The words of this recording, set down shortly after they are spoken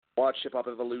Watch Hip Hop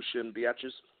Evolution,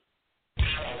 biatches.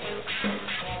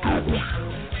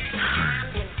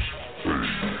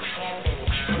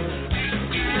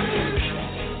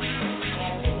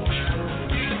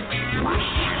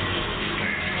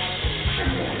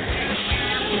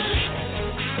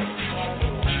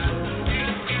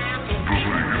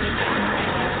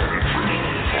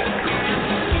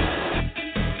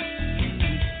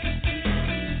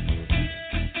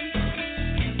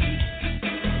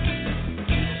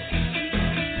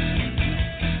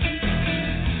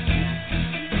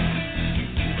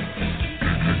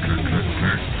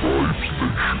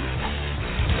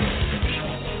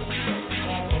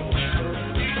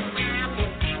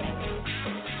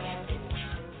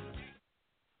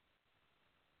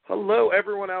 Hello,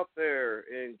 everyone out there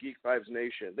in Geek Vibes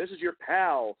Nation. This is your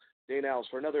pal, Dane Alves,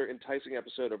 for another enticing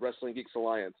episode of Wrestling Geeks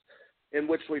Alliance, in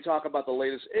which we talk about the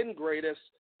latest and greatest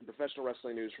in professional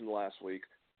wrestling news from the last week.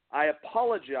 I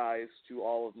apologize to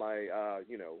all of my,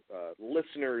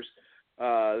 listeners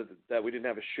that we didn't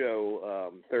have a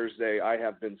show Thursday. I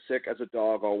have been sick as a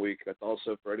dog all week. That's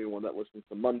also for anyone that listens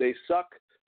to Monday Suck.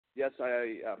 Yes,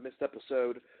 I missed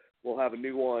episode. We'll have a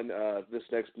new one this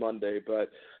next Monday, but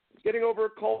getting over a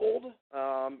cold,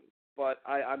 but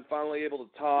I'm finally able to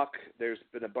talk. There's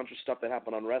been a bunch of stuff that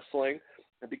happened on wrestling,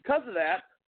 and because of that,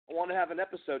 I want to have an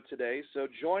episode today. So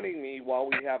joining me while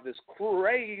we have this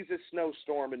crazy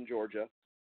snowstorm in Georgia,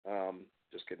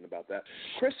 just kidding about that,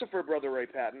 Christopher Brother Ray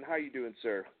Patton. How you doing,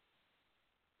 sir?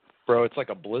 Bro, it's like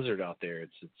a blizzard out there.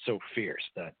 It's so fierce,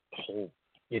 that whole,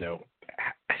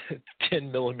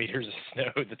 10 millimeters of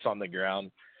snow that's on the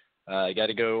ground. I got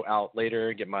to go out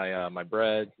later, get my my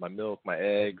bread, my milk, my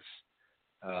eggs,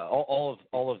 all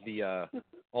of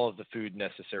the food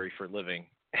necessary for living.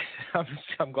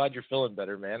 I'm glad you're feeling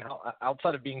better, man.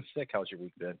 Outside of being sick, how's your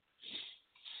week been?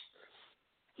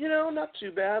 Not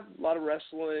too bad. A lot of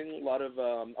wrestling, a lot of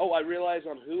I realized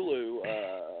on Hulu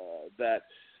that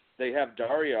they have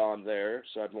Daria on there,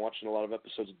 so I've been watching a lot of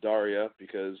episodes of Daria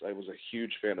because I was a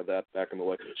huge fan of that back in the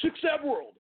 6-Stab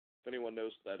World. If anyone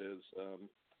knows what that is,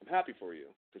 I'm happy for you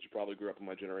because you probably grew up in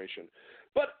my generation.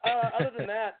 But other than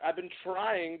that, I've been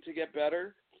trying to get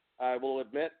better. I will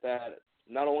admit that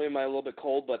not only am I a little bit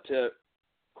cold, but to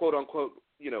quote unquote,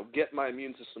 get my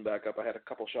immune system back up, I had a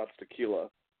couple shots of tequila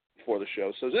before the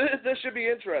show. So this should be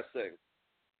interesting.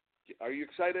 Are you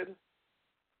excited?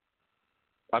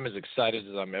 I'm as excited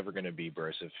as I'm ever going to be,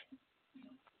 Broseph.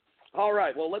 All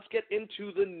right. Well, let's get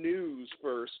into the news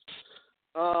first.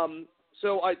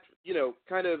 So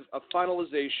kind of a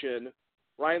finalization.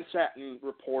 Ryan Satin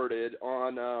reported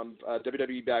on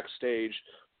WWE Backstage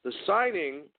the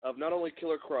signing of not only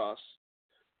Killer Kross,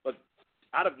 but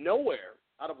out of nowhere,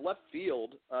 out of left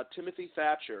field, Timothy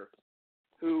Thatcher,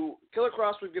 who Killer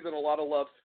Kross we've given a lot of love.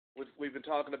 We've been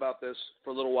talking about this for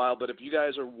a little while, but if you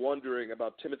guys are wondering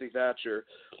about Timothy Thatcher,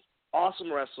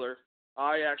 awesome wrestler.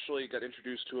 I actually got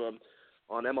introduced to him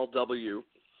on MLW.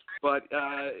 But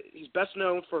he's best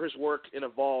known for his work in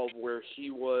Evolve, where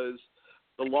he was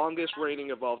the longest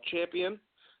reigning Evolve champion.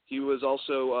 He was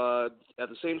also, at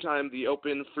the same time, the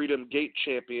Open Freedom Gate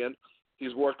champion.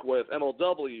 He's worked with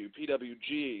MLW,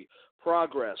 PWG,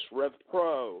 Progress, Rev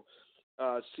Pro,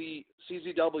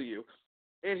 CZW.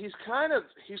 And he's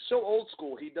so old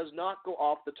school, he does not go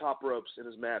off the top ropes in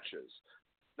his matches.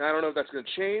 Now, I don't know if that's going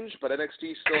to change, but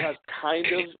NXT still has kind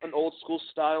of an old school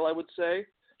style, I would say.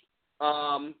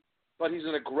 But he's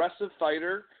an aggressive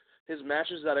fighter. His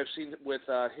matches that I've seen with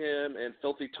him and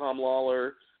Filthy Tom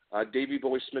Lawler, Davey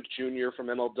Boy Smith Jr. from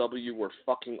MLW were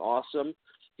fucking awesome.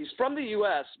 He's from the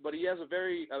U.S., but he has a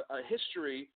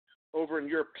history over in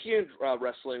European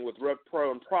wrestling with Rev Pro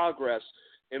and Progress,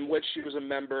 in which he was a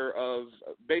member of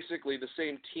basically the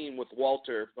same team with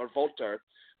Volter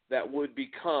that would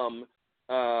become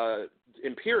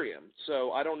Imperium.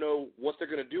 So I don't know what they're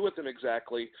going to do with him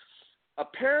exactly.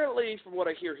 Apparently, from what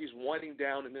I hear, he's winding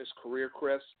down in his career,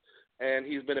 Chris, and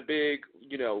he's been a big,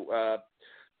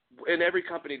 in every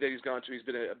company that he's gone to, he's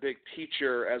been a big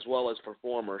teacher as well as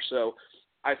performer. So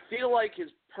I feel like his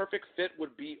perfect fit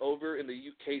would be over in the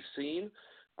UK scene.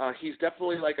 He's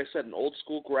definitely, like I said, an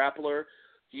old-school grappler.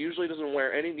 He usually doesn't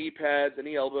wear any knee pads,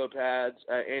 any elbow pads,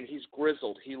 and he's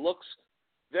grizzled. He looks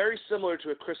very similar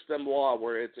to a Chris Benoit,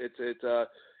 where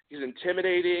he's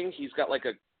intimidating. He's got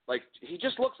he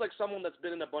just looks like someone that's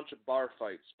been in a bunch of bar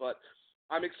fights. But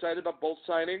I'm excited about both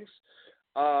signings.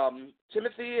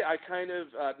 Timothy, I kind of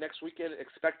next weekend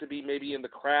expect to be maybe in the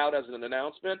crowd as an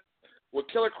announcement. With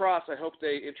Killer Kross, I hope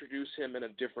they introduce him in a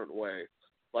different way,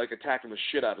 like attacking the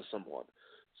shit out of someone.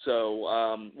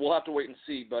 So we'll have to wait and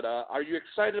see. But are you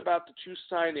excited about the two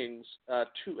signings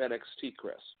to NXT,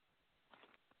 Chris?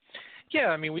 Yeah,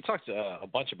 I mean, we talked a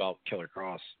bunch about Killer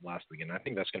Cross last week, and I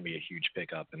think that's going to be a huge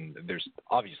pickup. And there's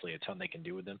obviously a ton they can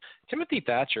do with him. Timothy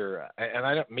Thatcher, and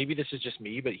I don't, maybe this is just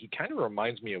me, but he kind of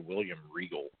reminds me of William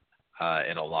Regal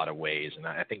in a lot of ways, and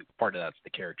I think part of that's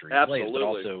the character he plays, but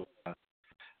also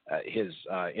his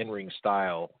in-ring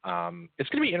style. It's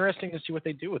going to be interesting to see what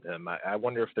they do with him. I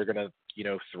wonder if they're going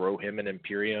to, throw him in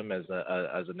Imperium as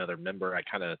another member. I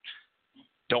kind of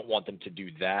don't want them to do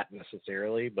that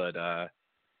necessarily, but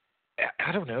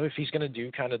I don't know if he's going to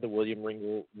do kind of the William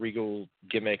Regal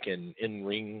gimmick and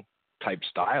in-ring type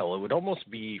style. It would almost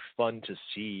be fun to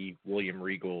see William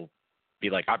Regal be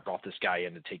like, I brought this guy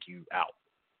in to take you out.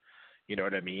 You know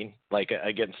what I mean? Like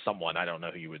against someone, I don't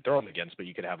know who you would throw him against, but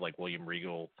you could have like William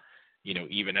Regal,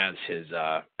 even as his,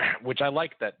 which I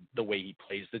like that the way he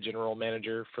plays the general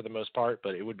manager for the most part,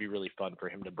 but it would be really fun for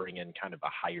him to bring in kind of a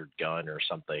hired gun or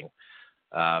something.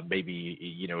 Maybe,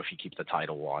 if you keep the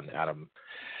title on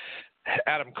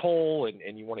Adam Cole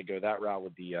and you want to go that route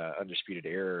with the Undisputed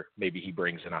Era, maybe he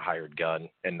brings in a hired gun,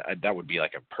 and that would be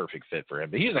like a perfect fit for him.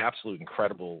 But he's an absolute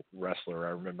incredible wrestler.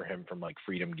 I remember him from like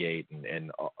Freedom Gate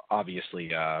and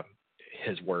obviously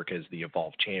his work as the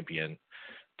Evolve champion.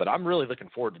 But I'm really looking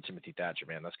forward to Timothy Thatcher,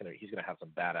 man. He's gonna have some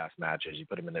badass matches. You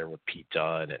put him in there with Pete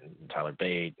Dunne and Tyler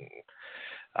Bate and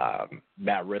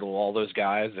Matt Riddle, all those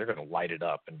guys, they're going to light it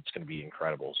up, and it's going to be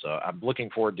incredible. So I'm looking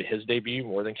forward to his debut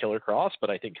more than Killer Cross, but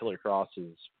I think Killer Cross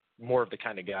is more of the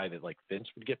kind of guy that like Vince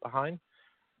would get behind.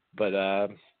 But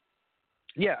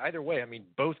yeah, either way, I mean,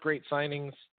 both great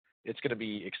signings. It's going to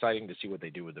be exciting to see what they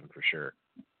do with them for sure.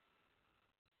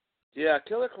 Yeah,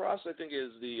 Killer Cross, I think,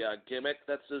 is the gimmick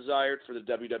that's desired for the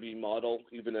WWE model,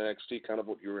 even NXT, kind of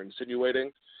what you were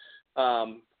insinuating.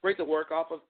 Great to work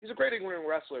off of. He's a great in-ring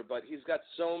wrestler, but he's got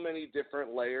so many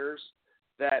different layers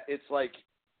that it's like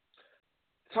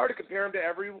it's hard to compare him to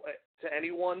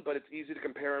anyone, but it's easy to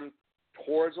compare him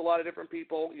towards a lot of different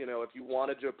people. If you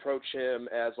wanted to approach him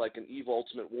as like an evil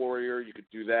Ultimate Warrior, you could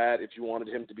do that. If you wanted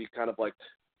him to be kind of like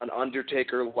an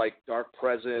Undertaker, like Dark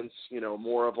Presence,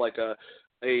 more of like a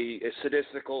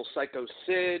sadistical Psycho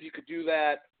Sid, you could do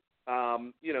that.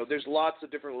 There's lots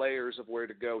of different layers of where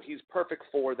to go. He's perfect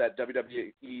for that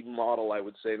WWE model, I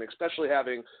would say, and especially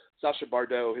having Sasha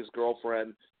Bardot, his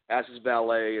girlfriend, as his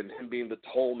valet, and him being the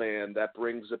toll man that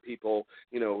brings the people,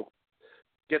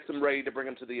 gets them ready to bring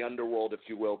them to the underworld, if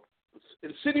you will,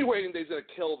 insinuating that he's going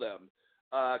to kill them.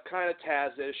 Kind of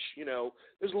Taz-ish,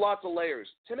 there's lots of layers.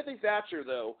 Timothy Thatcher,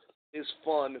 though, is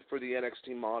fun for the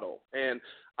NXT model, and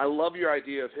I love your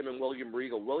idea of him and William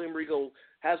Regal. William Regal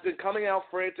has been coming out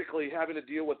frantically, having to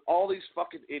deal with all these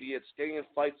fucking idiots, getting in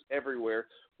fights everywhere.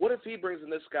 What if he brings in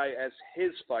this guy as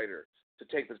his fighter to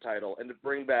take the title and to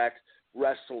bring back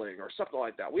wrestling or something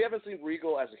like that? We haven't seen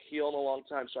Regal as a heel in a long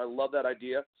time, so I love that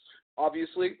idea.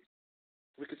 Obviously,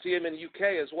 we could see him in the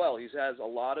UK as well. He has a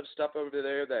lot of stuff over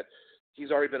there that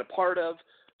he's already been a part of.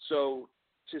 So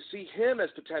to see him as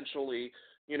potentially,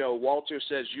 Walter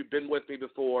says, you've been with me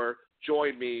before,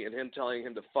 join me, and him telling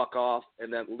him to fuck off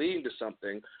and then leading to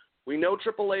something. We know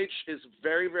Triple H is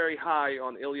very, very high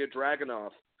on Ilya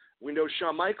Dragunov. We know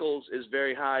Shawn Michaels is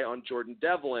very high on Jordan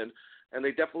Devlin, and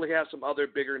they definitely have some other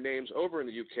bigger names over in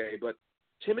the UK. But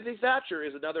Timothy Thatcher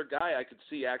is another guy I could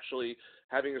see actually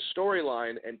having a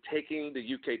storyline and taking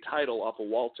the UK title off of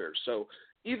Walter. So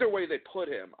either way they put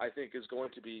him, I think, is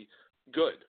going to be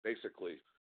good, basically.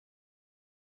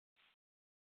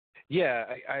 Yeah,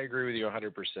 I agree with you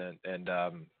 100%. And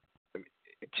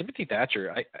Timothy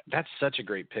Thatcher, that's such a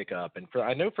great pickup. And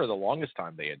I know for the longest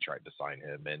time they had tried to sign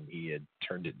him and he had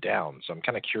turned it down. So I'm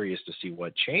kind of curious to see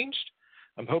what changed.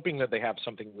 I'm hoping that they have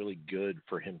something really good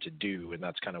for him to do, and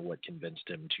that's kind of what convinced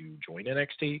him to join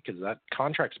NXT, because that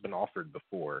contract's been offered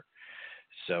before.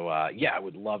 So, yeah, I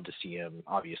would love to see him,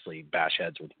 obviously, bash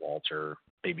heads with Walter.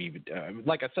 Maybe,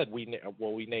 like I said, we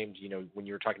named, when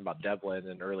you were talking about Devlin,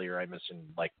 and earlier I mentioned,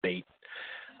 like, Bate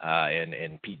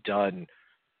and Pete Dunne.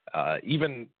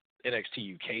 Even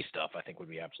NXT UK stuff, I think, would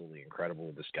be absolutely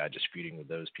incredible, this guy just feuding with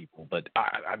those people. But,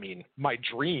 I mean, my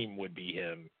dream would be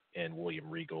him and William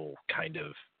Regal kind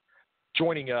of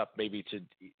joining up maybe to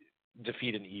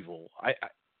defeat an evil.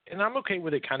 And I'm okay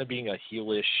with it kind of being a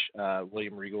heelish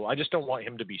William Regal. I just don't want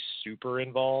him to be super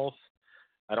involved.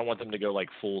 I don't want them to go like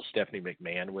full Stephanie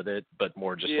McMahon with it, but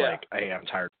more just like, hey, I'm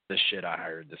tired of this shit. I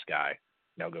hired this guy.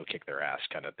 Now go kick their ass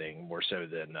kind of thing. More so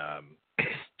than,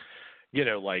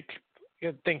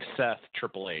 think Seth,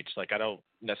 Triple H. Like, I don't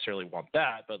necessarily want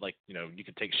that, but like, you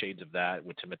could take shades of that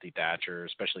with Timothy Thatcher,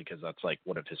 especially because that's like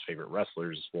one of his favorite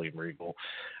wrestlers, William Regal.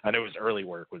 I know his early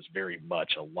work was very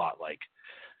much a lot like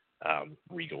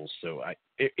Regals. So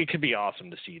it could be awesome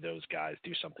to see those guys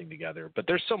do something together. But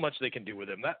there's so much they can do with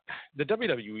them. That the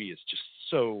WWE is just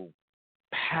so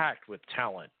packed with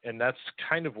talent, and that's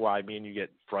kind of why me and you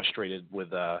get frustrated with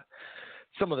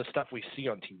some of the stuff we see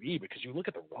on TV, because you look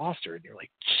at the roster and you're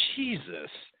like, Jesus,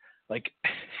 like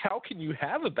how can you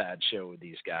have a bad show with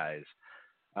these guys?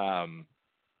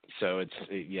 So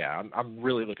I'm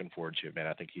really looking forward to it, man.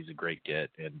 I think he's a great get,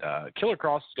 and Killer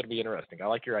Kross is going to be interesting. I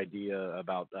like your idea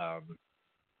about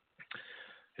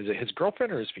is it his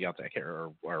girlfriend or his fiance? I can't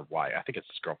remember, or why. I think it's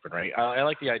his girlfriend, right? I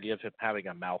like the idea of him having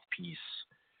a mouthpiece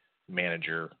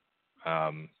manager,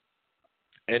 and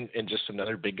just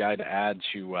another big guy to add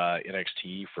to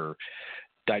NXT for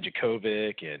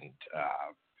Dijakovic and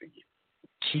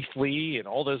Keith Lee and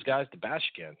all those guys to bash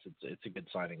against. It's a good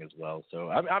signing as well. So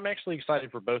I'm actually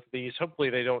excited for both of these. Hopefully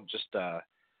they don't just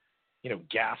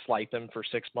gaslight them for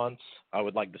 6 months. I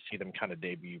would like to see them kind of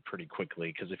debut pretty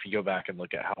quickly, because if you go back and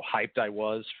look at how hyped I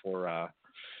was for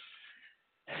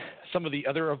some of the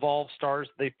other Evolve stars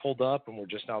they pulled up, and we're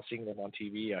just now seeing them on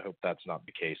TV, I hope that's not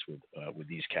the case with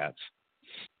these cats.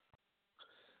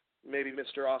 Maybe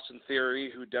Mr. Austin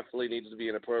Theory, who definitely needs to be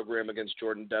in a program against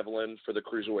Jordan Devlin for the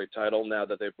Cruiserweight title now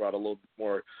that they've brought a little bit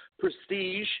more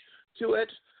prestige to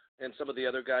it. And some of the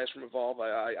other guys from Evolve,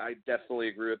 I definitely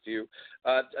agree with you.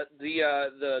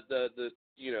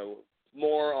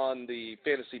 More on the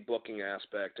fantasy booking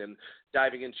aspect and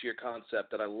diving into your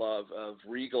concept that I love of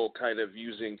Regal kind of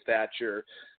using Thatcher,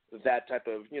 that type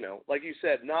of, like you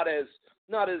said, not as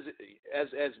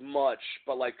much,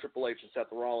 but like Triple H and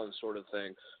Seth Rollins sort of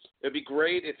thing. It'd be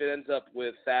great if it ends up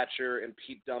with Thatcher and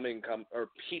Pete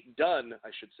Dunne,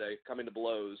 coming to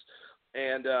blows,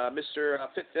 and Mr.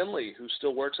 Fit Finlay, who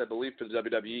still works, I believe, for the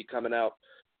WWE, coming out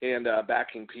and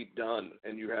backing Pete Dunne,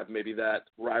 and you have maybe that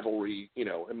rivalry,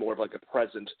 in more of like a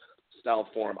present style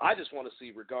form. I just want to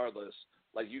see, regardless,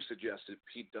 like you suggested,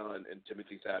 Pete Dunne and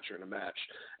Timothy Thatcher in a match.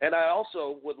 And I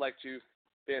also would like to,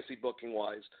 fantasy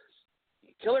booking-wise,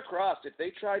 Killer Kross, if they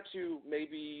try to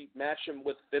maybe match him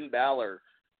with Finn Balor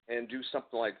and do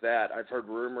something like that, I've heard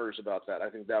rumors about that. I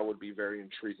think that would be very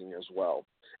intriguing as well.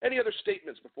 Any other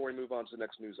statements before we move on to the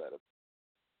next news item?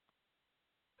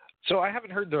 So I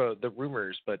haven't heard the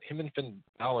rumors, but him and Finn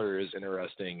Balor is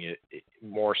interesting.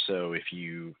 More so if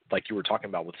you, like you were talking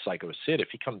about with Psycho Sid, if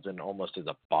he comes in almost as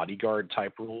a bodyguard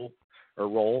type role,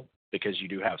 because you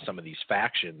do have some of these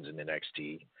factions in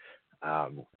NXT.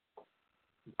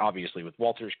 Obviously with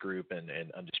Walter's group and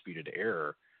Undisputed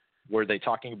Era, were they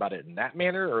talking about it in that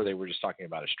manner, or they were just talking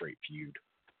about a straight feud?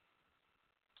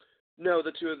 No,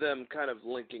 the two of them kind of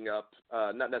linking up,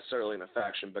 not necessarily in a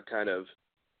faction, but kind of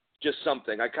just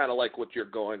something. I kind of like what you're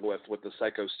going with the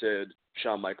Psycho Sid,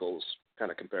 Shawn Michaels kind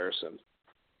of comparison.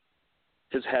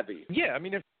 His heavy. Yeah, I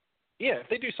mean, if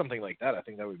they do something like that, I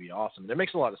think that would be awesome. And it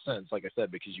makes a lot of sense, like I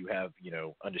said, because you have,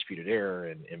 Undisputed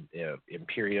Era and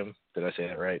Imperium. Did I say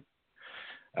that right?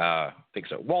 I think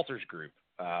so. Walter's group.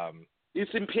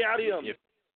 It's Imperium.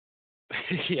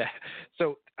 Yeah.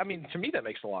 So, I mean, to me, that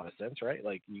makes a lot of sense, right?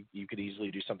 Like, you could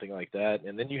easily do something like that.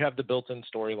 And then you have the built-in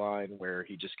storyline where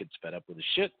he just gets fed up with his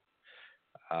shit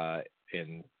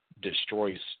and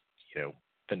destroys,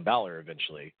 Finn Balor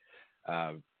eventually.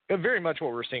 Very much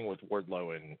what we're seeing with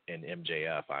Wardlow and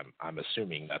MJF. I'm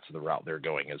assuming that's the route they're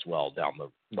going as well, down the,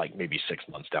 like, maybe 6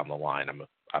 months down the line.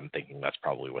 I'm thinking that's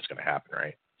probably what's going to happen,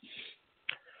 right?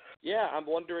 Yeah, I'm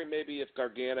wondering maybe if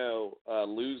Gargano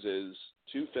loses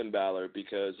to Finn Balor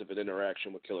because of an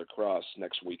interaction with Killer Kross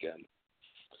next weekend.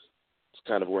 It's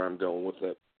kind of where I'm going with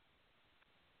it.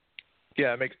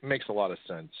 Yeah, it makes a lot of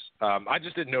sense. I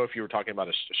just didn't know if you were talking about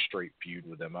a straight feud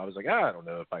with them. I was like, I don't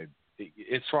know if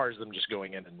as far as them just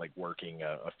going in and like working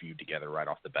a feud together right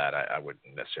off the bat, I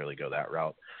wouldn't necessarily go that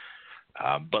route.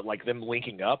 But like them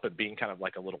linking up and being kind of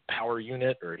like a little power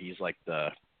unit, or he's like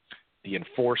the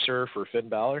enforcer for Finn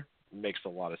Balor, makes a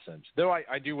lot of sense. Though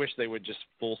I do wish they would just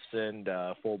send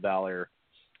full Balor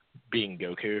being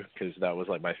Goku, because that was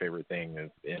like my favorite thing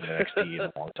in NXT in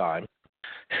a long time.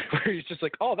 Where he's just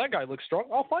like, oh, that guy looks strong,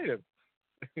 I'll fight him.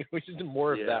 We just did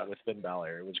more of that with Finn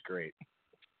Balor. It was great.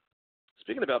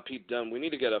 Speaking about Pete Dunne, we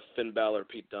need to get a Finn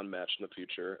Balor-Pete Dunne match in the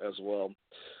future as well.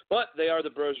 But they are the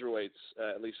Broserweights,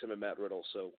 at least him and Matt Riddle,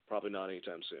 so probably not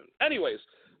anytime soon. Anyways,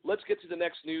 let's get to the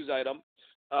next news item.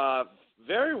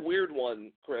 Very weird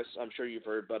one, Chris, I'm sure you've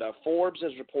heard, but Forbes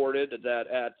has reported that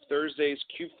at Thursday's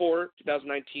Q4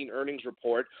 2019 earnings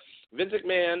report, Vince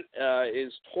McMahon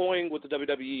is toying with the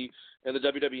WWE and the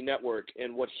WWE Network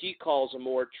in what he calls a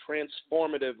more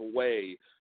transformative way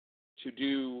to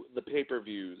do the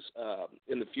pay-per-views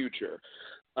in the future.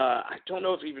 I don't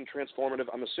know if even transformative,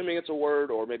 I'm assuming it's a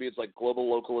word, or maybe it's like global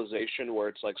localization where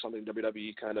it's like something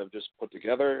WWE kind of just put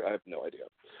together. I have no idea.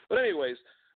 But anyways,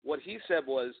 what he said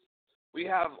was, we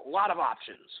have a lot of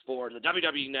options for the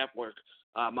WWE Network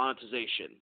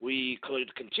monetization. We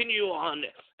could continue on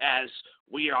as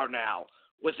we are now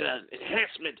with an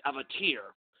enhancement of a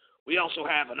tier. We also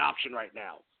have an option right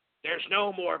now. There's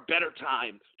no more better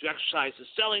time to exercise the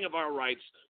selling of our rights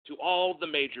to all the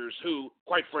majors who,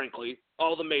 quite frankly,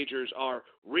 all the majors are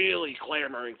really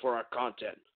clamoring for our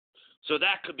content. So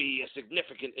that could be a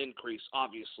significant increase,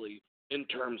 obviously, in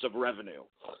terms of revenue.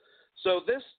 So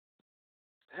this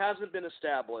hasn't been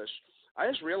established. I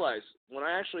just realized when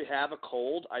I actually have a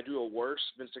cold, I do a worse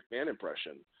Vince McMahon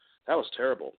impression. That was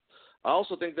terrible. I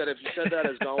also think that if you said that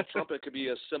as Donald Trump, it could be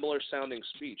a similar sounding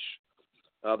speech,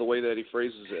 the way that he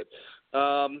phrases it.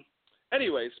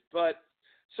 Anyways, but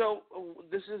so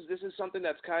this is something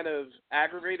that's kind of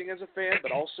aggravating as a fan,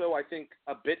 but also I think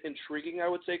a bit intriguing, I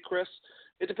would say, Chris.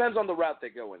 It depends on the route they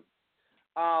go in.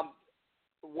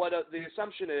 What the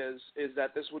assumption is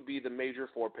that this would be the major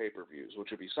 4 pay-per-views,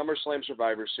 which would be SummerSlam,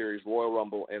 Survivor Series, Royal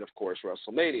Rumble, and, of course,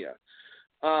 WrestleMania.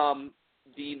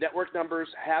 The network numbers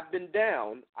have been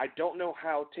down. I don't know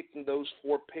how taking those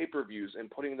 4 pay-per-views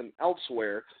and putting them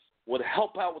elsewhere would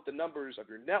help out with the numbers of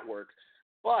your network,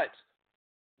 but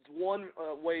one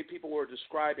way people were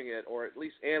describing it, or at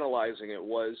least analyzing it,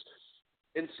 was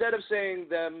instead of saying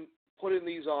them putting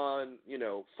these on,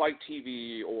 Fight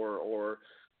TV or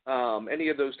any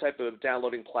of those type of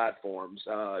downloading platforms,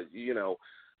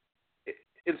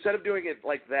 instead of doing it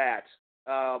like that,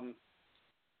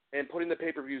 and putting the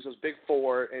pay-per-views, those big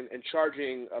 4, and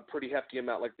charging a pretty hefty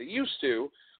amount like they used to,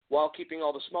 while keeping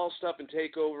all the small stuff and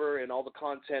TakeOver and all the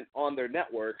content on their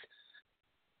network,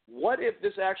 what if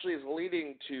this actually is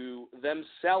leading to them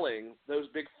selling those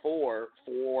big 4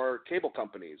 for cable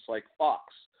companies like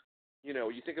Fox?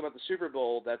 You think about the Super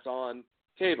Bowl that's on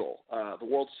cable, the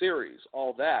World Series,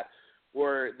 all that,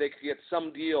 where they could get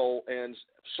some deal and a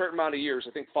certain amount of years.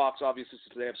 I think Fox, obviously,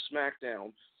 since they have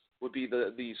SmackDown, would be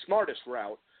the smartest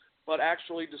route, but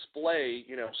actually display,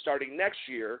 starting next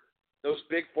year, those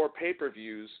big 4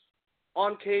 pay-per-views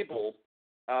on cable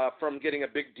from getting a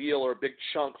big deal or a big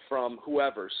chunk from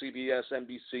whoever, CBS,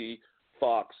 NBC,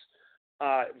 Fox.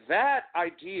 That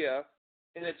idea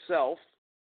in itself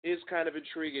is kind of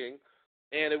intriguing,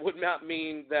 and it would not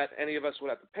mean that any of us would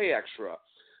have to pay extra.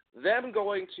 Them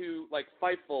going to like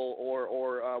Fightful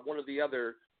or one of the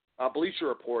other, Bleacher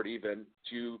Report even,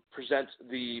 to present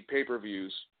the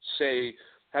pay-per-views, say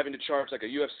having to charge like a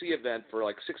UFC event for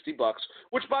like $60,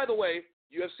 which, by the way,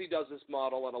 UFC does this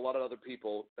model and a lot of other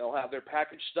people. They'll have their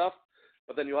package stuff,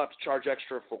 but then you'll have to charge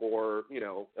extra for,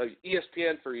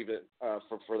 ESPN for even,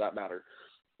 for that matter.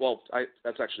 Well,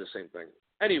 that's actually the same thing.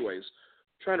 Anyways,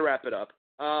 trying to wrap it up.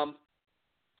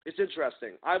 It's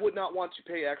interesting. I would not want to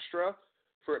pay extra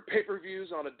for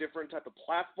pay-per-views on a different type of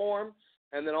platform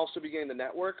and then also be getting the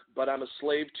network, but I'm a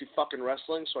slave to fucking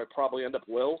wrestling, so I probably end up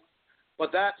will.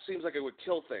 But that seems like it would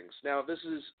kill things. Now, if this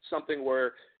is something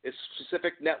where it's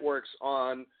specific networks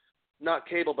on not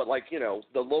cable, but like,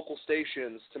 the local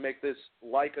stations to make this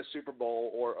like a Super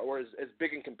Bowl or as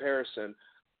big in comparison,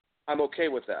 I'm okay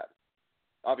with that.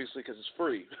 Obviously, because it's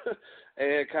free. And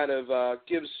it kind of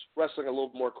gives wrestling a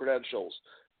little more credentials.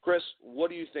 Chris, what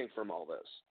do you think from all this?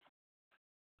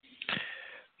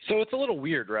 So it's a little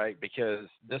weird, right? Because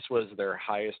this was their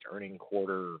highest earning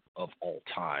quarter of all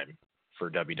time for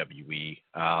WWE.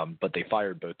 But they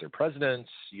fired both their presidents.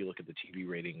 You look at the TV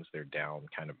ratings, they're down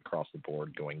kind of across the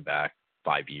board going back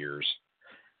 5 years.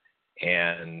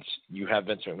 And you have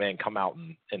Vince McMahon come out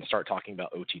and start talking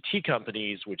about OTT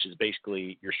companies, which is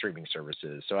basically your streaming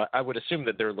services. So I would assume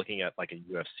that they're looking at like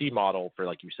a UFC model for,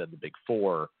 like you said, the big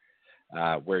 4,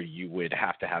 where you would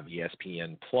have to have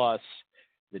ESPN Plus.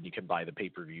 Then you can buy the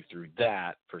pay-per-view through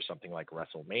that for something like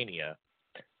WrestleMania.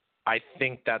 I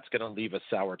think that's going to leave a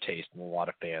sour taste in a lot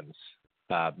of fans'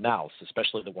 mouths,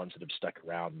 especially the ones that have stuck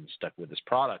around and stuck with this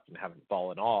product and haven't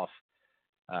fallen off,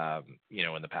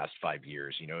 in the past 5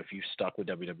 years. If you've stuck with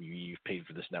WWE, you've paid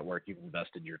for this network, you've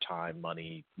invested your time,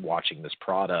 money watching this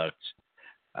product,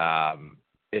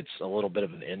 it's a little bit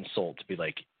of an insult to be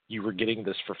like, you were getting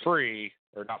this for free,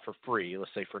 or not for free,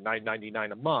 let's say for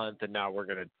 $9.99 a month, and now we're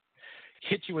going to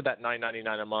hit you with that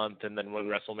 $9.99 a month, and then when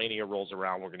WrestleMania rolls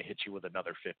around, we're going to hit you with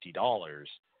another $50.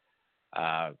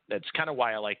 That's kind of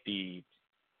why I like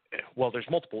there's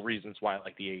multiple reasons why I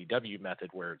like the AEW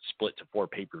method, where it's split to 4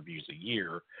 pay-per-views a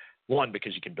year. One,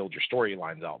 because you can build your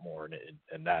storylines out more,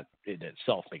 and that in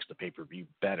itself makes the pay-per-view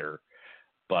better.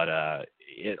 But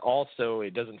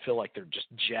it doesn't feel like they're just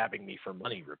jabbing me for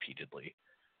money repeatedly.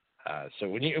 So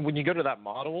when you go to that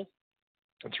model,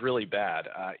 it's really bad.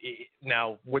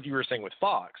 Now, what you were saying with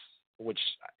Fox, which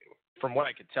from what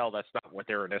I could tell, that's not what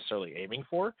they were necessarily aiming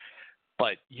for.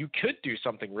 But you could do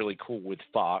something really cool with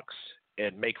Fox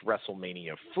and make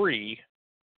WrestleMania free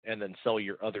and then sell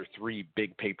your other 3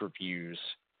 big pay-per-views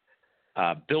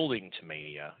building to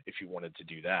Mania if you wanted to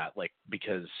do that.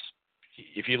 Because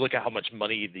if you look at how much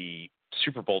money the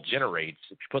Super Bowl generates,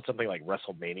 if you put something like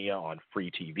WrestleMania on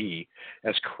free TV,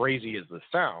 as crazy as this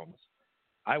sounds,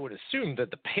 I would assume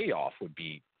that the payoff would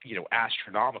be,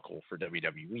 astronomical for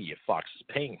WWE if Fox is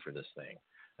paying for this thing.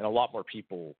 And a lot more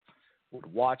people would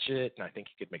watch it, and I think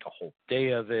you could make a whole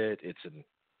day of it. It's in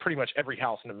pretty much every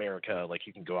house in America.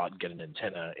 You can go out and get an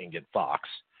antenna and get Fox.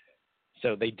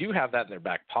 So they do have that in their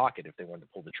back pocket if they wanted to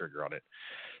pull the trigger on it.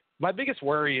 My biggest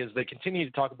worry is they continue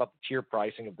to talk about the tier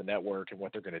pricing of the network and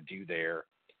what they're going to do there.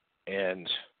 And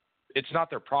it's not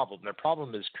their problem. Their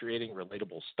problem is creating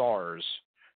relatable stars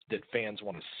that fans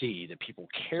want to see, that people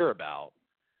care about,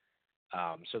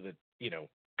 so that,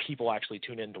 people actually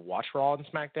tune in to watch Raw and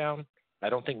SmackDown. I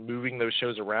don't think moving those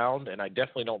shows around, and I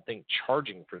definitely don't think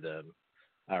charging for them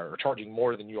or charging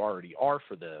more than you already are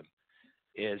for them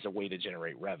is a way to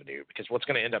generate revenue. Because what's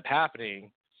going to end up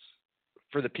happening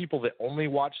for the people that only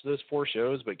watch those 4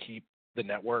 shows but keep the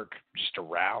network just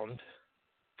around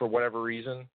for whatever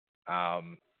reason,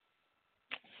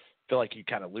 feel like you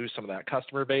kind of lose some of that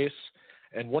customer base.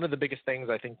 And one of the biggest things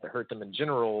I think that hurt them in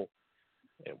general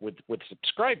with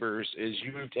subscribers is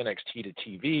you moved NXT to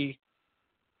TV.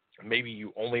 Maybe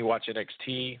you only watch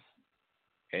NXT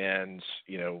and,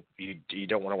 you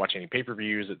don't want to watch any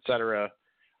pay-per-views, et cetera,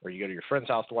 or you go to your friend's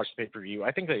house to watch the pay-per-view.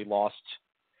 I think they lost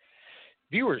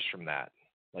viewers from that.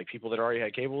 People that already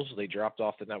had cables, they dropped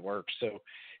off the network. So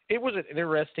it was an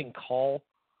interesting call.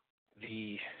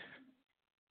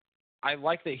 I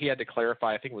like that he had to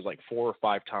clarify, I think it was 4 or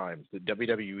 5 times, that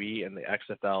WWE and the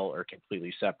XFL are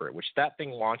completely separate, which that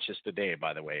thing launches today,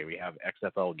 by the way. We have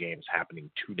XFL games happening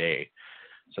today.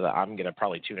 So that I'm going to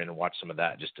probably tune in and watch some of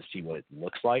that just to see what it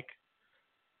looks like.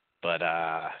 But,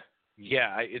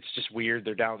 it's just weird.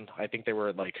 They're down. I think they were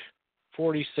at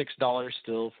 $46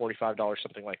 still, $45,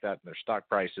 something like that in their stock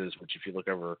prices, which if you look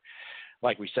over,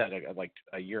 like we said,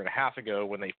 a year and a half ago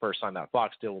when they first signed that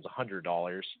Fox deal was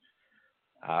 $100.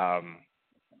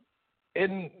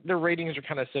 And their ratings are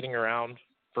kind of sitting around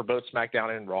for both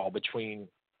SmackDown and Raw between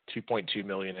 2.2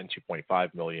 million and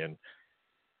 2.5 million.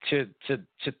 To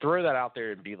throw that out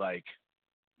there and be like,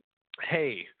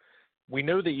 hey, we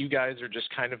know that you guys are just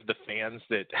kind of the fans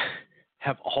that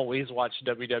have always watched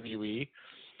WWE,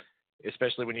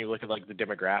 especially when you look at the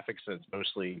demographics, and it's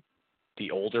mostly the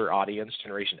older audience,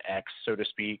 Generation X, so to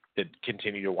speak, that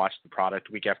continue to watch the product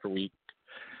week after week.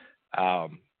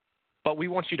 But we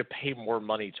want you to pay more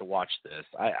money to watch this.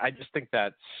 I just think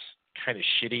that's kind of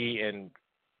shitty, and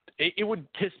it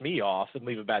would piss me off and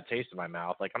leave a bad taste in my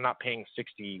mouth. I'm not paying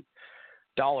 $60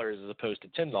 as opposed to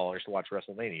 $10 to watch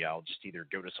WrestleMania. I'll just either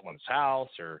go to someone's house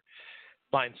or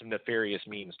find some nefarious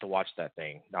means to watch that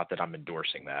thing. Not that I'm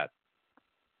endorsing that.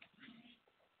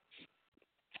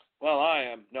 Well, I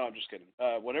am. No, I'm just kidding.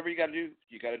 Whatever you got to do,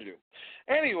 you got to do.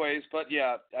 Anyways, but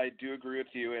yeah, I do agree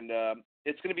with you, and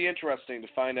it's going to be interesting to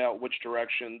find out which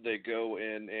direction they go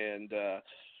in, and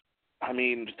I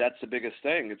mean, that's the biggest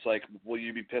thing. It's will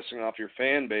you be pissing off your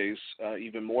fan base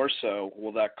even more so?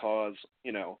 Will that cause,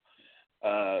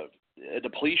 a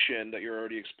depletion that you're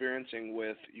already experiencing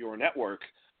with your network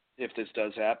if this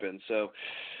does happen? So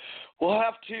we'll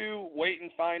have to wait and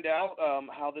find out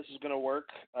how this is going to work.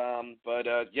 But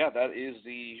that is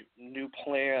the new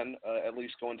plan, at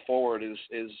least going forward,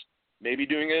 is maybe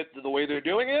doing it the way they're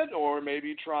doing it, or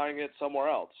maybe trying it somewhere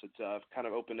else. It's kind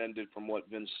of open-ended from what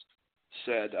Vince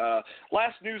said.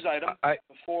 Last news item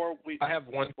before we. I have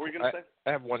one. What were you going to say?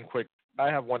 I have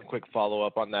one quick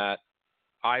follow-up on that.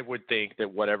 I would think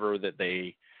that whatever that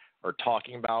they are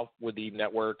talking about with the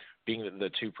network, being the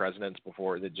 2 presidents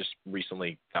before that just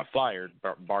recently got fired,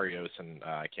 Barrios and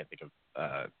I can't think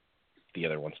of the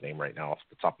other one's name right now off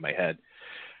the top of my head.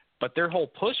 But their whole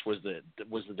push was the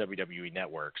WWE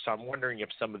network. So I'm wondering if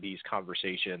some of these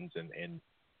conversations and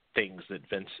things that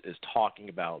Vince is talking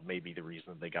about may be the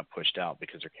reason they got pushed out,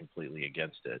 because they're completely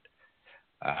against it.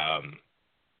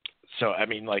 So I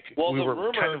mean, we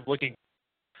were kind of looking.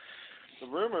 The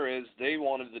rumor is they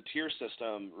wanted the tier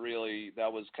system. Really,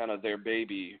 that was kind of their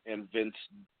baby, and Vince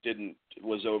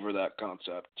was over that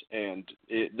concept, and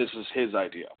this is his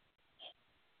idea.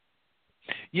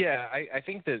 Yeah, I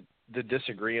think that the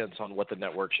disagreements on what the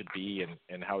network should be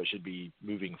and how it should be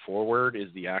moving forward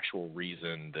is the actual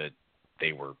reason that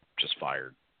they were just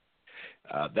fired.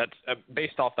 That's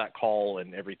based off that call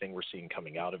and everything we're seeing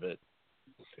coming out of it.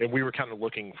 And we were kind of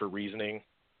looking for reasoning.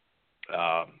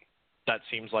 That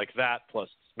seems like that, plus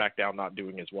SmackDown not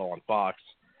doing as well on Fox.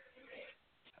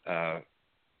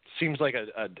 Seems like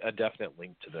a definite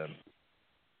link to them.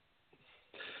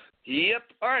 Yep.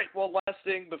 All right. Well, last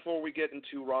thing before we get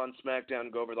into Raw and SmackDown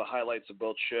and go over the highlights of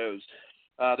both shows.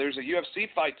 There's a UFC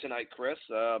fight tonight, Chris.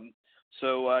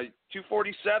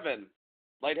 247,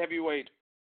 light heavyweight,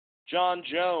 Jon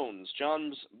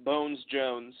Bones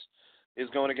Jones, is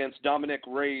going against Dominic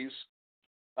Reyes.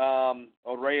 All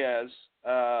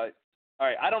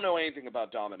right, I don't know anything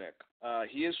about Dominic.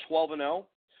 He is 12-0.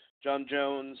 Jon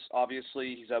Jones,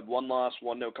 obviously, he's had 1 loss,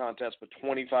 1 no contest, but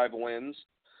 25 wins,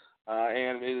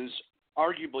 and is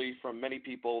arguably, from many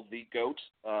people, the GOAT,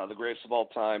 the greatest of all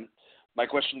time. My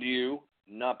question to you,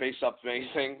 not based off of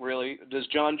anything, really, does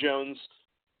Jon Jones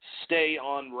stay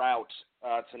on route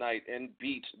tonight and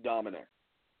beat Dominic?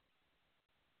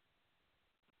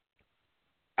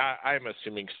 I'm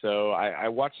assuming so. I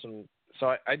watched some.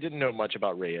 So I didn't know much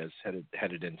about Reyes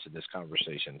headed into this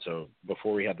conversation. So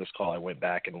before we had this call, I went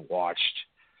back and watched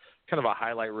kind of a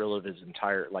highlight reel of his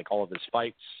all of his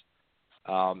fights,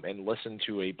 and listened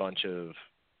to a bunch of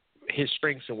his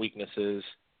strengths and weaknesses.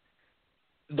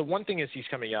 The one thing is he's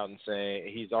coming out and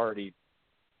saying he's already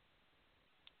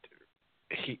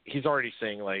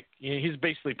saying, like, he's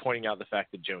basically pointing out the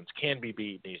fact that Jones can be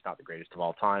beat and he's not the greatest of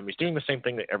all time. He's doing the same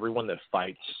thing that everyone that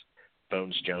fights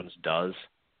Bones Jones does.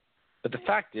 But the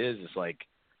fact is like,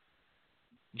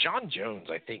 Jon Jones,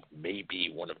 I think, may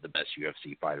be one of the best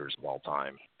UFC fighters of all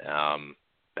time.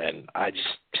 And I just,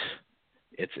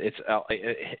 it's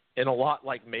in a lot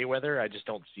like Mayweather, I just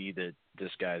don't see that this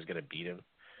guy is going to beat him.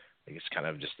 I think it's kind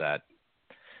of just that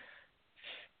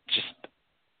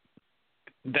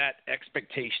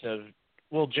expectation of,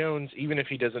 well, Jones, even if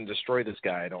he doesn't destroy this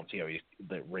guy, I don't see how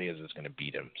that Reyes is going to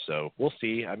beat him. So we'll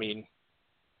see. I mean,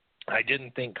 I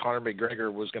didn't think Conor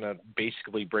McGregor was going to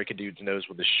basically break a dude's nose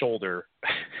with his shoulder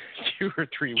 2 or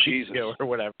 3 weeks ago or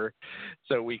whatever.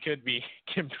 So we could be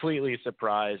completely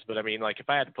surprised. But, I mean, like, if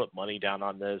I had to put money down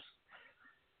on this,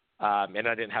 and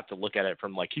I didn't have to look at it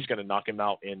from, like, he's going to knock him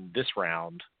out in this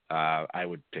round, I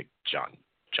would pick Jon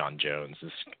Jones.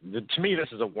 To me,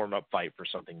 this is a warm-up fight for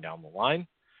something down the line.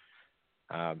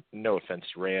 No offense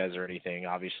to Reyes or anything.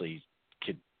 Obviously,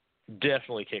 could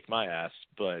definitely kick my ass,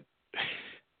 but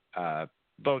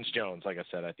Bones Jones, like I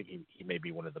said, I think he may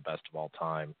be one of the best of all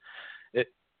time.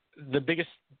 The biggest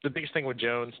thing with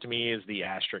Jones to me is the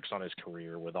asterisks on his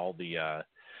career with all the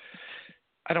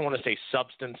I don't want to say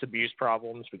substance abuse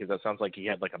problems, because that sounds like he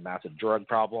had like a massive drug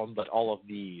problem, but all of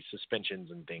the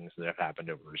suspensions and things that have happened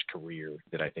over his career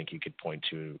that I think you could point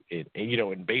to,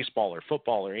 in baseball or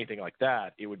football or anything like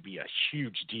that, it would be a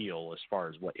huge deal as far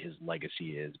as what his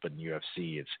legacy is. But in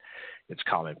UFC, it's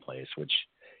commonplace, which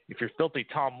if you're filthy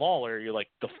Tom Lawler, you're like,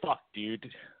 the fuck,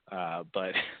 dude.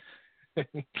 But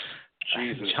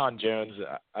Jon Jones,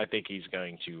 I think he's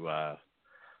going to,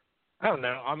 I don't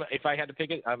know. If I had to pick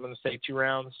it, I'm going to say 2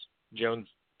 rounds. Jones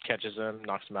catches him,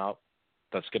 knocks him out.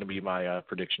 That's going to be my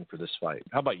prediction for this fight.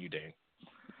 How about you, Dane?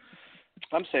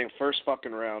 I'm saying first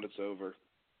fucking round, it's over.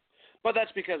 But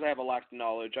that's because I have a lack of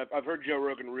knowledge. I've heard Joe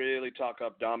Rogan really talk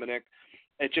up Dominic.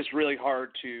 It's just really hard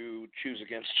to choose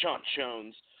against Jon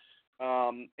Jones.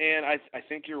 And I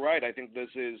think you're right. I think this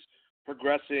is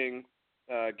progressing,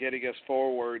 getting us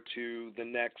forward to the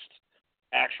next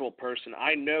actual person.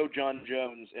 I know Jon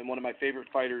Jones, and one of my favorite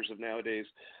fighters of nowadays,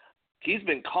 he's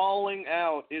been calling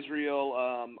out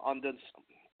Israel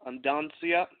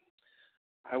Adesanya.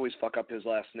 I always fuck up his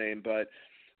last name, but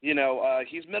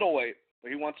he's middleweight.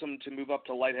 He wants him to move up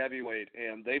to light heavyweight,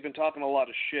 and they've been talking a lot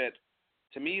of shit.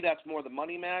 To me, that's more the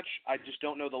money match. I just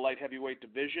don't know the light heavyweight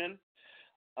division.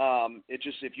 It's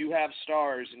just, if you have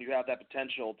stars and you have that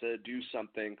potential to do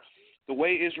something, the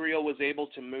way Israel was able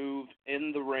to move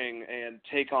in the ring and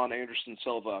take on Anderson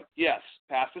Silva, yes,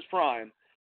 past his prime.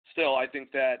 Still, I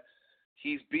think that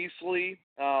he's beastly.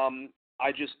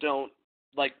 I just don't,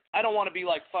 I don't want to be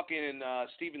like fucking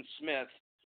Stephen Smith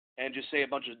and just say a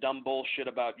bunch of dumb bullshit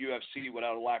about UFC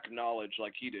without a lack of knowledge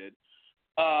like he did.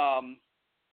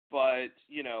 But,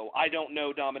 I don't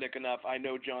know Dominic enough. I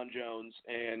know Jon Jones,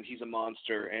 and he's a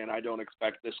monster, and I don't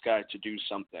expect this guy to do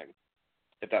something,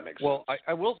 if that makes sense. Well,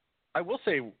 I will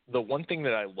say the one thing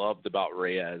that I loved about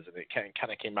Reyes, and it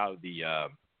kind of came out of the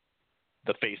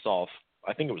face-off,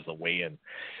 I think it was the weigh-in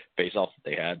face-off that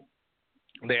they had.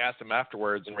 They asked him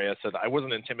afterwards, and Reyes said, I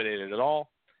wasn't intimidated at all.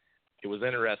 It was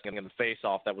interesting in the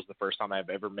face-off. That was the first time I've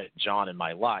ever met Jon in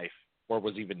my life. or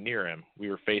was even near him. We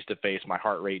were face to face. My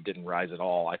heart rate didn't rise at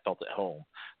all. I felt at home.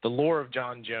 The lore of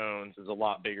John Jones is a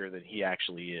lot bigger than he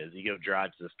actually is. Ego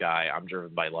drives this guy. I'm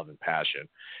driven by love and passion.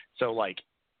 So, like,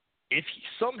 if he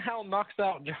somehow knocks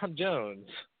out John Jones,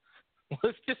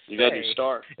 let's just you say, got a new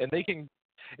star, and they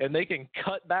can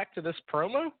cut back to this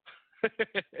promo.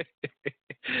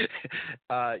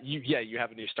 You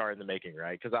have a new star in the making,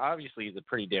 right? Because obviously he's a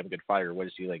pretty damn good fighter. What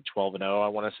is he, like 12-0? I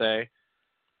want to say.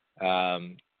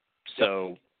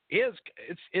 So it's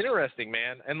interesting,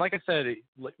 man. And like I said,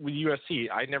 with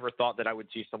UFC, I never thought that I would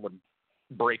see someone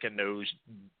break a nose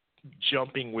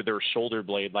jumping with their shoulder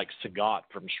blade like Sagat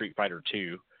from Street Fighter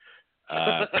 2.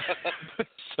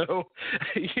 So,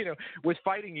 with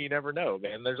fighting, you never know,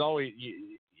 man. There's always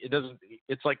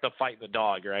it's like the fight and the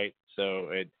dog, right? So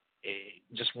it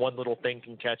just one little thing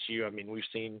can catch you. I mean, we've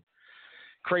seen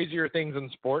crazier things in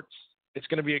sports. It's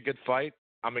going to be a good fight.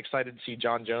 I'm excited to see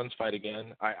John Jones fight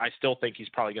again. I still think he's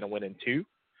probably going to win in 2.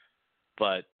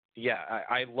 But, yeah,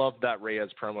 I love that Reyes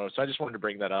promo. So I just wanted to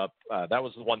bring that up. That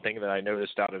was the one thing that I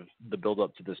noticed out of the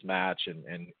build-up to this match.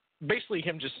 And basically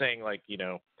him just saying, like,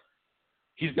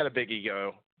 he's got a big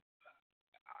ego.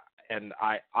 And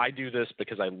I do this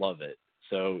because I love it.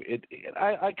 So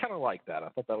I kind of like that. I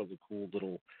thought that was a cool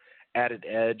little added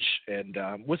edge. And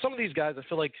with some of these guys, I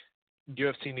feel like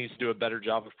UFC needs to do a better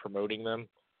job of promoting them,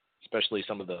 especially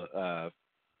some of the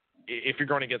if you're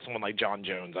going to get someone like John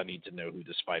Jones, I need to know who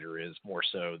this fighter is more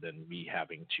so than me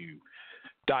having to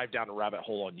dive down a rabbit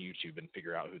hole on YouTube and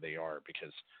figure out who they are.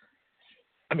 Because,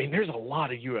 I mean, there's a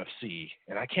lot of UFC,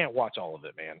 and I can't watch all of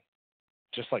it, man,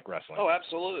 just like wrestling. Oh,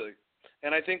 absolutely.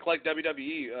 And I think, like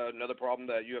WWE, another problem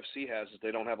that UFC has is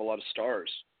they don't have a lot of stars,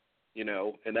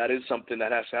 and that is something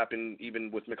that has to happen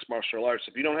even with mixed martial arts.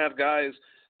 If you don't have guys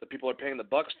that people are paying the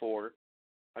bucks for,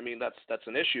 I mean, that's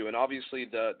an issue. And obviously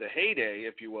the heyday,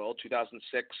 if you will,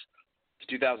 2006 to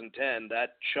 2010,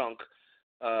 that chunk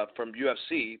from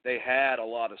UFC, they had a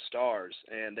lot of stars,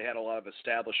 and they had a lot of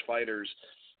established fighters.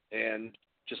 And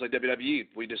just like WWE,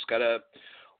 we just got to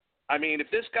 – I mean,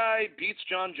 if this guy beats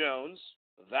John Jones –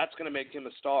 that's going to make him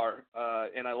a star.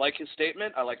 And I like his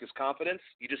statement. I like his confidence.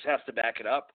 He just has to back it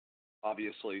up,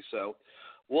 obviously. So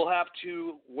we'll have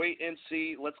to wait and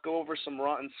see. Let's go over some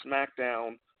Raw and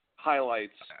SmackDown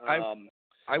highlights.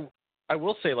 I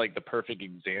will say, like, the perfect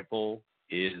example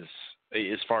is,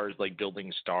 as far as, like,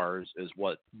 building stars, is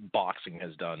what boxing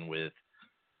has done with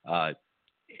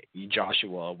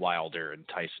Joshua Wilder and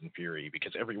Tyson Fury,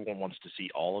 because everyone wants to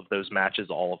see all of those matches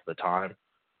all of the time.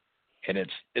 And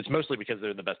it's mostly because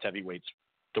they're the best heavyweights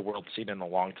the world's seen in a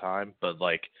long time. But,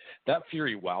 like, that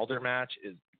Fury-Wilder match,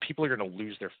 people are going to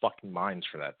lose their fucking minds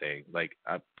for that thing. Like,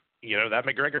 that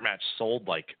McGregor match sold,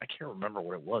 like, I can't remember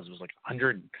what it was. It was like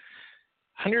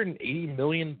 180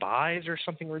 million buys or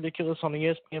something ridiculous on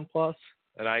ESPN Plus.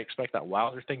 And I expect that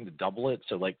Wilder thing to double it.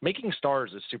 So, like, making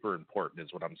stars is super important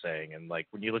is what I'm saying. And, like,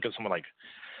 when you look at someone like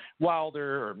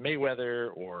Wilder or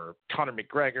Mayweather or Conor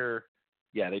McGregor,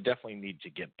 yeah, they definitely need to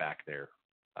get back there.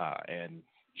 And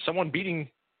someone beating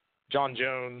John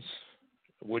Jones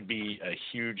would be a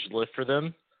huge lift for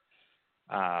them.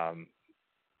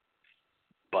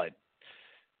 But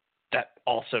that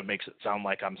also makes it sound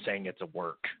like I'm saying it's a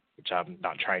work, which I'm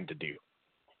not trying to do.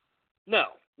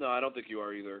 No, I don't think you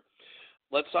are either.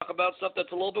 Let's talk about stuff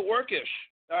that's a little bit workish.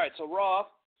 All right, so Raw,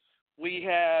 we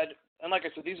had, and like I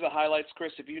said, these are the highlights.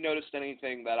 Chris, if you noticed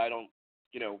anything that I don't,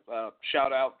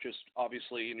 shout out, just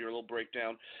obviously in your little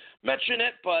breakdown, mention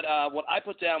it. But what I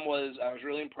put down was I was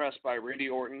really impressed by Randy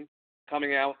Orton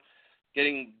coming out,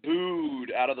 getting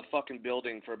booed out of the fucking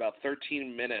building for about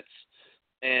 13 minutes.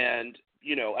 And,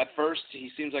 at first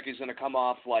he seems like he's going to come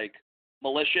off like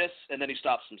malicious, and then he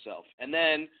stops himself. And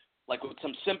then, like, with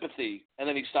some sympathy, and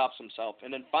then he stops himself.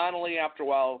 And then finally, after a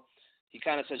while, he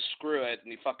kind of says, screw it,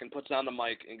 and he fucking puts down the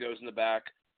mic and goes in the back.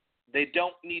 They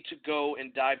don't need to go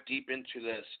and dive deep into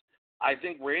this. I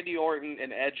think Randy Orton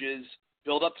and Edge's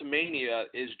build up to Mania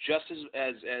is just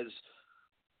as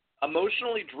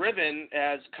emotionally driven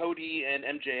as Cody and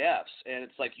MJF's. And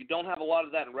it's like, you don't have a lot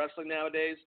of that in wrestling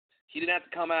nowadays. He didn't have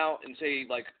to come out and say,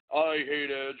 like, I hate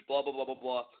Edge, blah, blah, blah, blah,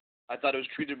 blah. I thought it was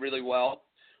treated really well.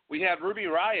 We had Ruby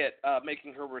Riott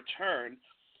making her return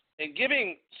and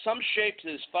giving some shape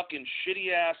to this fucking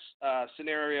shitty-ass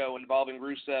scenario involving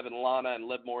Rusev and Lana and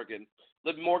Liv Morgan.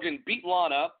 Liv Morgan beat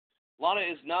Lana. Lana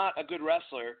is not a good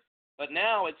wrestler, but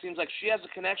now it seems like she has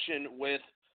a connection with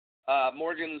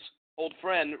Morgan's old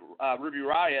friend, Ruby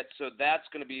Riott, so that's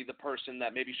going to be the person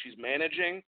that maybe she's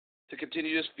managing to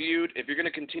continue this feud. If you're going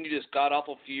to continue this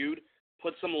god-awful feud,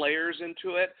 put some layers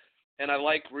into it, and I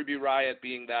like Ruby Riott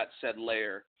being that said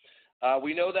layer.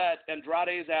 We know that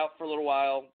Andrade is out for a little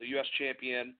while, the U.S.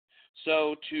 champion.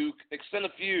 So to extend the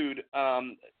feud,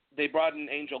 they brought in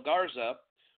Angel Garza,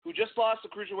 who just lost the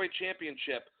Cruiserweight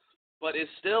Championship, but is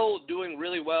still doing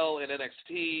really well in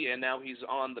NXT, and now he's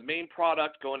on the main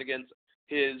product going against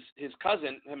his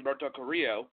cousin, Humberto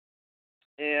Carrillo.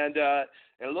 And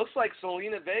it looks like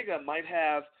Zelina Vega might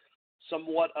have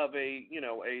somewhat of a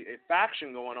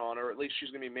faction going on, or at least she's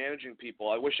going to be managing people.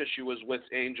 I wish that she was with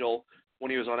Angel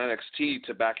when he was on NXT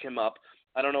to back him up.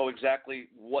 I don't know exactly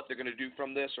what they're going to do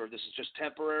from this, or if this is just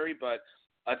temporary, but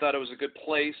I thought it was a good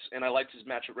place, and I liked his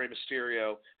match with Rey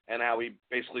Mysterio and how he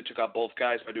basically took out both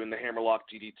guys by doing the hammerlock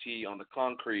DDT on the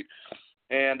concrete.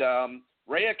 And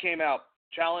Rhea came out,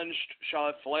 challenged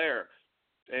Charlotte Flair,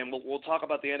 and we'll talk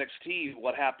about the NXT,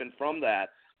 what happened from that.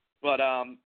 But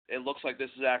it looks like this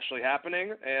is actually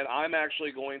happening, and I'm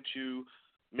actually going to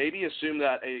maybe assume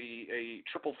that a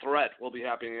triple threat will be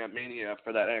happening at Mania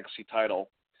for that NXT title.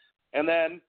 And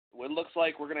then it looks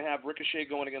like we're going to have Ricochet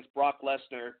going against Brock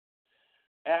Lesnar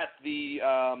at the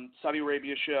Saudi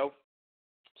Arabia show.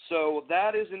 So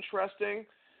that is interesting.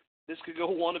 This could go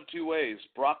one of two ways.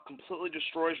 Brock completely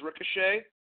destroys Ricochet,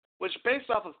 which based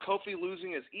off of Kofi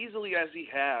losing as easily as he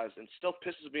has, and still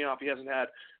pisses me off he hasn't had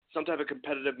some type of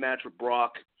competitive match with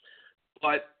Brock.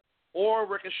 Or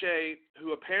Ricochet,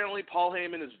 who apparently Paul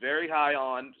Heyman is very high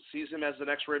on, sees him as the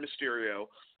next Rey Mysterio,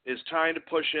 is trying to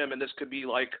push him, and this could be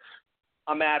like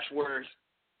a match where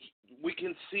we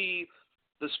can see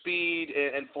the speed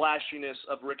and flashiness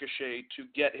of Ricochet to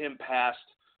get him past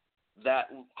that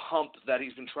hump that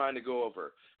he's been trying to go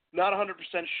over. Not 100%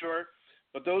 sure,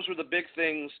 but those were the big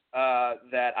things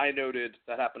that I noted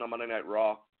that happened on Monday Night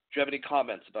Raw. Do you have any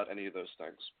comments about any of those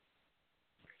things?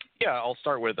 Yeah, I'll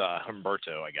start with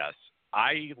Humberto, I guess.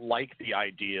 I like the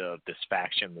idea of this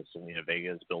faction that Zelina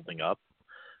Vega is building up.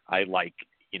 I like,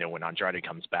 when Andrade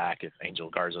comes back, if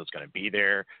Angel Garza is going to be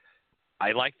there.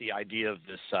 I like the idea of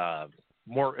this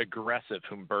more aggressive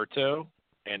Humberto,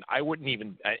 and I wouldn't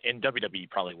even – and WWE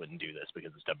probably wouldn't do this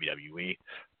because it's WWE,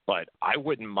 but I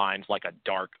wouldn't mind like a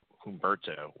dark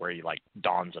Humberto where he like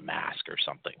dons a mask or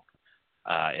something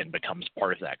and becomes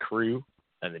part of that crew,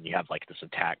 and then you have like this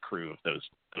attack crew of those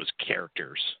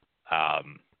characters.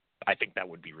 I think that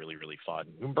would be really, really fun.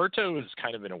 Humberto is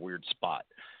kind of in a weird spot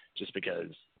just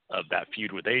because of that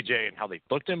feud with AJ and how they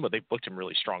booked him, but they booked him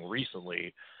really strong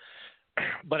recently.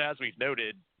 But as we've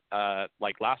noted,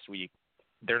 like last week,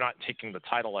 they're not taking the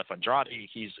title off Andrade.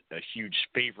 He's a huge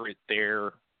favorite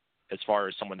there as far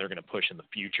as someone they're going to push in the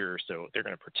future, so they're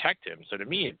going to protect him. So to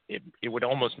me, it would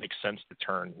almost make sense to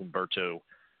turn Humberto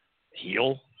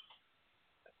heel.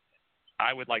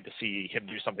 I would like to see him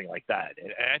do something like that.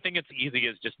 And I think it's easy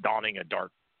as just donning a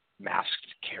dark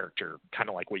masked character, kind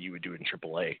of like what you would do in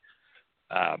AAA.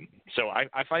 So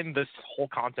I find this whole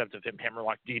concept of him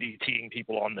hammerlock DDTing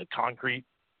people on the concrete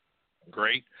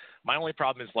great. My only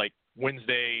problem is like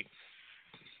Wednesday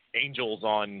Angels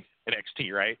on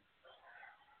NXT, right?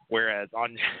 Whereas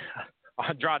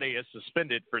Andrade is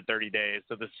suspended for 30 days.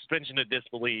 So the suspension of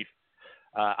disbelief,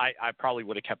 I probably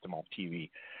would have kept him off TV.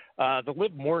 The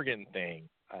Liv Morgan thing,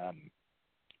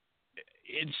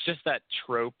 it's just that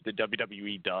trope that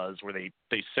WWE does where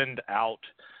they send out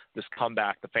this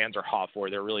comeback, the fans are hot for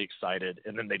it, they're really excited,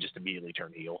 and then they just immediately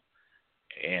turn heel.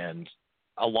 And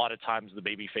a lot of times the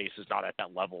babyface is not at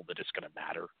that level that it's going to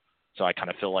matter. So I kind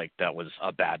of feel like that was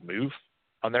a bad move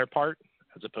on their part,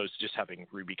 as opposed to just having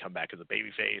Ruby come back as a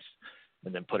babyface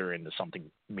and then put her into something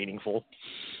meaningful.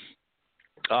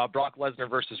 Brock Lesnar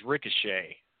versus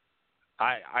Ricochet.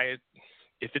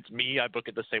 If it's me, I book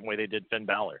it the same way they did Finn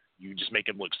Balor. You just make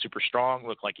him look super strong,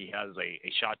 look like he has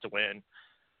a shot to win.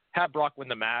 Have Brock win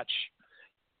the match.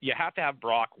 You have to have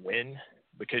Brock win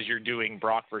because you're doing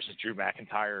Brock versus Drew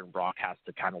McIntyre, and Brock has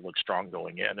to kind of look strong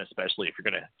going in, especially if you're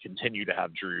going to continue to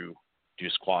have Drew do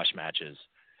squash matches.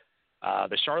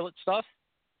 The Charlotte stuff,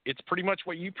 it's pretty much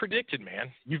what you predicted,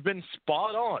 man. You've been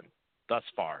spot on thus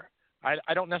far.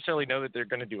 I don't necessarily know that they're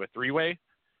going to do a three-way,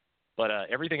 but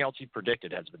everything else you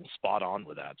predicted has been spot on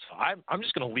with that. So I'm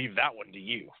just going to leave that one to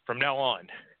you. From now on,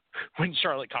 when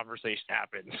Charlotte conversation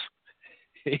happens,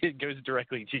 it goes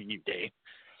directly to you, Dave.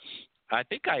 I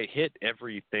think I hit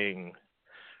everything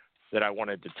that I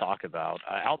wanted to talk about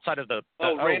outside of the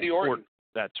Randy Orton.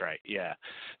 That's right, yeah.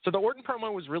 So the Orton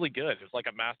promo was really good. It was like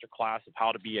a master class of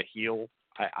how to be a heel.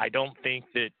 I don't think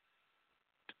that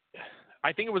 –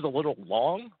 I think it was a little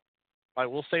long, I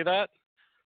will say that.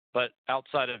 But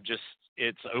outside of just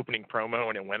its opening promo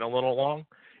and it went a little long,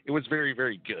 it was very,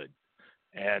 very good.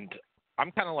 And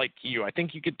I'm kind of like you. I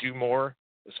think you could do more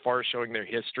as far as showing their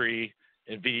history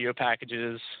and video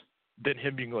packages than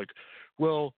him being like,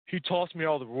 well, he tossed me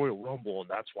out of the Royal Rumble, and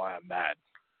that's why I'm mad.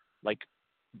 Like,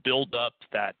 build up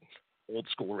that old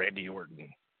school Randy Orton.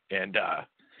 And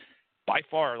by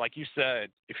far, like you said,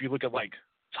 if you look at like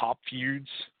top feuds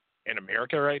in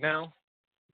America right now,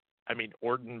 I mean,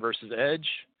 Orton versus Edge,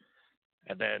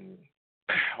 and then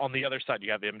on the other side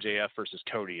you have MJF versus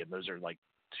Cody, and those are like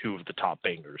two of the top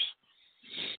bangers.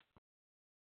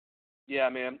 Yeah,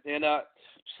 man. And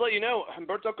just to let you know,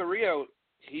 Humberto Carrillo,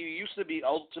 he used to be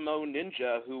Ultimo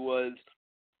Ninja, who was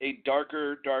a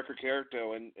darker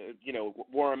character and,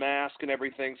 wore a mask and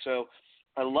everything. So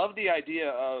I love the idea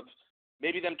of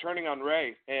maybe them turning on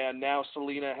Rey. And now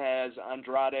Selena has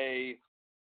Andrade,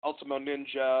 Ultimo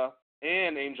Ninja,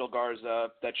 and Angel Garza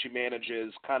that she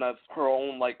manages, kind of her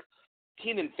own, like,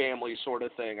 Keenan family sort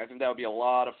of thing. I think that would be a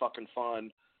lot of fucking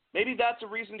fun. Maybe that's a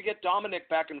reason to get Dominic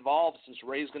back involved, since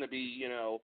Ray's going to be,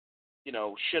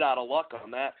 shit out of luck on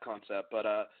that concept. But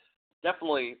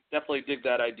definitely dig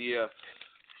that idea.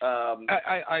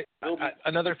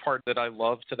 Another part that I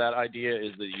love to that idea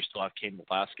is that you still have Cain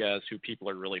Velasquez, who people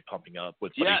are really pumping up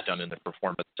with what he's done in the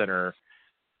Performance Center.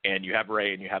 And you have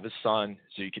Ray and you have his son,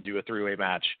 so you could do a three-way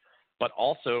match. But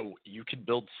also, you could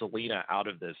build Selena out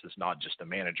of this as not just a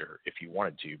manager if you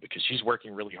wanted to, because she's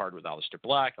working really hard with Aleister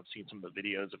Black. I've seen some of the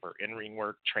videos of her in-ring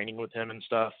work, training with him and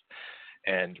stuff.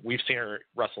 And we've seen her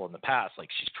wrestle in the past. Like,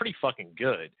 she's pretty fucking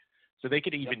good. So they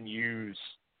could even use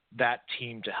that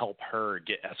team to help her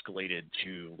get escalated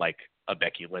to, like, a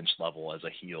Becky Lynch level as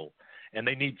a heel. And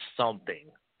they need something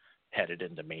headed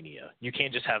into Mania. You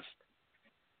can't just have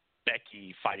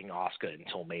Becky fighting Asuka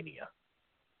until Mania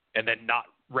and then not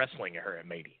wrestling her at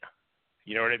Mania.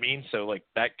 You know what I mean? So, like,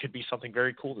 that could be something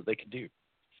very cool that they could do.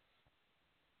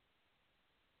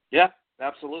 Yeah,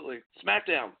 absolutely.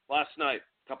 SmackDown last night,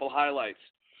 a couple highlights.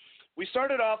 We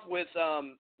started off with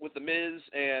The Miz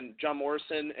and John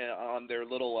Morrison on their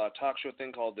little talk show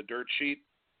thing called The Dirt Sheet.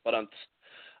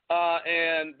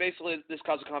 And basically this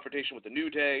caused a confrontation with the New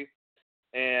Day,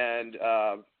 and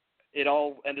it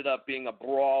all ended up being a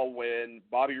brawl when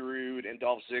Bobby Roode and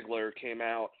Dolph Ziggler came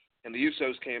out, and the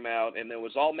Usos came out, and it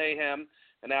was all mayhem.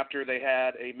 And after they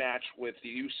had a match with the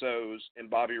Usos and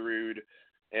Bobby Roode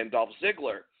and Dolph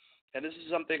Ziggler, and this is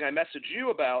something I messaged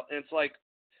you about, and it's like,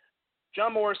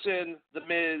 John Morrison, The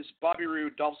Miz, Bobby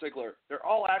Roode, Dolph Ziggler, they're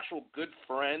all actual good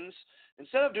friends.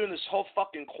 Instead of doing this whole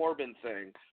fucking Corbin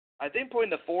thing, I think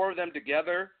putting the four of them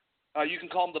together, you can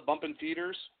call them the Bumpin'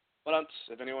 Feeders, but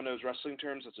if anyone knows wrestling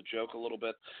terms, that's a joke a little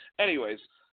bit. Anyways,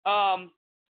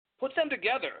 put them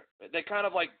together. They kind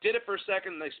of like did it for a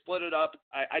second and they split it up.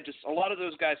 A lot of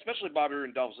those guys, especially Bobby Roode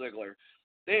and Dolph Ziggler,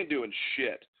 they ain't doing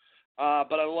shit.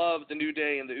 But I love the New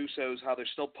Day and the Usos, how they're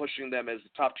still pushing them as the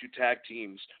top two tag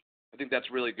teams. I think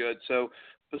that's really good. So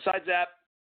besides that,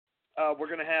 we're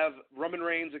going to have Roman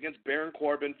Reigns against Baron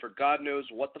Corbin for God knows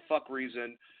what the fuck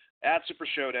reason at Super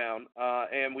Showdown.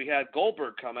 And we had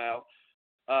Goldberg come out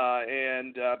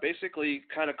and basically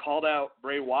kind of called out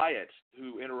Bray Wyatt,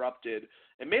 who interrupted,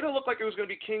 and made it look like it was going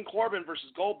to be King Corbin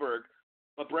versus Goldberg.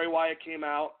 But Bray Wyatt came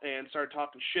out and started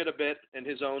talking shit a bit in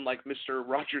his own, like, Mr.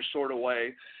 Rogers sort of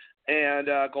way. And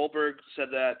Goldberg said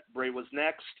that Bray was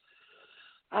next.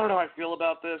 I don't know how I feel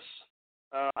about this.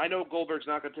 I know Goldberg's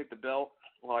not going to take the belt.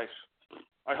 Well,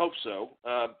 I hope so,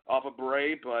 off of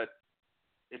Bray, but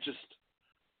it just,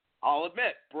 I'll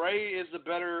admit, Bray is the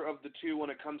better of the two when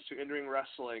it comes to in-ring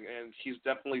wrestling, and he's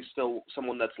definitely still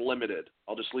someone that's limited.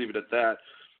 I'll just leave it at that.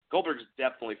 Goldberg's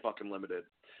definitely fucking limited.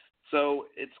 So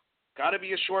it's got to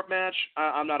be a short match.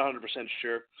 I'm not 100%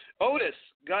 sure. Otis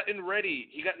got in ready.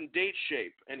 He got in date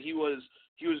shape, and he was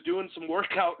doing some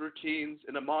workout routines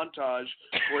in a montage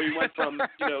where he went from,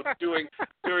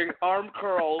 doing arm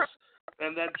curls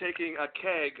and then taking a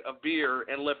keg of beer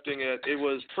and lifting it. It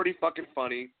was pretty fucking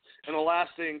funny. And the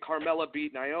last thing, Carmella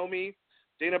beat Naomi,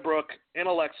 Dana Brooke, and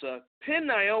Alexa, pinned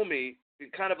Naomi in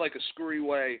kind of like a screwy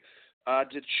way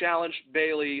to challenge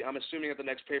Bayley. I'm assuming at the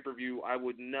next pay-per-view. I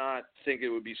would not think it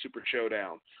would be Super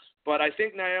Showdown. But I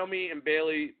think Naomi and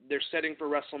Bayley, they're setting for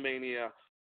WrestleMania.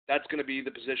 That's going to be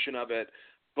the position of it.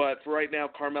 But for right now,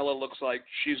 Carmella looks like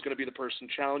she's going to be the person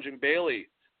challenging Bayley.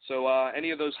 So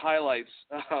any of those highlights,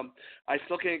 I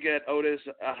still can't get Otis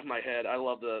out of my head.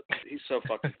 He's so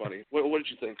fucking funny. What did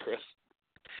you think, Chris?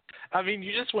 I mean,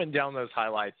 you just went down those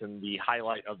highlights, and the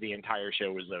highlight of the entire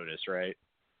show was Otis, right?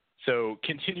 So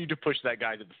continue to push that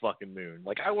guy to the fucking moon.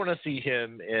 Like, I want to see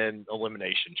him in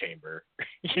Elimination Chamber.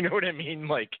 You know what I mean?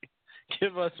 Like,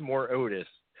 give us more Otis.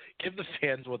 Give the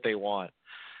fans what they want.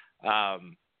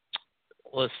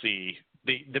 Let's see,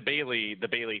 the Bayley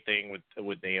thing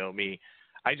with Naomi.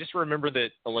 I just remember that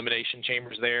Elimination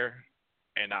Chamber's there,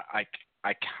 and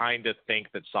I kind of think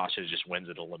that Sasha just wins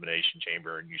at Elimination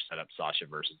Chamber and you set up Sasha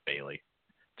versus Bayley.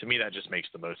 To me, that just makes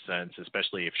the most sense,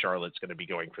 especially if Charlotte's going to be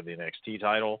going for the NXT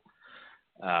title.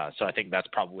 So I think that's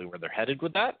probably where they're headed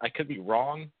with that. I could be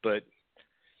wrong, but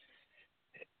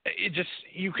it just,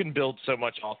 you can build so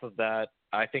much off of that.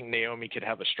 I think Naomi could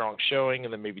have a strong showing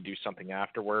and then maybe do something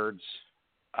afterwards.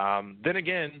 Then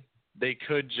again, they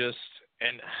could just,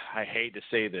 and I hate to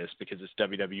say this because it's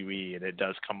WWE and it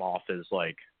does come off as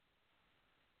like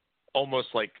almost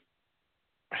like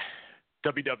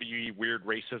WWE weird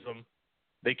racism.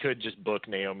 They could just book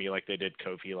Naomi like they did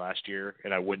Kofi last year,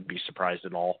 and I wouldn't be surprised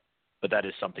at all. But that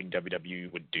is something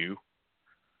WWE would do,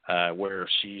 where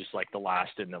she's like the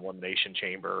last in the Elimination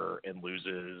Chamber and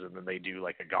loses, and then they do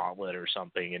like a gauntlet or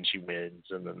something, and she wins,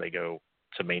 and then they go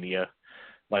to Mania.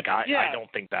 Like, I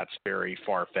don't think that's very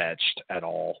far-fetched at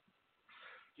all.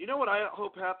 You know what I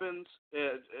hope happens,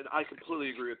 and I completely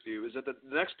agree with you, is that the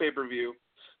next pay-per-view,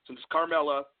 since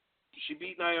Carmella, she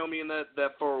beat Naomi in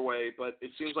that four-way, but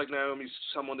it seems like Naomi's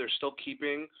someone they're still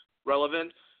keeping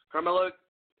relevant. Carmella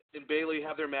and Bayley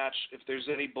have their match. If there's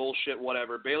any bullshit,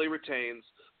 whatever, Bayley retains.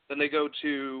 Then they go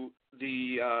to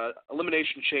the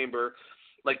Elimination Chamber.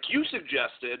 Like you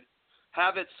suggested,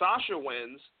 have it Sasha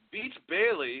wins, beats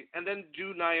Bayley, and then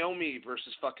do Naomi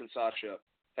versus fucking Sasha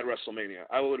at WrestleMania.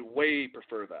 I would way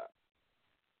prefer that.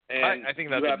 And I think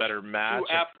that's a better match.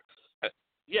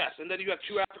 Yes, and then you have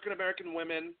two African-American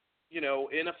women, you know,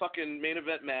 in a fucking main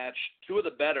event match, two of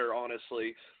the better,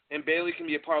 honestly, and Bayley can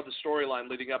be a part of the storyline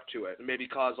leading up to it and maybe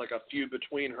cause like a feud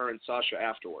between her and Sasha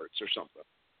afterwards or something.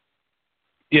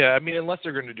 Yeah, I mean, unless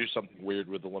they're going to do something weird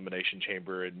with Elimination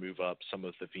Chamber and move up some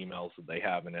of the females that they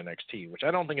have in NXT, which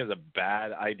I don't think is a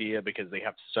bad idea because they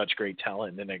have such great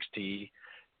talent in NXT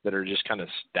that are just kind of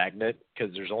stagnant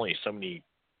because there's only so many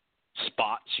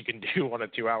spots you can do on a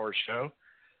 2-hour show.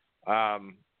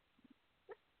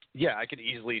 Yeah, I could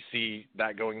easily see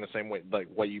that going the same way, like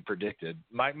what you predicted.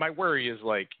 My worry is,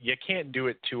 like, you can't do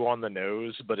it too on the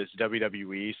nose, but it's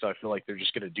WWE, so I feel like they're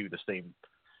just going to do the same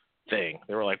thing.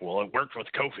 They were like, well, it worked with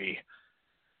Kofi.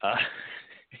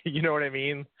 You know what I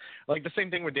mean? Like the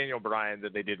same thing with Daniel Bryan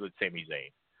that they did with Sami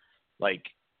Zayn. Like,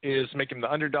 is make him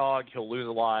the underdog, he'll lose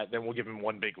a lot, then we'll give him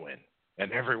one big win,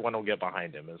 and everyone will get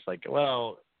behind him. It's like,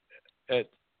 well,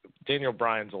 Daniel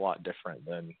Bryan's a lot different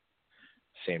than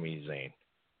Sami Zayn.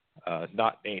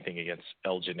 Not anything against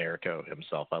El Generico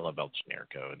himself. I love El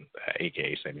Generico, and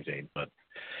a.k.a. Sami Zayn, but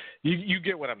you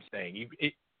get what I'm saying.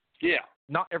 Yeah,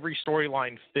 not every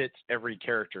storyline fits every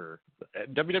character.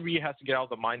 WWE has to get out of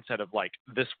the mindset of, like,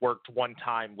 this worked one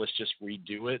time, let's just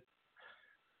redo it.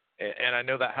 And I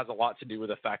know that has a lot to do with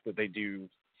the fact that they do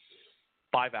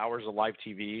 5 hours of live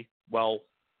TV. Well,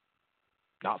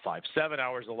 not 5, 7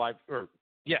 hours of live,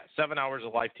 7 hours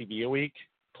of live TV a week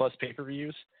plus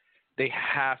pay-per-views. They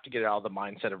have to get out of the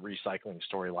mindset of recycling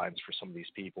storylines for some of these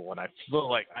people. And I feel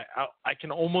like I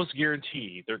can almost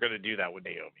guarantee they're going to do that with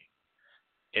Naomi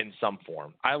in some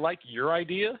form. I like your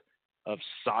idea of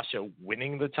Sasha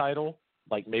winning the title.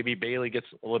 Like maybe Bayley gets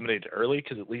eliminated early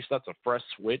because at least that's a fresh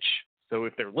switch. So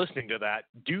if they're listening to that,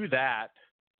 do that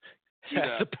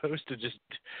as opposed to just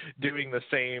doing the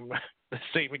same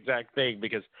exact thing.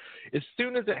 Because as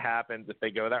soon as it happens, if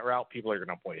they go that route, people are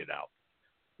going to point it out.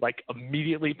 Like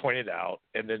immediately point it out,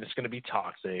 and then it's going to be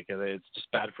toxic, and it's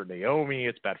just bad for Naomi.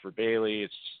 It's bad for Bayley.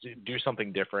 It's just, do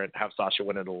something different. Have Sasha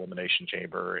win an Elimination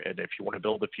Chamber, and if you want to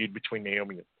build a feud between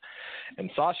Naomi and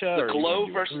Sasha, the Glow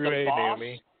versus the Boss,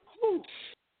 Naomi,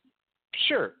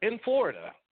 sure, in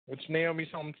Florida, which Naomi's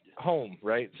home,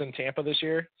 right? It's in Tampa this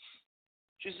year.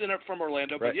 She's in it from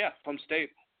Orlando, right. But yeah, home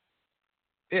state.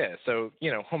 Yeah, so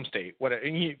home state. Well,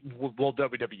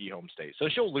 WWE home state. So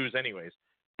she'll lose anyways.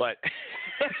 But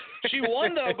she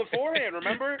won though beforehand.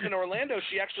 Remember in Orlando,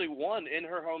 she actually won in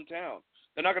her hometown.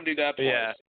 They're not going to do that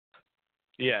twice.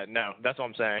 Yeah, no, that's what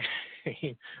I'm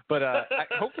saying. But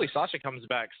hopefully Sasha comes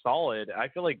back solid. I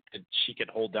feel like she could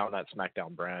hold down that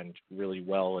SmackDown brand really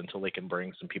well until they can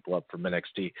bring some people up from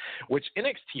NXT, which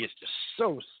NXT is just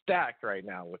so stacked right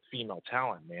now with female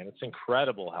talent, man. It's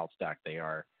incredible how stacked they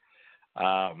are.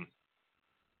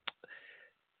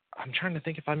 I'm trying to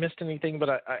think if I missed anything, but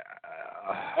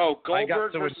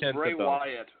Goldberg versus Bray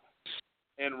Wyatt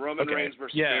and Roman Reigns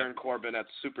versus Baron Corbin at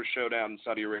Super Showdown in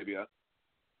Saudi Arabia.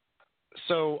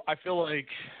 So I feel like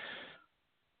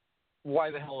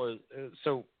why the hell is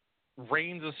so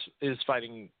Reigns is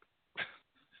fighting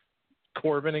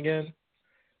Corbin again?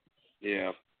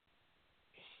 Yeah.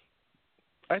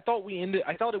 I thought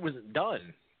it was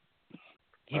done.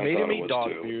 He made him eat dog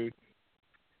food.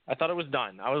 I thought it was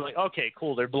done. I was like, okay,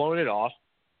 cool. They're blowing it off.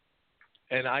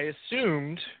 And I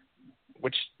assumed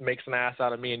which makes an ass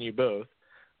out of me and you both,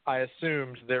 I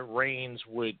assumed that Reigns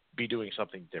would be doing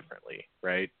something differently,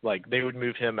 right? Like they would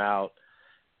move him out,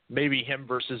 maybe him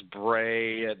versus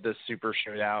Bray at the Super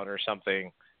Showdown or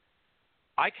something.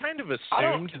 I kind of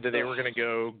assumed that they were going to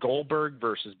go Goldberg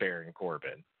versus Baron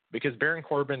Corbin, because Baron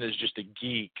Corbin is just a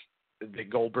geek that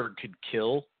Goldberg could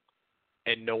kill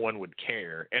and no one would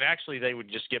care. And actually they would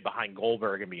just get behind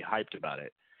Goldberg and be hyped about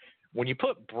it. When you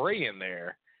put Bray in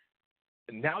there,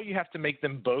 now you have to make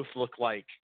them both look like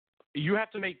 – you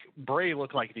have to make Bray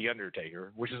look like The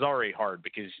Undertaker, which is already hard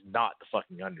because he's not the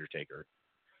fucking Undertaker.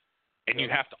 And you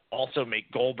have to also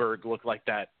make Goldberg look like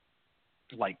that,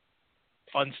 like,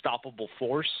 unstoppable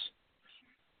force.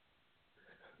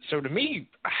 So to me,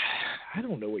 I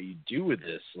don't know what you do with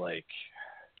this. Like,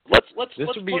 let's put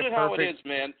it how it is,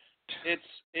 man.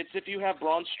 It's if you have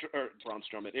Braun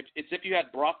Strowman. It's if you had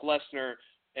Brock Lesnar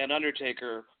and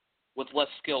Undertaker with less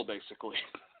skill, basically,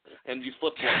 and you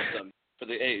flip-flop them for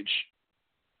the age.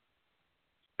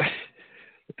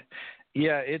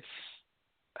 Yeah, it's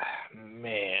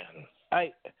man.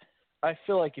 I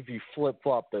feel like if you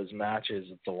flip-flop those matches,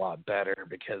 it's a lot better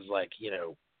because, like, you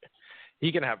know,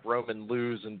 he can have Roman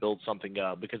lose and build something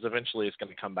up because eventually it's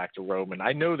going to come back to Roman.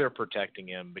 I know they're protecting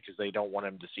him because they don't want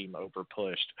him to seem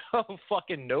over-pushed. Oh,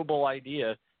 fucking noble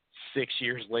idea 6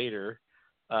 years later.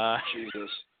 Jesus.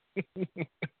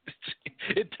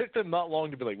 It took them not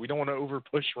long to be like, we don't want to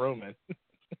over-push Roman.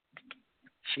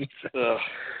 Jesus.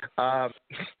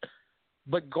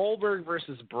 But Goldberg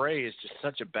versus Bray is just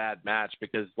such a bad match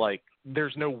because, like,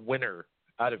 there's no winner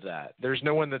out of that. There's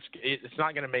no one it's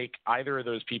not going to make either of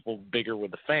those people bigger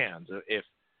with the fans. If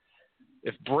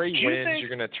Bray wins, you're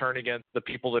going to turn against the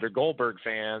people that are Goldberg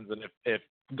fans, and if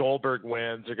Goldberg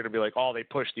wins, they're going to be like, oh, they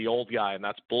pushed the old guy, and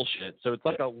that's bullshit. So it's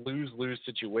like a lose-lose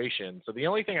situation. So the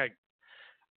only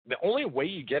way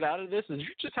you get out of this is you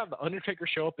just have the Undertaker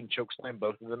show up and chokeslam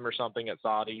both of them or something at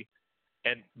Saudi,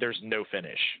 and there's no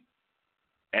finish.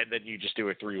 And then you just do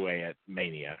a three-way at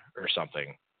Mania or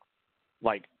something.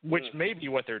 Like, which may be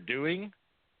what they're doing,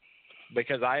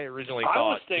 because I originally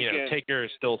thought, Taker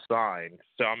is still signed.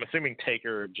 So I'm assuming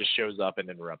Taker just shows up and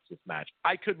interrupts this match.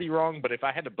 I could be wrong, but if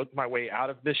I had to book my way out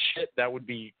of this shit, that would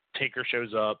be Taker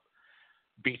shows up,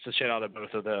 beats the shit out of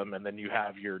both of them, and then you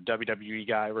have your WWE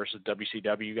guy versus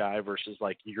WCW guy versus,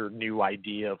 like, your new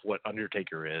idea of what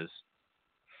Undertaker is.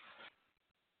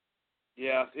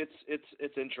 Yeah,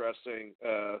 it's interesting.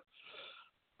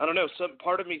 I don't know. Some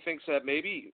part of me thinks that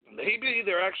maybe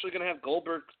they're actually going to have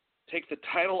Goldberg take the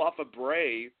title off of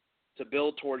Bray to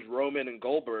build towards Roman and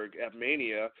Goldberg at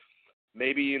Mania,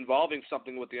 maybe involving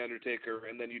something with the Undertaker,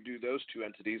 and then you do those two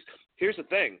entities. Here's the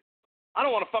thing: I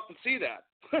don't want to fucking see that.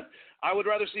 I would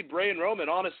rather see Bray and Roman,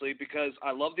 honestly, because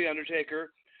I love the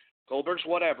Undertaker. Goldberg's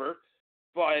whatever,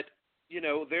 but you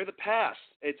know, they're the past.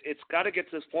 It's got to get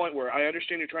to this point where I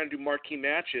understand you're trying to do marquee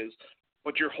matches,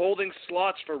 but you're holding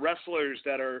slots for wrestlers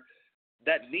that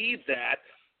need that.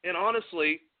 And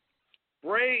honestly,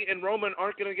 Bray and Roman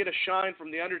aren't going to get a shine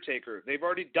from The Undertaker. They've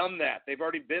already done that. They've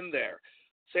already been there.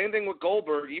 Same thing with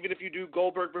Goldberg. Even if you do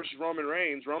Goldberg versus Roman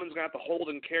Reigns, Roman's going to have to hold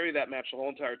and carry that match the whole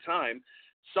entire time.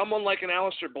 Someone like an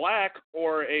Aleister Black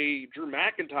or a Drew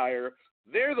McIntyre,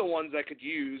 they're the ones that could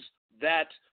use that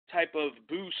type of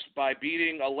boost by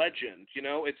beating a legend. You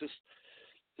know, it's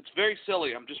very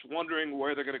silly. I'm just wondering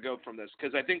where they're going to go from this,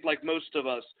 because I think, like most of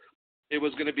us, it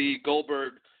was going to be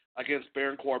Goldberg against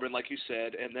Baron Corbin, like you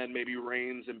said, and then maybe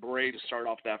Reigns and Bray to start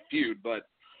off that feud, but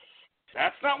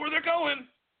that's not where they're going.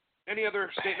 Any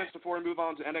other statements before we move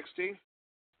on to NXT?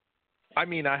 I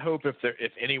mean, I hope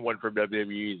if anyone from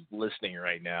WWE is listening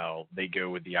right now, they go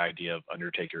with the idea of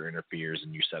Undertaker interferes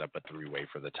and you set up a three-way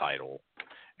for the title.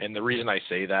 And the reason I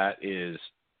say that is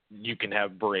you can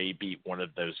have Bray beat one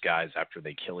of those guys after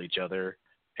they kill each other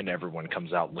and everyone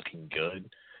comes out looking good,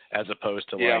 as opposed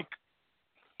to, like,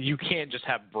 you can't just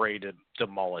have Bray to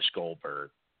demolish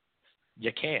Goldberg.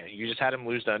 You can't. You just had him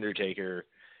lose to Undertaker.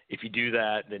 If you do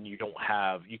that, then you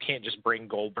can't just bring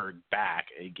Goldberg back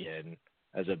again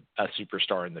as a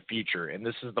superstar in the future. And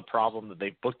this is the problem that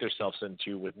they've booked themselves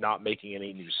into with not making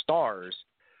any new stars.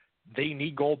 They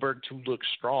need Goldberg to look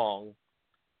strong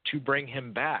to bring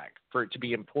him back for it to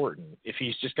be important. If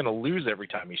he's just going to lose every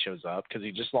time he shows up, because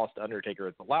he just lost to Undertaker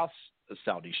at the last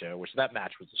Saudi show, which that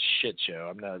match was a shit show.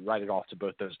 I'm going to write it off to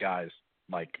both those guys,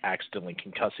 like, accidentally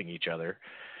concussing each other.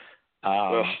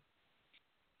 I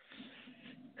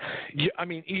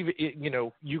mean, even,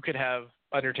 you could have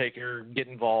Undertaker get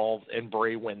involved and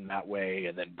Bray win that way,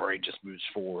 and then Bray just moves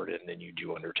forward, and then you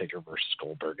do Undertaker versus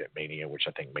Goldberg at Mania, which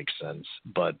I think makes sense.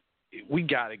 But we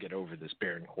got to get over this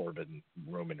Baron Corbin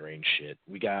Roman Reigns shit.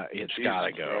 It's got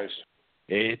to go. Christ.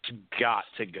 It's got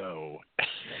to go.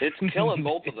 It's killing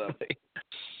both of them.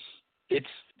 It's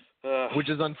which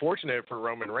is unfortunate for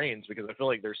Roman Reigns because I feel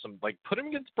like there's some put him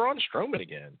against Braun Strowman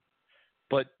again,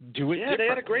 but do it. Yeah, they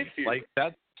had a great feud.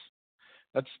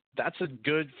 That's a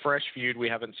good fresh feud we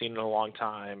haven't seen in a long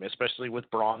time, especially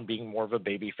with Braun being more of a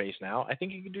baby face now. I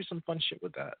think you can do some fun shit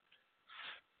with that.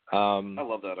 I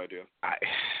love that idea. I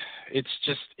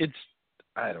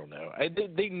don't know.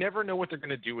 They never know what they're going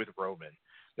to do with Roman.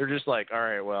 They're just like, all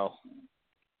right, well,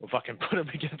 we'll fucking put him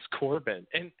against Corbin.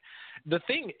 And the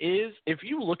thing is, if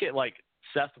you look at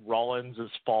Seth Rollins'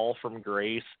 fall from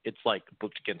grace, it's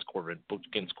booked against Corbin, booked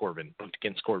against Corbin, booked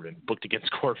against Corbin, booked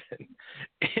against Corbin.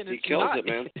 And he kills it,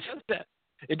 man.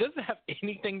 It doesn't have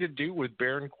anything to do with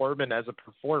Baron Corbin as a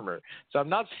performer. So I'm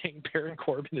not saying Baron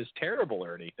Corbin is terrible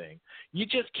or anything. You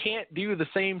just can't do the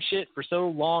same shit for so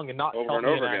long and not tell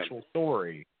me an actual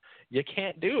story. You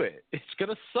can't do it. It's going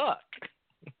to suck.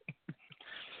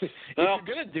 If you're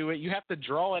going to do it, you have to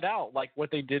draw it out like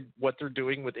what they're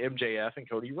doing with MJF and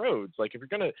Cody Rhodes. If you're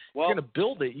going to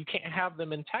build it, you can't have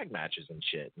them in tag matches and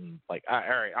shit. And all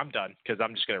right, I'm done because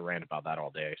I'm just going to rant about that all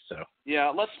day. So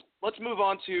yeah, let's move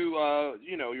on to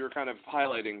you're kind of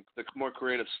highlighting the more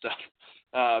creative stuff.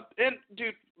 And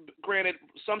dude, granted,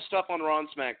 some stuff on Raw and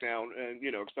SmackDown, and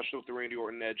especially with the Randy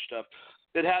Orton Edge stuff,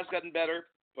 it has gotten better,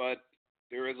 but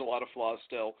there is a lot of flaws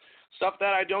still. Stuff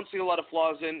that I don't see a lot of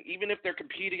flaws in, even if they're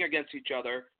competing against each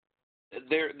other.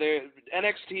 They're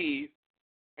NXT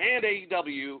and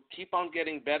AEW keep on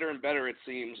getting better and better, it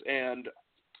seems, and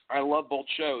I love both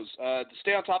shows. To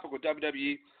stay on topic with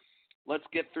WWE, let's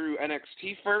get through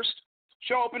NXT first.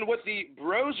 Show opened with the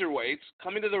Broserweights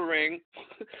coming to the ring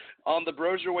on the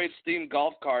Broserweights themed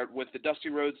golf cart with the Dusty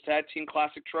Rhodes Tag Team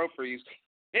Classic trophies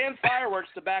and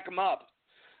fireworks to back them up.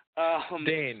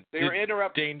 Dane, they were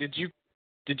interrupted. Dane,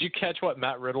 did you catch what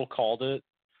Matt Riddle called it?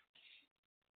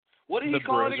 What did he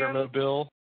call it again?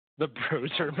 The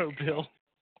Brosermobile.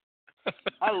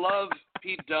 I love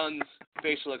Pete Dunne's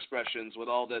facial expressions with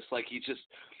all this.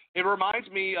 It reminds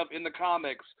me of, in the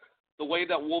comics, the way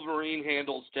that Wolverine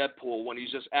handles Deadpool when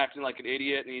he's just acting like an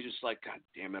idiot and he's just like, God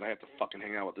damn it, I have to fucking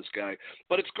hang out with this guy.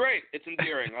 But it's great. It's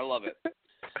endearing. I love it.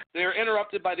 They're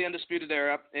interrupted by the Undisputed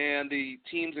Era, and the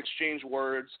teams exchange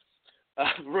words.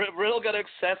 Riddle got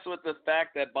obsessed with the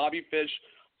fact that Bobby Fish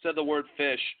said the word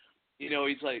fish. He's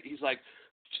like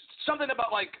something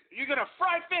about you're gonna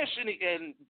fry fish,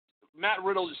 and Matt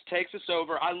Riddle just takes us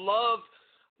over. I love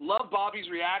Bobby's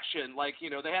reaction.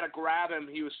 They had to grab him.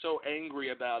 He was so angry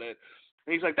about it,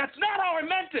 and he's like, "That's not how I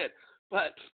meant it."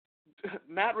 But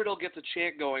Matt Riddle gets a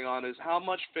chant going on: is how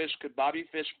much fish could Bobby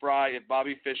Fish fry if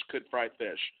Bobby Fish could fry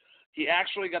fish? He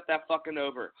actually got that fucking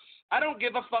over. I don't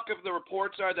give a fuck if the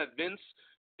reports are that Vince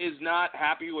is not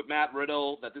happy with Matt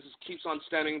Riddle, that this keeps on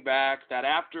stemming back, that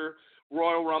after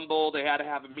Royal Rumble they had to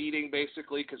have a meeting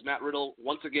basically because Matt Riddle,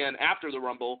 once again, after the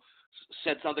Rumble,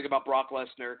 said something about Brock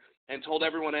Lesnar and told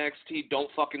everyone at NXT, don't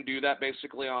fucking do that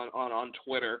basically on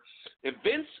Twitter. If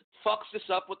Vince fucks this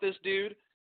up with this dude,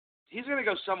 he's going to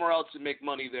go somewhere else and make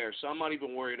money there, so I'm not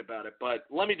even worried about it. But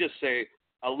let me just say,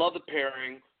 I love the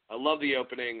pairing. I love the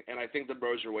opening, and I think the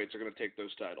Broserweights are going to take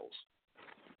those titles.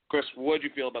 Chris, what did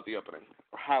you feel about the opening?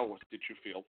 Or how did you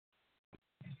feel?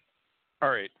 All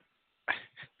right.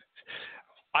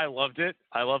 I loved it.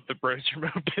 I love the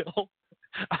Brosermobile.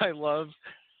 I love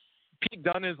Pete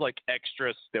Dunne is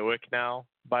extra stoic now,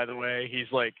 by the way. He's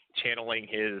channeling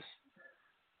his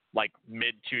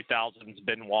mid-2000s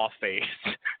Benoit face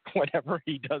whenever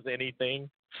he does anything.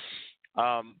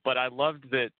 But I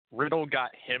loved that Riddle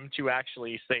got him to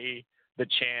actually say the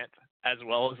chant as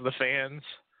well as the fans.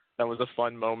 That was a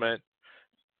fun moment.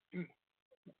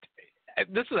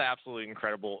 This is an absolutely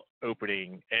incredible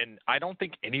opening, and I don't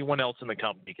think anyone else in the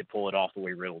company could pull it off the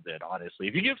way Riddle did, honestly.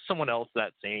 If you give someone else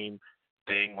that same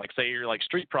thing, say you're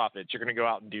Street Profits, you're going to go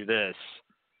out and do this,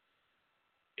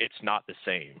 it's not the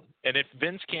same. And if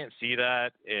Vince can't see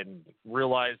that and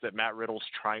realize that Matt Riddle's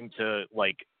trying to,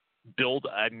 build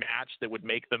a match that would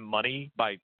make them money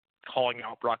by calling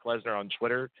out Brock Lesnar on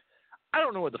Twitter, I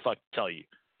don't know what the fuck to tell you.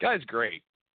 Guy's great.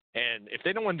 And if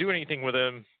they don't want to do anything with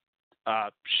him,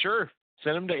 sure,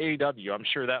 send him to AEW. I'm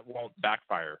sure that won't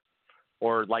backfire.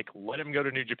 Or let him go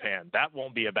to New Japan. That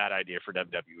won't be a bad idea for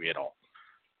WWE at all.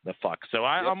 The fuck. So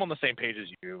I'm on the same page as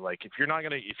you. If you're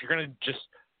gonna just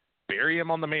bury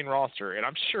him on the main roster, and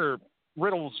I'm sure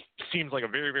Riddle seems like a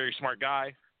very, very smart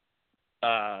guy.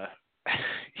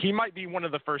 He might be one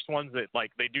of the first ones that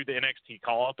they do the NXT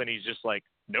call up and he's just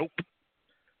nope.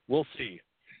 We'll see.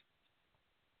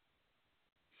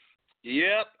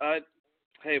 Yep.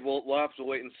 Hey, we'll have to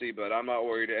wait and see, but I'm not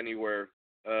worried anywhere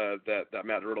that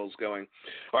Matt Riddle's going.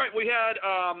 All right, we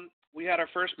had our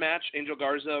first match. Angel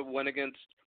Garza went against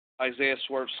Isaiah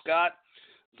Swerve Scott.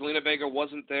 Zelina Vega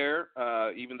wasn't there,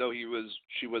 even though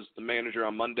she was the manager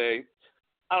on Monday.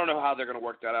 I don't know how they're going to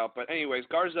work that out, but anyways,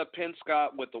 Garza pinned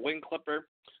Scott with the wing clipper,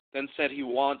 then said he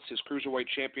wants his Cruiserweight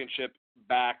Championship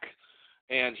back,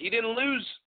 and he didn't lose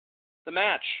the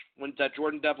match when that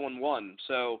Jordan Devlin won.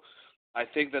 So I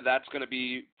think that's going to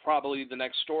be probably the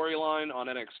next storyline on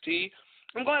NXT.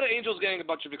 I'm glad that Angel's getting a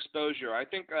bunch of exposure. I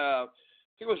think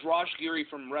it was Raj Giri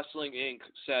from Wrestling Inc.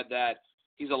 said that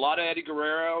he's a lot of Eddie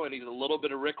Guerrero and he's a little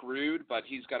bit of Rick Rude, but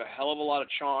he's got a hell of a lot of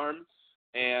charm,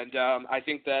 and I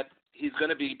think that he's going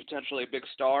to be potentially a big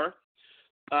star.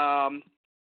 The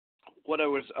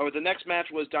next match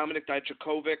was Dominik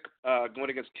Dijakovic going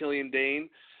against Killian Dane.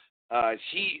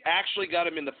 He actually got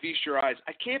him in the feast your eyes.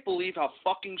 I can't believe how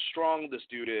fucking strong this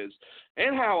dude is,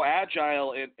 and how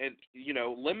agile and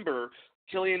limber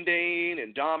Killian Dane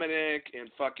and Dominik and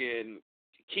fucking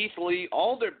Keith Lee,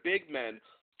 all their big men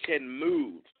can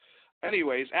move.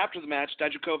 Anyways, after the match,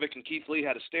 Dijakovic and Keith Lee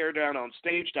had a stare down on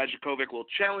stage. Dijakovic will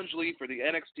challenge Lee for the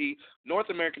NXT North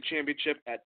American Championship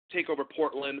at TakeOver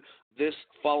Portland this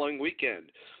following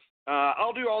weekend.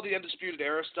 I'll do all the Undisputed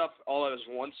Era stuff all at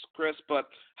once, Chris, but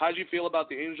how did you feel about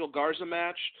the Angel Garza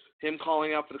match, him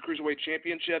calling out for the Cruiserweight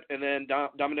Championship, and then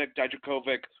Dominik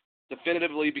Dijakovic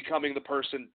definitively becoming the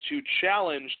person to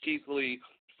challenge Keith Lee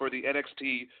for the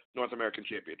NXT North American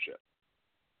Championship?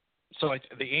 So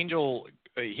the Angel,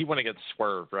 he went against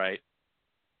Swerve, right?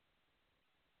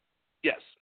 Yes.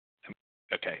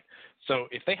 Okay. So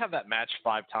if they have that match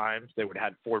 5 times, they would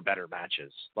have had 4 better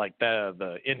matches. Like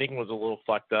the ending was a little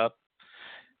fucked up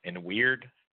and weird.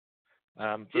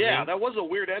 For me. That was a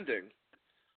weird ending.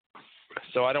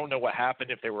 So I don't know what happened,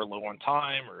 if they were low on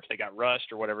time or if they got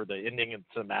rushed or whatever. The ending of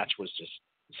the match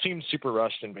seemed super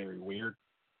rushed and very weird.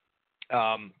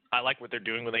 I like what they're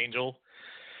doing with Angel.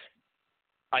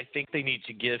 I think they need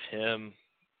to give him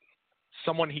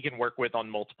someone he can work with on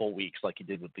multiple weeks, like he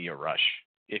did with Leo Rush.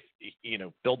 If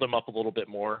build him up a little bit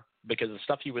more, because the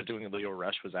stuff he was doing with Leo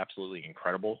Rush was absolutely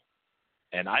incredible.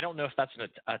 And I don't know if that's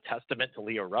a testament to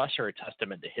Leo Rush or a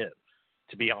testament to him,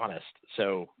 to be honest.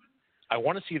 So I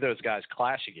want to see those guys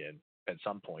clash again at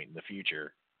some point in the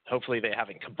future. Hopefully they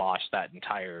haven't kiboshed that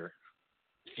entire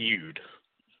feud.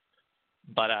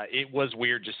 But it was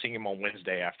weird just seeing him on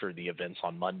Wednesday after the events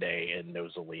on Monday in No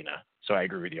Zelina. So I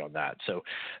agree with you on that. So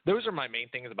those are my main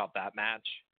things about that match.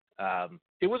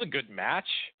 It was a good match.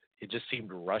 It just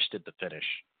seemed rushed at the finish.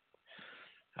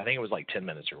 I think it was like 10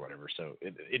 minutes or whatever. So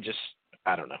it just,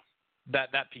 I don't know.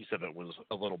 That piece of it was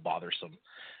a little bothersome.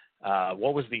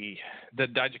 What was the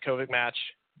Dijakovic match?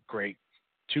 Great.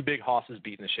 2 big hosses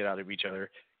beating the shit out of each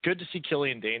other. Good to see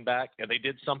Killian Dane back. And they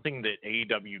did something that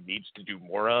AEW needs to do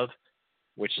more of,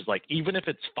 which is like, even if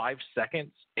it's 5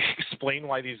 seconds, explain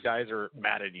why these guys are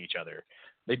mad at each other.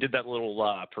 They did that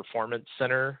little performance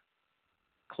center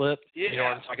clip, You know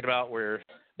what I'm talking about, where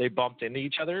they bumped into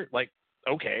each other. Like,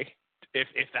 okay, if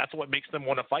that's what makes them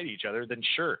want to fight each other, then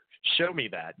sure, show me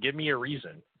that. Give me a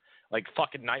reason. Like,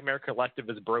 fucking Nightmare Collective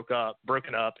is broken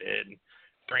up, and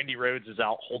Brandy Rhodes is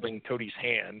out holding Cody's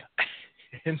hand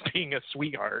and being a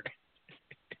sweetheart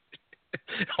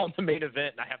on the main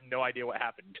event, and I have no idea what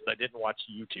happened because I didn't watch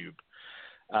YouTube.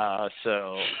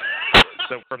 So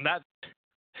from that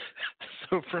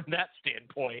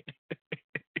standpoint,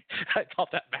 I thought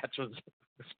that match was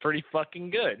pretty fucking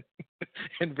good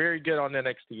and very good on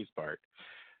NXT's part.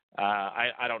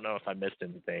 I don't know if I missed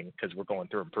anything because we're going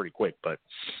through them pretty quick, but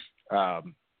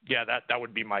that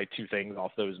would be my 2 things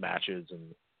off those matches,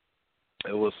 and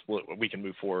we can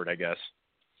move forward, I guess.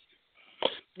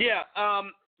 Yeah.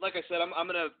 Like I said, I'm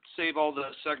going to save all the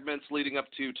segments leading up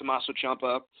to Tommaso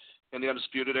Ciampa and the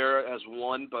Undisputed Era as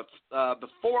one. But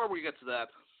before we get to that,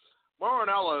 Mauro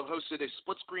Ranallo hosted a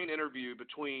split-screen interview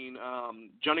between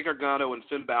Johnny Gargano and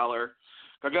Finn Balor.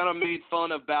 Gargano made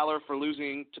fun of Balor for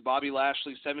losing to Bobby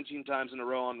Lashley 17 times in a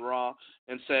row on Raw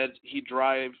and said he'd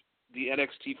drive the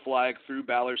NXT flag through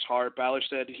Balor's heart. Balor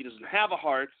said he doesn't have a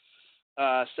heart,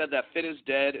 said that Finn is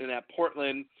dead, and at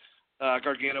Portland,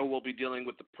 Gargano will be dealing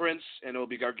with the Prince, and it will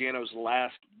be Gargano's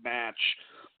last match.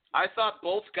 I thought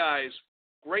both guys,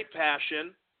 great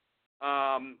passion.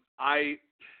 I'm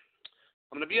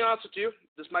going to be honest with you.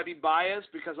 This might be biased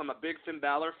because I'm a big Finn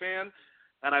Balor fan,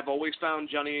 and I've always found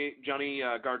Johnny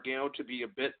Gargano to be a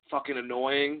bit fucking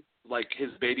annoying, like his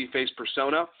babyface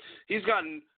persona. He's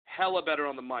gotten hella better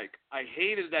on the mic. I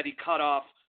hated that he cut off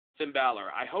Finn Balor.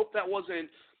 I hope that wasn't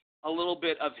a little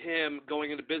bit of him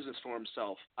going into business for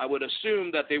himself. I would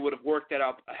assume that they would have worked that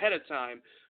out ahead of time,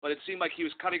 but it seemed like he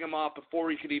was cutting him off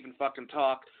before he could even fucking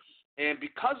talk. And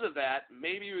because of that,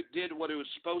 maybe it did what it was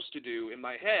supposed to do in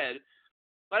my head.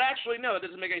 But actually, no, it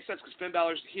doesn't make any sense because Finn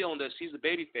Balor's the heel in this. He's the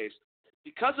babyface.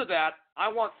 Because of that, I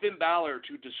want Finn Balor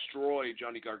to destroy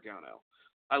Johnny Gargano.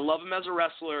 I love him as a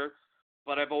wrestler,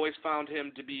 but I've always found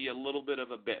him to be a little bit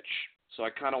of a bitch. So I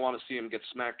kind of want to see him get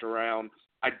smacked around.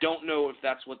 I don't know if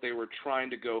that's what they were trying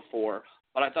to go for,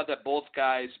 but I thought that both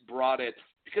guys brought it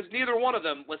because neither one of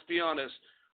them, let's be honest,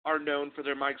 are known for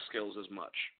their mic skills as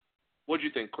much. What do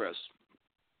you think, Chris?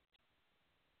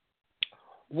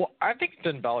 Well, I think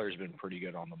Finn Balor's been pretty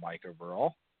good on the mic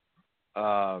overall.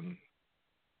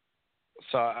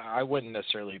 So I wouldn't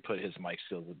necessarily put his mic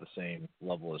skills at the same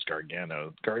level as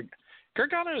Gargano.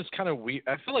 Gargano is kind of weird.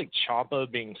 I feel like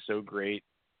Ciampa being so great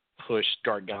pushed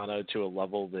Gargano to a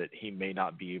level that he may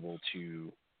not be able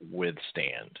to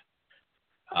withstand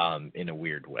in a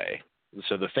weird way.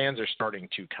 So the fans are starting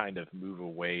to kind of move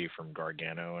away from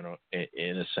Gargano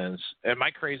in a sense. Am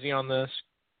I crazy on this,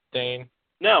 Dane?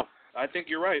 No, I think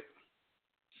you're right.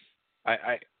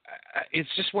 It's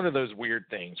just one of those weird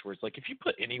things where it's like if you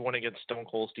put anyone against Stone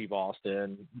Cold Steve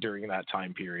Austin during that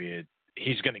time period,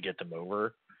 he's going to get them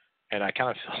over. And I kind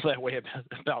of feel that way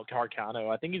about Gargano.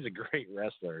 I think he's a great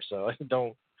wrestler, so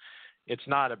it's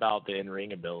not about the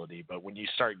in-ring ability, but when you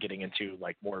start getting into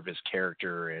like more of his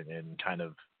character and kind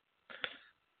of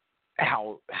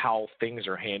how things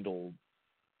are handled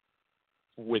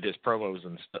with his promos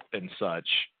and such,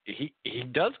 he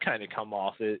does kind of come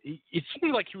off it. It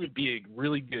seems like he would be a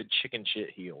really good chicken shit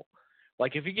heel.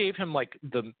 Like if you gave him like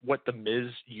what the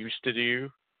Miz used to do,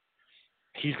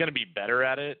 he's going to be better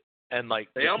at it. And like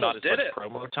they almost not as did much it.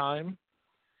 Promo time.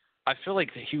 I feel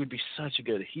like that he would be such a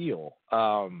good heel.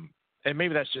 And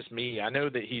maybe that's just me. I know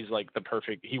that he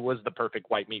was the perfect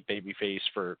white meat baby face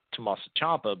for Tommaso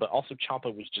Ciampa, but also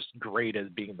Ciampa was just great as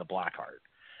being the Blackheart.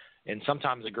 And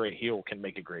sometimes a great heel can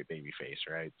make a great baby face,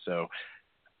 right? So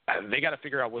they got to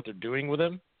figure out what they're doing with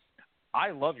him.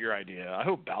 I love your idea. I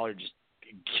hope Balor just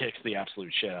kicks the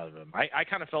absolute shit out of him. I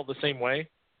kind of felt the same way.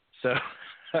 So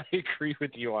I agree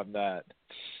with you on that.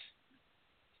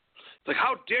 It's like,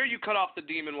 how dare you cut off the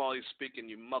demon while he's speaking,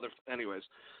 you mother... Anyways,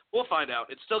 we'll find out.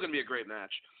 It's still going to be a great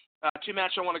match. Two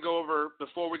matches I want to go over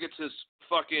before we get to this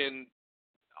fucking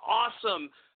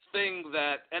awesome thing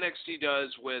that NXT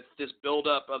does with this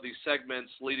build-up of these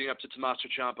segments leading up to Tommaso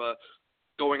Ciampa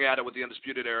going at it with the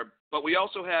Undisputed Era. But we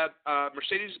also have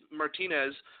Mercedes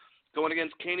Martinez going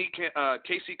against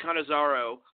Casey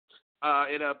Canizaro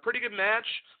in a pretty good match.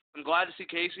 I'm glad to see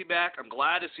Casey back. I'm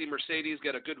glad to see Mercedes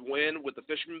get a good win with the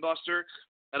Fisherman Buster,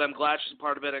 and I'm glad she's a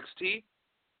part of NXT.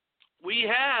 We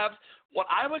have what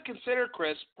I would consider,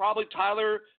 Chris, probably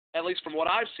Tyler, at least from what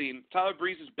I've seen, Tyler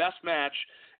Breeze's best match,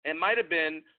 and might have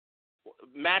been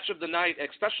match of the night,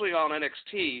 especially on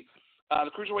NXT.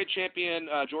 The Cruiserweight champion,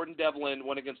 Jordan Devlin,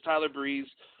 went against Tyler Breeze.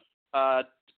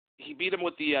 He beat him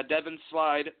with the Devon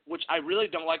slide, which I really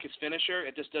don't like his finisher.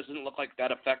 It just doesn't look like that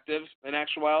effective in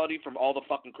actuality from all the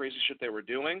fucking crazy shit they were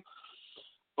doing.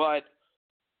 But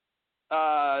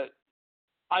I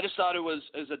just thought it was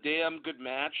a damn good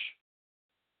match.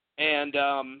 And,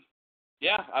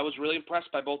 yeah, I was really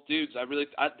impressed by both dudes.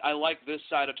 I like this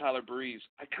side of Tyler Breeze.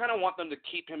 I kind of want them to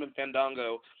keep him and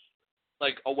Fandango,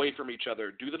 like, away from each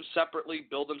other. Do them separately,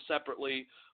 build them separately.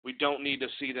 We don't need to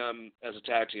see them as a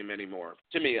tag team anymore,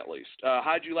 to me at least.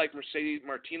 How'd you like Mercedes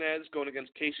Martinez going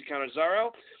against Casey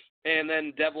Canizaro, and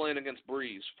then Devlin against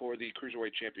Breeze for the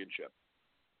Cruiserweight Championship?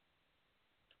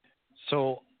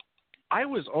 So I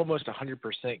was almost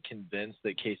 100% convinced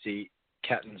that Casey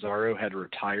Catanzaro had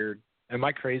retired. Am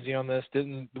I crazy on this?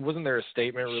 Wasn't there a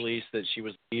statement released that she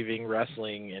was leaving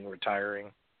wrestling and retiring?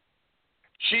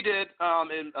 She did,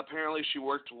 and apparently she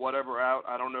worked whatever out.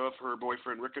 I don't know if her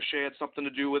boyfriend Ricochet had something to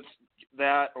do with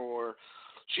that, or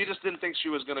she just didn't think she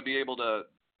was going to be able to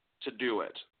do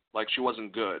it. Like, she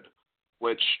wasn't good,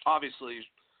 which obviously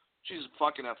she's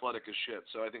fucking athletic as shit,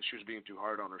 so I think she was being too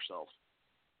hard on herself.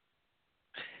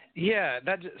 Yeah,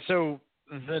 so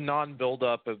the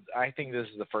non-build-up of, I think this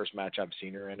is the first match I've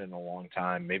seen her in a long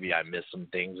time. Maybe I missed some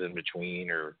things in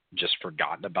between or just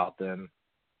forgotten about them.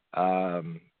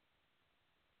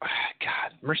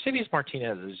 God, Mercedes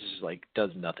Martinez is just like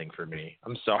does nothing for me.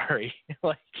 I'm sorry.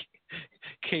 Like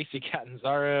Casey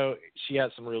Catanzaro, she had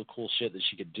some real cool shit that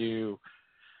she could do.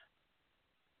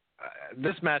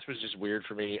 This match was just weird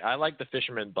for me. I like the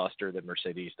Fisherman Buster that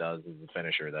Mercedes does as a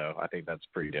finisher, though. I think that's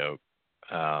pretty dope.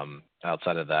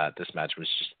 Outside of that, this match was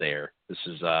just there. This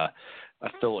is a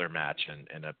filler match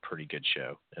and a pretty good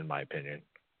show, in my opinion.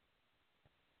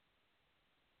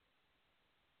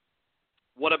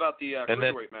 What about the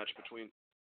Cruiserweight match between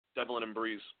Devlin and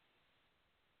Breeze?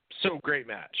 So great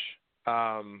match.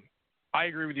 I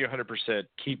agree with you 100%.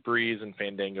 Keep Breeze and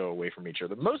Fandango away from each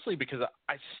other, mostly because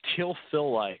I still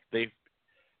feel like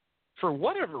for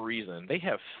whatever reason, they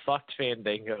have fucked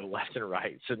Fandango left and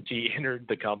right since he entered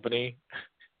the company.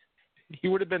 He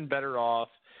would have been better off,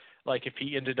 like, if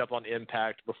he ended up on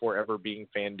Impact before ever being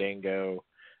Fandango.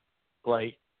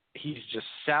 Like, he's just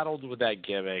saddled with that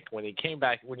gimmick. When he came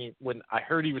back, when I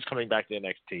heard he was coming back to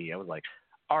NXT, I was like,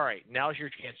 all right, now's your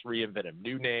chance to reinvent him.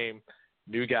 New name,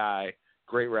 new guy,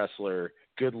 great wrestler,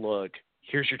 good look.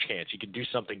 Here's your chance. You can do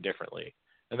something differently.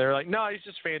 And they're like, no, he's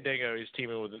just Fandango. He's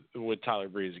teaming with Tyler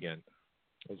Breeze again.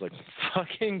 I was like,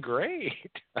 fucking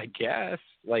great, I guess.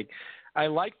 Like, I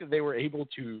like that they were able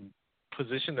to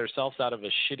position themselves out of a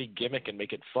shitty gimmick and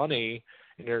make it funny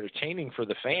and entertaining for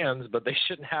the fans, but they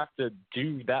shouldn't have to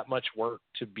do that much work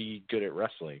to be good at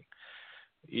wrestling.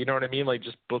 You know what I mean? Like,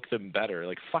 just book them better.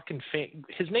 Like,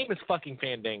 his name is fucking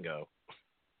Fandango.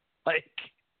 Like,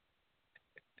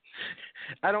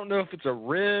 I don't know if it's a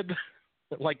rib.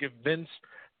 Like, if Vince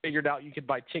figured out you could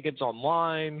buy tickets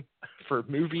online for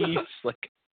movies, like,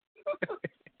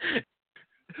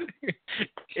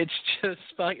 it's just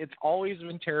it's always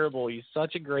been terrible. He's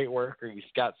such a great worker. He's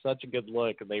got such a good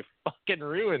look, and they fucking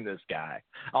ruined this guy.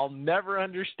 I'll never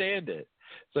understand it.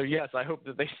 So yes, I hope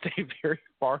that they stay very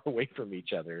far away from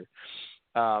each other.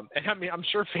 And I mean, I'm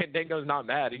sure Fandango's not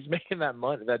mad. He's making that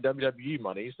money, that WWE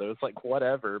money, so it's like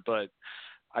whatever. But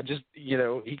I just,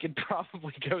 he could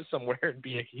probably go somewhere and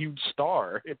be a huge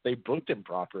star if they booked him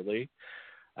properly.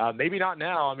 Maybe not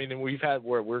now. I mean,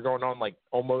 we're going on like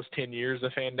almost 10 years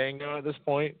of Fandango at this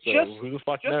point. So who the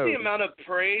fuck knows? Just the amount of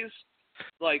praise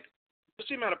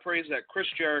that Chris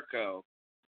Jericho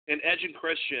and Edge and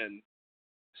Christian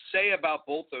say about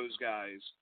both those guys,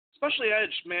 especially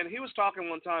Edge. Man, he was talking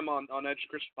one time on Edge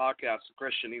Christian podcast to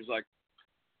Christian. He's like,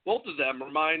 both of them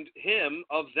remind him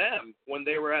of them when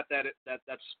they were at that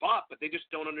spot, but they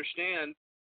just don't understand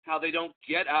how they don't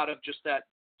get out of just that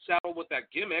saddle with that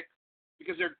gimmick,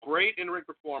 because they're great in-ring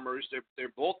performers. They're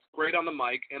both great on the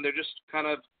mic, and they're just kind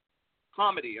of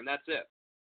comedy, and that's it.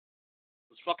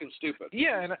 It's fucking stupid.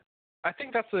 Yeah, and I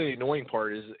think that's the annoying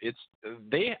part is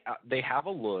they have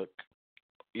a look.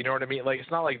 You know what I mean? Like, it's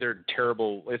not like they're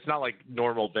terrible. It's not like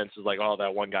normal Vince is like, oh,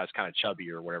 that one guy's kind of chubby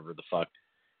or whatever the fuck.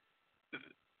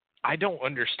 I don't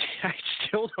understand. I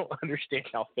still don't understand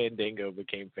how Fandango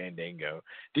became Fandango.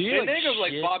 Fandango's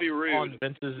like Bobby Roode.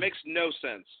 Vince's... Makes no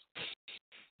sense.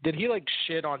 Did he like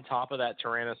shit on top of that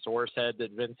Tyrannosaurus head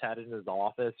that Vince had in his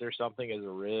office or something as a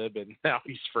rib, and now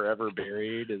he's forever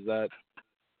buried? Is that?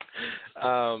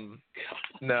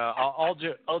 No. All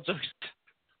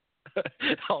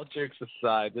jokes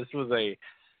aside, this was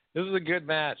a good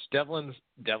match. Devlin's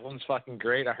fucking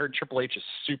great. I heard Triple H is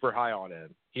super high on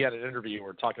him. He had an interview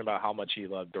where talking about how much he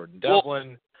loved Jordan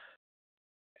Devlin.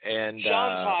 And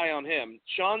Sean's high on him.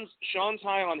 Sean's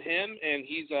high on him, and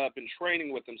he's been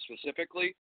training with him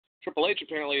specifically. Triple H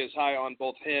apparently is high on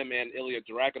both him and Ilya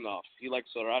Dragunov. He likes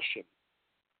the Russian.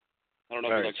 I don't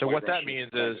know. All right, so what that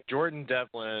means is Jordan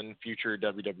Devlin, future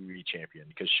WWE champion,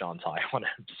 because Sean's high on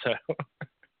him.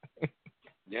 So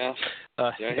yeah.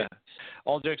 Yeah.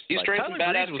 All jokes aside, Tyler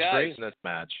Breeze was great in this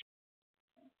match.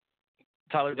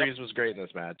 Tyler Breeze was great in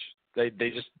this match. They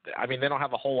just, I mean, they don't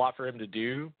have a whole lot for him to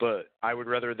do, but I would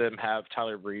rather them have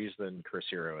Tyler Breeze than Chris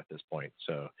Hero at this point.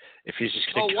 So if he's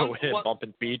just going to go in and bump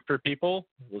and feed for people,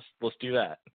 let's do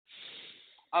that.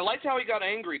 I liked how he got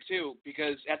angry, too,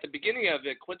 because at the beginning of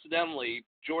it, coincidentally,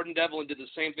 Jordan Devlin did the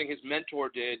same thing his mentor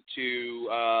did to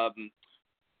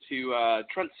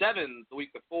Trent Seven the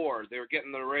week before. They were getting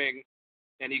in the ring,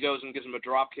 and he goes and gives him a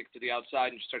drop kick to the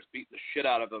outside and just starts beating the shit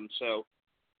out of him. So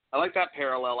I like that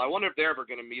parallel. I wonder if they're ever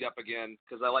going to meet up again,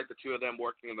 because I like the two of them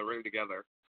working in the ring together.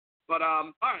 But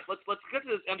all right, let's get to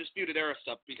this Undisputed Era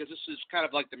stuff, because this is kind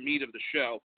of like the meat of the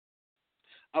show,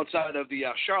 outside of the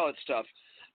Charlotte stuff.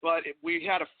 But we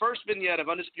had a first vignette of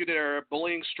Undisputed Era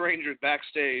bullying strangers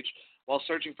backstage while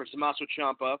searching for Tommaso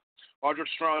Ciampa. Roderick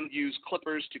Strong used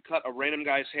clippers to cut a random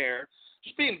guy's hair,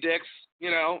 just being dicks,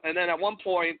 And then at one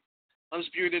point,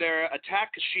 Undisputed Era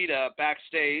attacked Kushida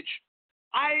backstage.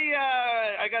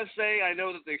 I gotta say, I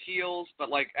know that they're heels, but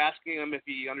like asking him if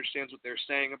he understands what they're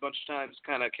saying a bunch of times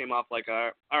kind of came off like,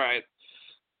 all right,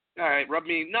 rub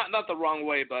me not the wrong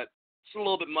way, but it's a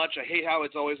little bit much. I hate how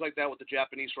it's always like that with the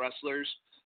Japanese wrestlers,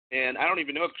 and I don't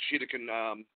even know if Kushida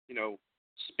can,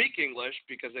 speak English,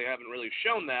 because they haven't really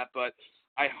shown that. But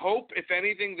I hope, if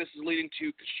anything, this is leading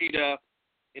to Kushida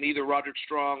and either Roderick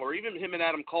Strong or even him and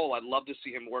Adam Cole. I'd love to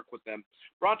see him work with them.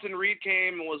 Bronson Reed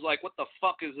came and was like, "What the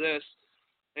fuck is this?"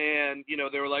 And,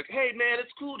 they were like, "Hey, man,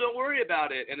 it's cool. Don't worry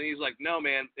about it." And then he's like, "No,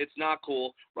 man, it's not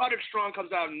cool." Roderick Strong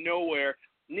comes out of nowhere,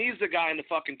 needs the guy in the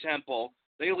fucking temple.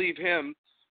 They leave him.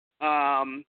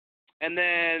 And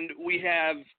then we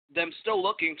have them still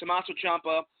looking. Tommaso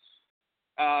Ciampa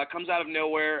comes out of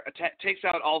nowhere, takes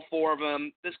out all four of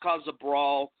them. This causes a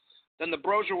brawl. Then the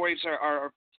Broserweights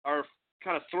are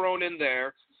kind of thrown in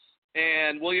there.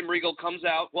 And William Regal comes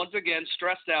out, once again,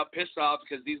 stressed out, pissed off,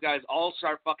 because these guys all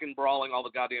start fucking brawling all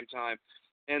the goddamn time,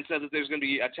 and says that there's going to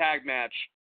be a tag match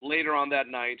later on that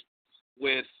night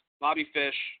with Bobby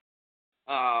Fish,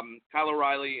 Kyle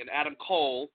O'Reilly, and Adam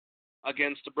Cole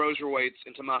against the Broserweights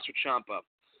and Tommaso Ciampa.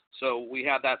 So we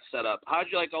have that set up. How'd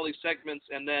you like all these segments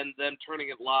and then them turning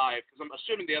it live? Because I'm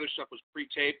assuming the other stuff was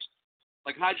pre-taped.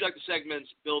 Like, how'd you like the segments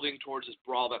building towards this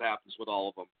brawl that happens with all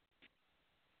of them?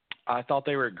 I thought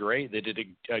they were great. They did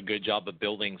a good job of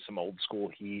building some old school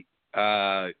heat.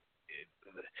 The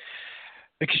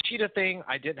Kushida thing,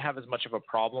 I didn't have as much of a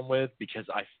problem with because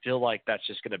I feel like that's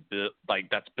just going to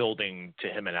that's building to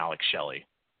him and Alex Shelley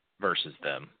versus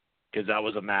them, because that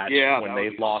was a match when they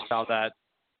lost out that.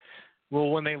 Well,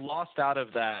 when they lost out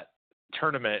of that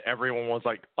tournament, everyone was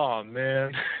like, "Oh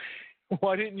man,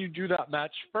 why didn't you do that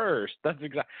match first?" That's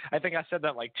I think I said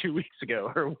that like 2 weeks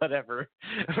ago or whatever.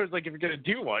 I was like, if you're gonna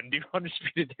do one, do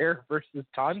Undisputed Era versus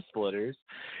Time Splitters,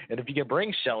 and if you can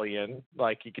bring Shelley in,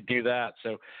 like you could do that.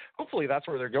 So hopefully that's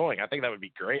where they're going. I think that would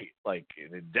be great. Like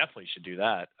they definitely should do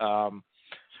that.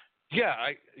 Yeah,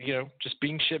 just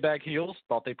being shitbag heels,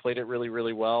 thought they played it really,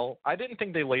 really well. I didn't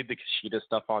think they laid the Kushida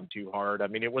stuff on too hard. I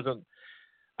mean, it wasn't.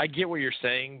 I get what you're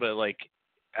saying, but like,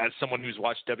 as someone who's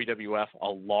watched WWF a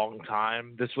long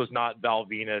time, this was not Val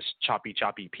Venus choppy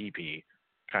pee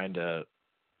kind of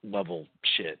level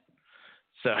shit.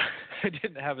 So I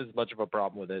didn't have as much of a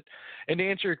problem with it. And to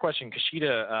answer your question,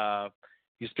 Kushida,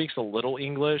 he speaks a little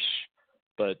English,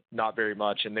 but not very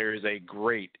much. And there is a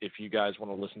great, if you guys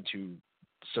want to listen to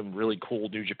some really cool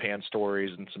New Japan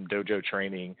stories and some dojo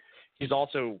training, he's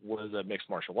also was a mixed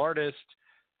martial artist.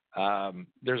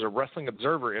 There's a Wrestling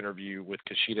Observer interview with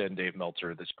Kushida and Dave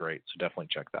Meltzer that's great, so definitely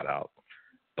check that out.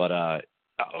 But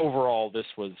overall, this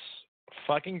was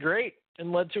fucking great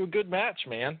and led to a good match,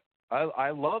 man.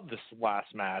 I love this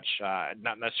last match.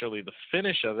 Not necessarily the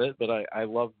finish of it, but I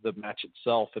love the match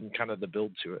itself and kind of the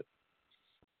build to it.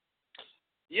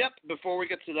 Yep, before we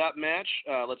get to that match,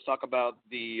 let's talk about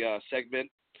the segment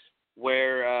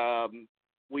where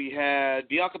we had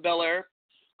Bianca Belair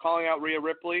calling out Rhea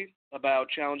Ripley about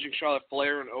challenging Charlotte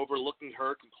Flair and overlooking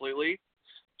her completely.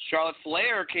 Charlotte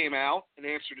Flair came out and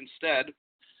answered instead,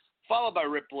 followed by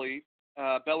Ripley.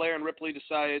 Belair and Ripley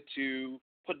decided to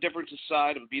put differences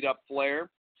aside and beat up Flair,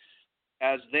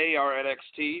 as they are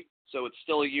NXT, so it's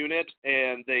still a unit,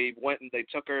 and they went and they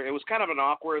took her. It was kind of an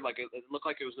awkward, like it looked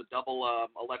like it was a double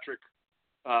electric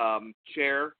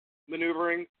chair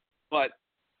maneuvering, but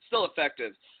still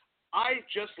effective. I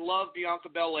just love Bianca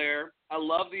Belair. I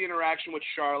love the interaction with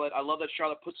Charlotte. I love that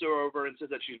Charlotte puts her over and says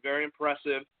that she's very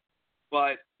impressive,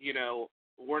 but,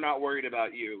 we're not worried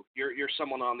about you. You're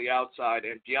someone on the outside.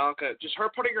 And Bianca, just her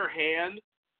putting her hand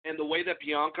and the way that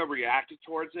Bianca reacted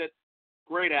towards it,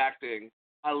 great acting.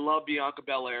 I love Bianca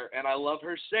Belair, and I love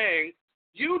her saying,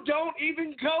 "You don't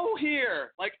even go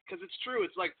here." Like, because it's true.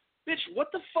 It's like, bitch,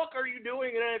 what the fuck are you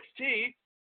doing in NXT?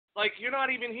 Like, you're not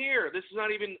even here. This is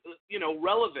not even,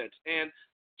 relevant. And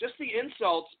just the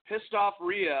insults pissed off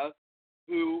Rhea,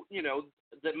 who,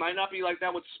 that might not be like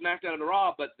that with SmackDown and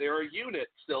Raw, but they're a unit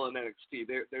still in NXT.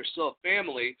 They're still a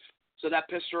family. So that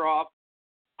pissed her off.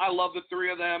 I love the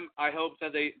three of them. I hope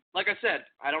that they, like I said,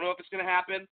 I don't know if it's going to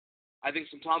happen. I think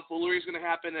some tomfoolery is going to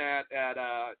happen at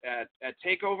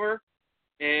TakeOver.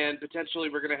 And potentially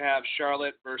we're going to have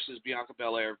Charlotte versus Bianca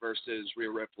Belair versus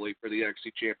Rhea Ripley for the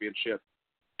NXT Championship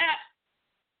at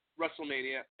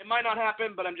WrestleMania. It might not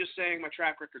happen, but I'm just saying my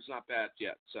track record's not bad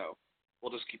yet, so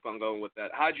we'll just keep on going with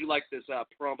that. How'd you like this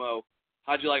promo?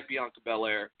 How'd you like Bianca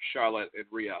Belair, Charlotte, and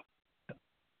Rhea?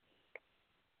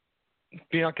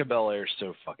 Bianca Belair is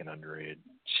so fucking underrated.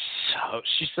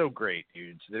 She's so great,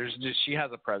 dude. She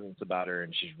has a presence about her,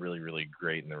 and she's really, really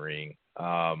great in the ring.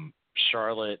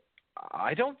 Charlotte,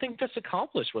 I don't think this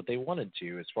accomplished what they wanted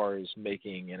to as far as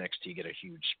making NXT get a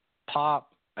huge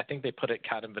pop. I think they put it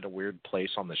kind of in a weird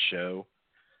place on the show,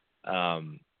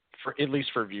 for at least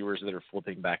for viewers that are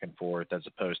flipping back and forth as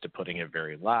opposed to putting it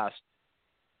very last.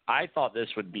 I thought this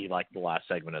would be like the last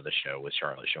segment of the show with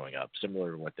Charlotte showing up,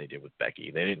 similar to what they did with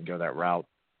Becky. They didn't go that route.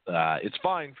 It's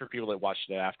fine for people that watched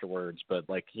it afterwards, but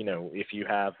if you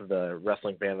have the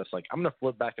wrestling fan that's like, I'm going to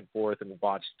flip back and forth and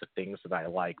watch the things that I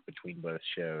like between both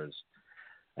shows,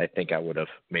 I think I would have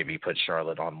maybe put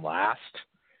Charlotte on last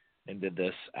and did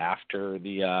this after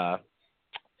the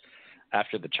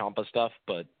Ciampa stuff.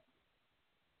 But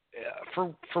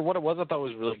for what it was, I thought it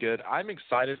was really good. I'm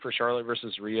excited for Charlotte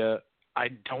versus Rhea. I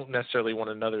don't necessarily want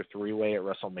another three-way at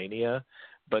WrestleMania,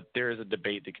 but there is a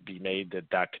debate that could be made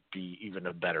that could be even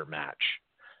a better match.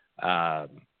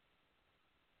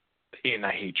 And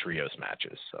I hate trios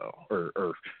matches,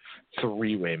 or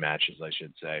three-way matches, I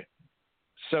should say.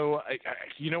 So,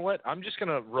 you know what? I'm just going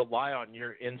to rely on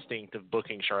your instinct of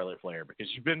booking Charlotte Flair because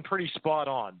you've been pretty spot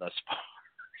on thus far.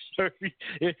 So,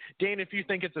 Dane, if you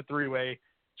think it's a three-way,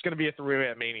 it's going to be a three-way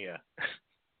at Mania.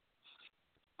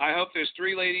 I hope there's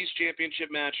 3 ladies championship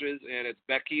matches, and it's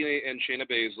Becky and Shayna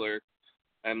Baszler.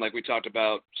 And like we talked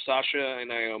about, Sasha and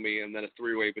Naomi, and then a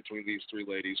three-way between these 3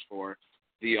 ladies for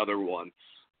the other one.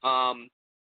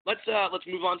 Let's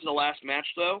move on to the last match,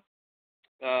 though.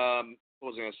 What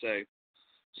was I going to say?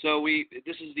 So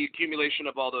this is the accumulation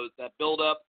of all that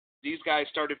build-up. These guys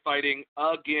started fighting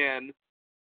again,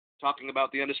 talking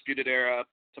about the Undisputed Era,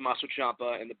 Tommaso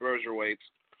Ciampa, and the Bruiserweights.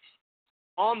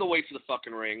 On the way to the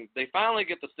fucking ring, they finally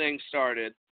get the thing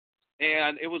started,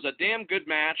 and it was a damn good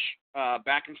match,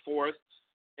 back and forth.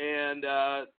 And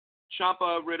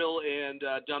Ciampa, Riddle, and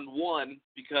Dunn won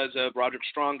because of Roderick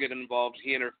Strong getting involved.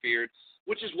 He interfered,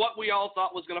 which is what we all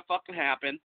thought was going to fucking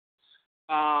happen.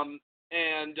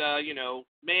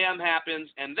 Mayhem happens.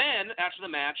 And then, after the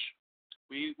match,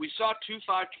 we saw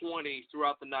 2-5-20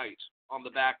 throughout the night on the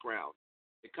background.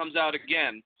 It comes out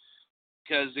again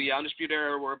because the Undisputed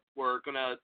Era were going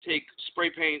to spray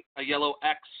paint a yellow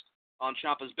X on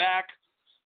Ciampa's back.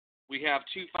 We have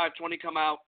 2-5-20 come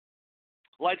out.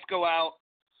 Lights go out,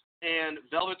 and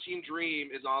Velveteen Dream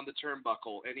is on the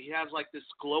turnbuckle, and he has like this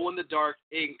glow-in-the-dark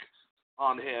ink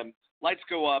on him. Lights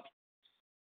go up.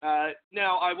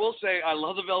 Now, I will say I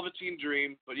love the Velveteen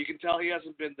Dream, but you can tell he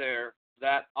hasn't been there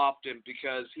that often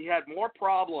because he had more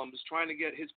problems trying to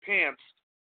get his pants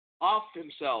off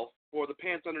himself or the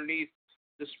pants underneath,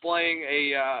 displaying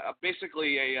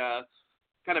basically a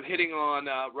kind of hitting on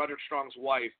Roderick Strong's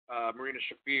wife, Marina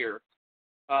Shafir.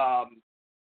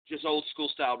 Just old school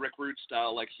style, Rick Rude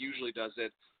style, like he usually does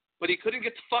it. But he couldn't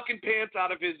get the fucking pants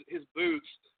out of his boots.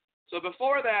 So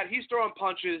before that, he's throwing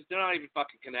punches. They're not even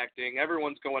fucking connecting.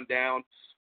 Everyone's going down.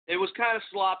 It was kind of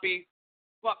sloppy.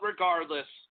 But regardless,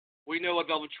 we know what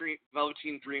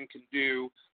Velveteen Dream can do.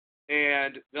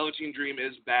 And Velveteen Dream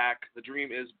is back. The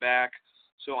Dream is back.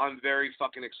 So I'm very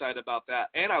fucking excited about that.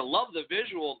 And I love the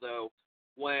visual, though,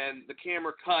 when the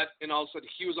camera cut and all of a sudden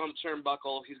he was on the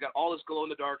turnbuckle. He's got all this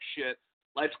glow-in-the-dark shit.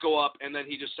 Lights go up, and then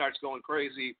he just starts going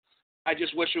crazy. I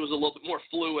just wish it was a little bit more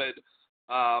fluid,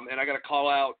 and I got to call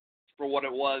out for what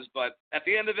it was. But at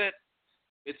the end of it,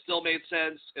 it still made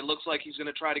sense. It looks like he's going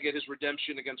to try to get his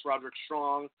redemption against Roderick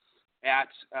Strong at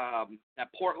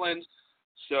Portland.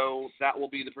 So that will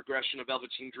be the progression of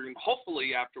Velveteen Dream,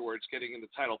 hopefully afterwards getting in the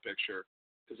title picture,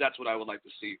 because that's what I would like to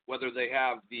see. Whether they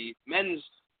have the men's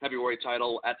heavyweight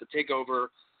title at the TakeOver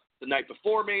the night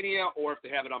before Mania, or if they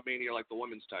have it on Mania like the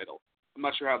women's title. I'm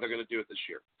not sure how they're going to do it this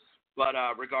year. But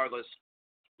regardless,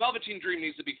 Velveteen Dream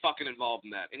needs to be fucking involved in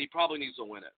that, and he probably needs to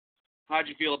win it. How'd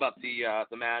you feel about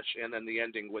the match and then the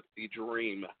ending with the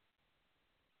Dream?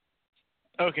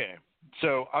 Okay,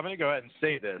 so I'm going to go ahead and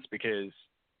say this because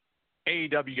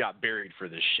AEW got buried for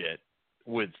this shit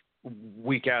with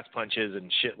weak-ass punches and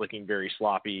shit looking very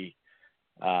sloppy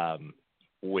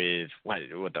with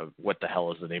what the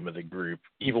hell is the name of the group?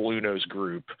 Evil Uno's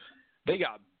group. They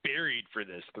got buried for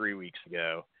this 3 weeks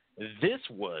ago. This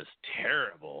was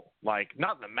terrible. Like,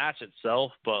 not the match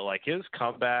itself, but like his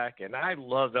comeback. And I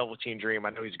love Velveteen Dream.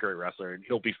 I know he's a great wrestler, and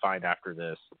he'll be fine after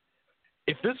this.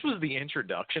 If this was the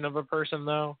introduction of a person,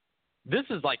 though, this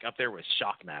is like up there with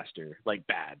Shockmaster, like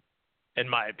bad, in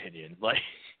my opinion. Like,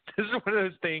 this is one of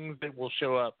those things that will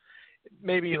show up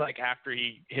maybe like after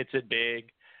he hits it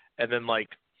big, and then like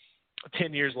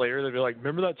 10 years later, they'll be like,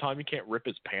 remember that time he can't rip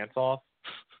his pants off?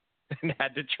 And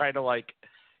had to try to like,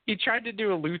 he tried to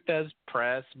do a Luthez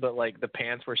press, but like the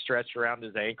pants were stretched around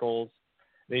his ankles.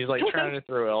 And he's like trying to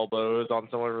throw elbows on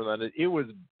someone. It was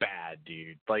bad,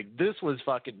 dude. Like, this was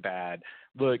fucking bad.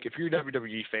 Look, if you're a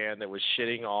WWE fan that was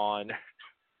shitting on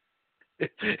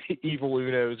Evil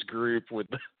Uno's group with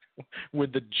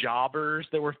the jobbers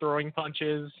that were throwing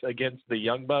punches against the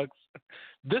Young Bucks,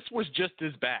 this was just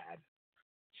as bad.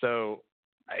 So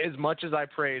as much as I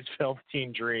praise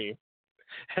Velveteen Dream,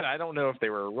 and I don't know if they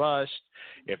were rushed,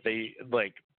 if they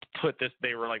like put this,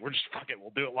 they were like, we're just fucking,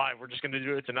 we'll do it live. We're just going to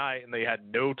do it tonight. And they had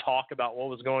no talk about what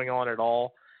was going on at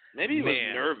all. Maybe he was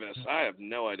nervous. I have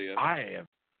no idea.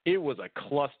 It was a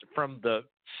cluster. From the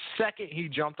second he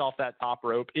jumped off that top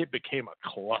rope, it became a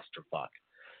clusterfuck.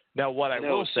 Now, what I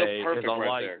will say is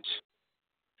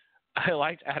I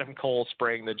liked Adam Cole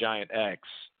spraying the Giant X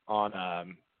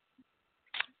on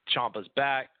Ciampa's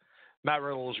back. Matt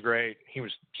Riddle was great. He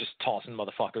was just tossing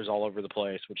motherfuckers all over the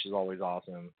place, which is always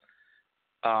awesome.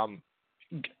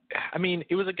 I mean,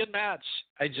 it was a good match.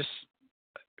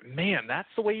 Man, that's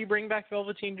the way you bring back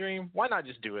Velveteen Dream? Why not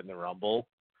just do it in the Rumble?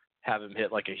 Have him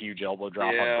hit like a huge elbow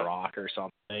drop on Brock or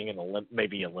something and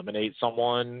maybe eliminate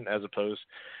someone as opposed.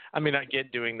 I mean, I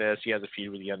get doing this. He has a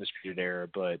feud with the Undisputed Era,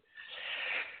 but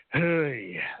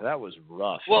that was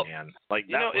rough, man. Like,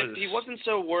 if he wasn't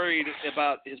so worried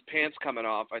about his pants coming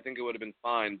off, I think it would have been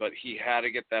fine, but he had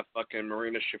to get that fucking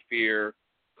Marina Shafir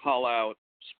call out.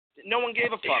 No one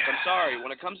gave a fuck. I'm sorry.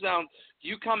 When it comes down to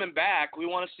you coming back, we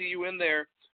want to see you in there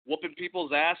whooping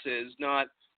people's asses, not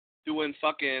doing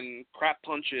fucking crap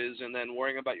punches and then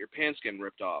worrying about your pants getting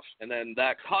ripped off, and then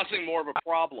that causing more of a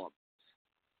problem.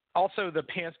 Also, the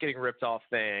pants getting ripped off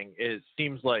thing,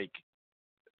 seems like,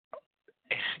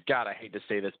 God, I hate to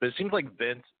say this, but it seems like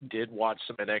Vince did watch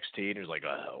some NXT and he was like,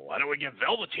 why don't we give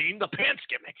Velveteen the pants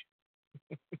gimmick?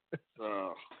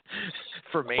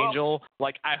 From Angel.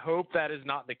 Like, I hope that is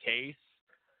not the case,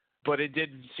 but it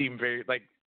did seem very, like,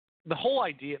 the whole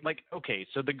idea, like, okay,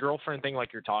 so the girlfriend thing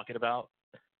like you're talking about,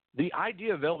 the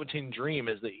idea of Velveteen Dream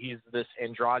is that he's this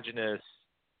androgynous,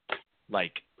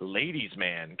 like, ladies'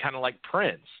 man, kind of like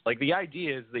Prince. Like, the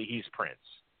idea is that he's Prince,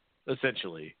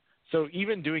 essentially. So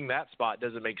even doing that spot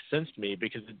doesn't make sense to me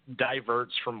because it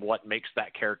diverts from what makes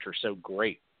that character so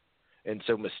great. And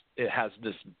so it has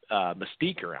this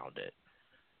mystique around it.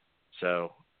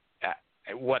 So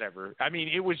whatever. I mean,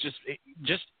 it was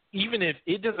just even if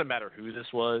it doesn't matter who this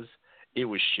was, it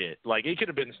was shit. Like, it could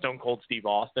have been Stone Cold Steve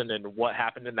Austin, and what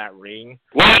happened in that ring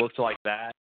looked like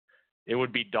that. It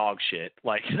would be dog shit.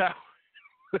 Like, that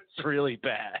was really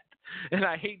bad. And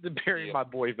I hate to bury my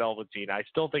boy Velveteen. I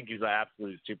still think he's an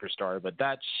absolute superstar, but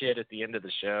that shit at the end of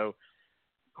the show,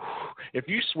 if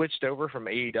you switched over from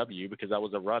AEW, because that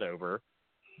was a run over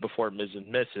before Ms.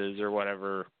 and Mrs. or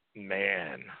whatever,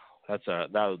 man,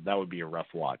 that would be a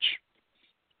rough watch.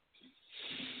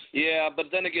 Yeah, but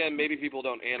then again, maybe people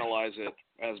don't analyze it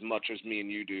as much as me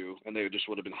and you do, and they just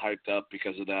would have been hyped up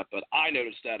because of that. But I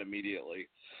noticed that immediately.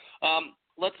 I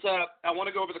want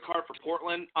to go over the card for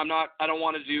Portland. I don't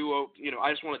want to do,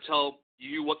 I just want to tell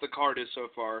you what the card is so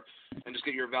far and just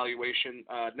get your evaluation.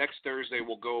 Next Thursday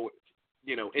we'll go,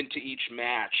 into each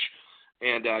match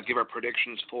and give our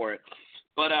predictions for it.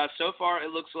 But so far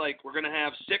it looks like we're going to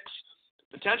have 6,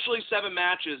 potentially 7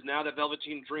 matches now that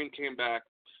Velveteen Dream came back.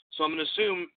 So I'm going to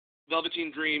assume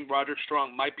Velveteen Dream, Roderick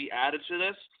Strong might be added to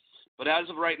this. But as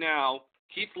of right now,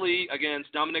 Keith Lee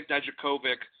against Dominik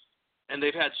Dijakovic, and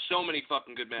they've had so many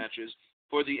fucking good matches.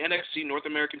 For the NXT North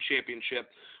American Championship,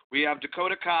 we have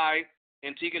Dakota Kai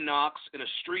and Tegan Nox in a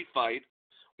street fight.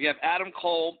 We have Adam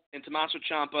Cole and Tommaso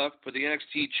Ciampa for the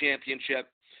NXT Championship.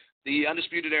 The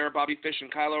Undisputed Era, Bobby Fish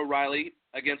and Kyle O'Reilly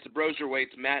against the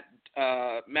Broserweights,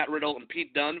 Matt Riddle and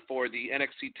Pete Dunne for the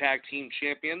NXT Tag Team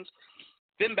Champions.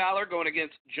 Finn Balor going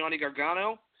against Johnny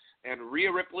Gargano, and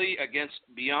Rhea Ripley against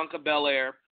Bianca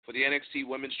Belair for the NXT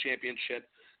Women's Championship.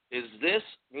 Is this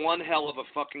one hell of a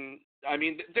fucking... I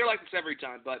mean, they're like this every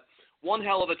time, but one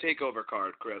hell of a takeover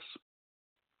card, Chris.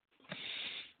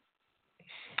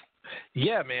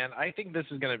 Yeah, man. I think this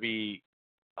is going to be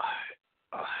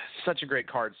such a great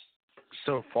card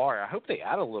so far. I hope they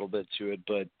add a little bit to it,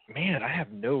 but, man, I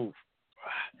have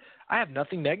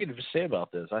nothing negative to say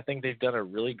about this. I think they've done a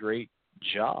really great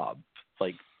job,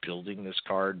 like, building this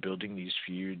card, building these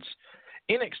feuds.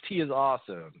 NXT is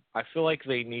awesome. I feel like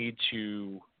they need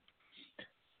to...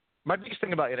 My biggest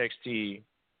thing about NXT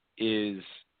is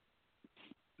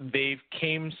they're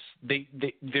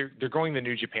going the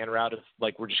New Japan route of,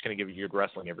 like, we're just going to give you good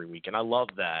wrestling every week, and I love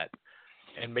that.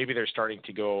 And maybe they're starting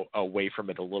to go away from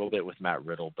it a little bit with Matt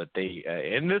Riddle, but they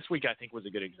and this week I think was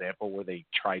a good example where they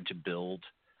tried to build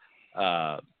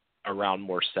around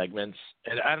more segments.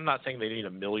 And I'm not saying they need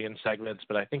 1 million segments,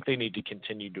 but I think they need to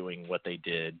continue doing what they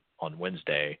did on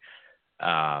Wednesday.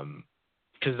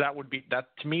 Because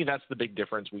to me, that's the big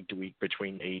difference week to week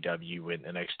between AEW and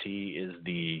NXT is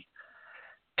the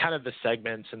kind of the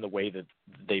segments and the way that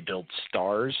they build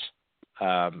stars.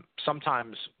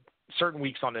 Sometimes certain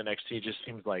weeks on NXT it just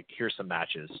seems like here's some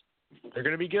matches. They're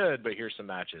going to be good, but here's some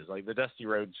matches. Like the Dusty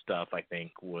Rhodes stuff, I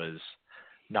think was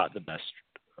not the best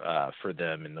for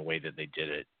them in the way that they did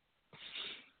it.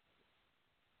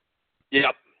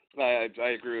 Yep, I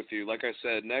agree with you. Like I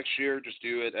said, next year just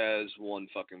do it as one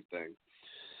fucking thing.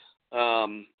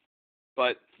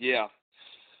 But yeah,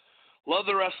 love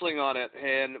the wrestling on it.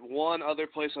 And one other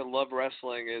place I love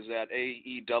wrestling is at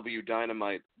AEW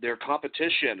Dynamite, their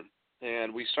competition.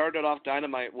 And we started off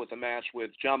Dynamite with a match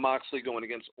with Jon Moxley going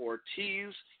against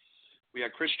Ortiz. We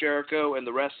had Chris Jericho and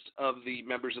the rest of the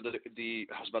members of the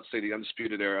I was about to say the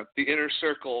Undisputed Era, the Inner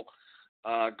Circle,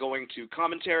 going to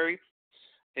commentary.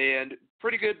 And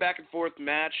pretty good back and forth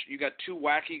match. You got two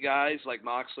wacky guys like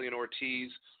Moxley and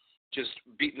Ortiz just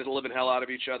beating the living hell out of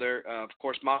each other. Of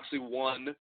course, Moxley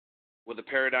won with a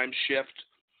paradigm shift.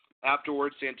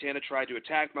 Afterwards, Santana tried to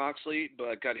attack Moxley,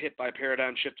 but got hit by a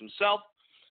paradigm shift himself.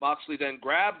 Moxley then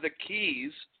grabbed the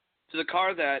keys to the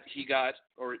car that he got,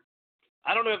 or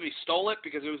I don't know if he stole it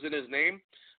because it was in his name,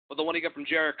 but the one he got from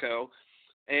Jericho,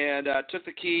 and took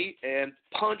the key and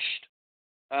punched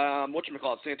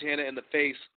Santana in the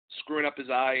face, screwing up his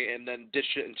eye, and then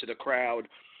dished it into the crowd.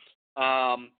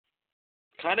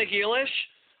 Kind of heelish,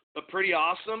 but pretty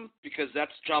awesome because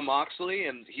that's Jon Moxley,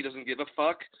 and he doesn't give a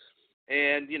fuck.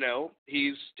 And,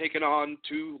 he's taken on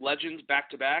two legends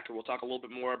back-to-back, and we'll talk a little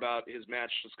bit more about his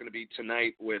match that's going to be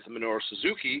tonight with Minoru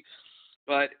Suzuki.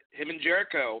 But him and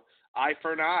Jericho, eye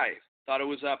for an eye. Thought it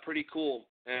was pretty cool,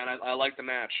 and I like the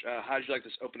match. How did you like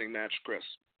this opening match, Chris?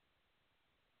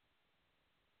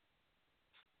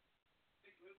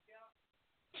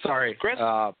 Sorry, Chris.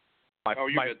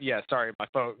 Sorry,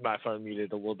 my phone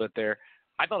muted a little bit there.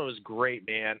 I thought it was great,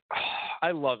 man.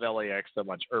 I love LAX so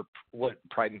much. Or what,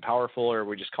 Pride and Powerful, or are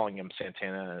we just calling him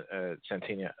Santana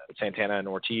and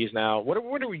Ortiz now? What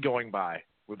are we going by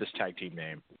with this tag team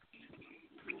name?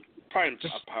 Pride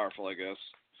and Powerful, I guess.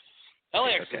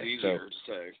 LAX is easier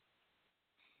to say.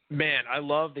 Man, I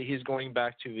love that he's going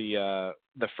back to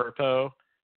the Furpo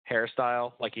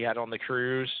hairstyle like he had on the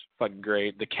cruise. Fucking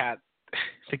great. The cat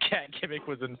gimmick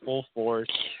was in full force.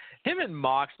 Him and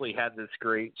Moxley had this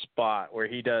great spot where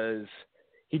he did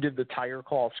the Tiger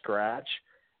Claw scratch,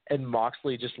 and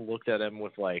Moxley just looked at him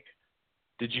with like,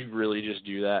 did you really just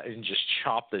do that? And just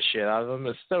chop the shit out of him.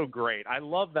 It's so great. I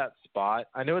love that spot.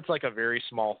 I know it's like a very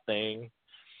small thing,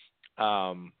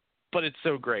 but it's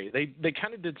so great. They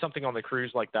kind of did something on the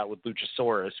cruise like that with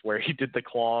Luchasaurus where he did the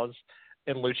claws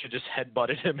and Lucha just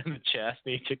headbutted him in the chest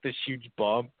and he took this huge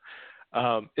bump.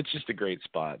 It's just a great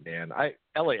spot, man.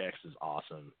 LAX is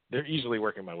awesome. They're easily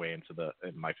working my way into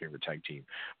my favorite tag team.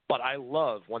 But I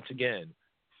love, once again,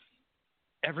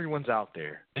 everyone's out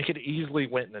there. They could easily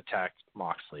went and attacked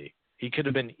Moxley. He could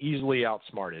have been easily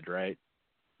outsmarted, right?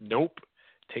 Nope.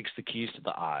 Takes the keys to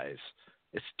the eyes.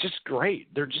 It's just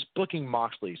great. They're just booking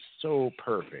Moxley so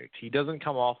perfect. He doesn't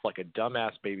come off like a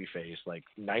dumbass babyface. Like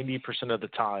 90% of the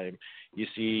time you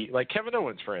see, like Kevin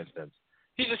Owens, for instance.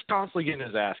 He's just constantly getting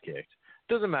his ass kicked.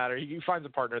 Doesn't matter. He finds a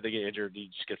partner, they get injured, he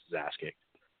just gets his ass kicked.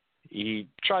 He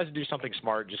tries to do something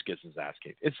smart, just gets his ass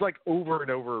kicked. It's like over and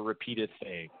over a repeated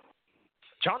thing.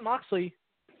 Jon Moxley,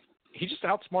 he just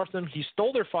outsmarts them. He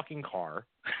stole their fucking car,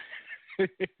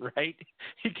 right?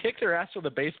 He kicked their ass with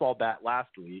a baseball bat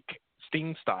last week,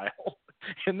 Sting style.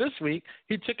 And this week,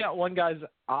 he took out one guy's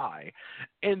eye.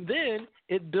 And then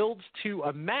it builds to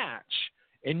a match.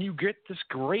 And you get this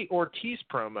great Ortiz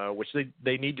promo, which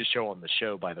they need to show on the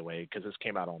show, by the way, because this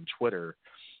came out on Twitter,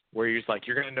 where he's like,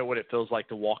 you're going to know what it feels like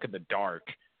to walk in the dark.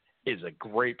 Is a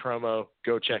great promo.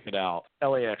 Go check it out.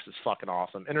 LAX is fucking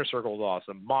awesome. Inner Circle is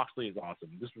awesome. Moxley is awesome.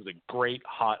 This was a great,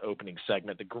 hot opening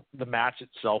segment. The match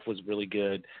itself was really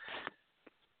good.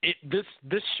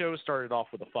 This show started off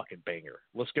with a fucking banger.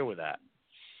 Let's go with that.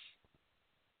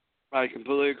 I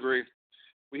completely agree.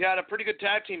 We had a pretty good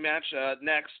tag team match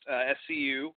next.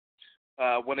 SCU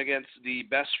went against the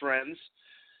Best Friends.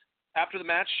 After the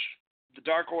match, the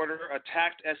Dark Order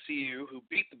attacked SCU, who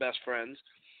beat the Best Friends,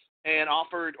 and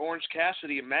offered Orange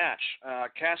Cassidy a match.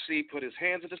 Cassidy put his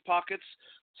hands in his pockets,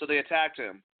 so they attacked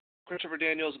him. Christopher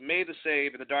Daniels made the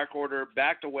save, and the Dark Order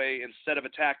backed away instead of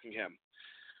attacking him.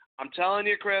 I'm telling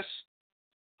you, Chris,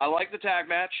 I like the tag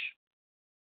match.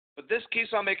 But this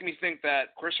keeps on making me think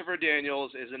that Christopher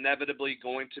Daniels is inevitably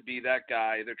going to be that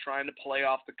guy. They're trying to play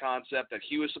off the concept that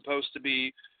he was supposed to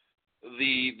be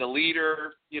the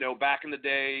leader, back in the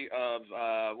day of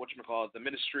the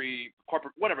ministry,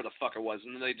 corporate, whatever the fuck it was.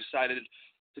 And then they decided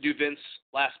to do Vince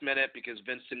last minute because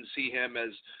Vince didn't see him as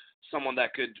someone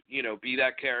that could, be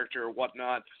that character or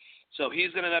whatnot. So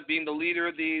he's going to end up being the leader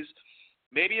of these.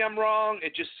 Maybe I'm wrong.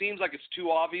 It just seems like it's too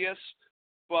obvious.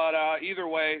 But either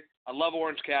way, I love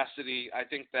Orange Cassidy. I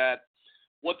think that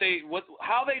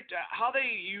how they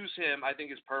use him, I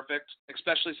think, is perfect,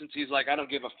 especially since he's like, I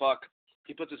don't give a fuck.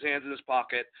 He puts his hands in his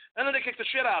pocket, and then they kick the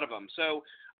shit out of him. So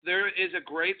there is a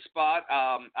great spot.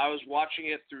 I was watching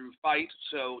it through Fight,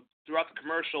 so throughout the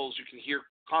commercials you can hear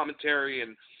commentary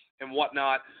and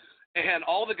whatnot, and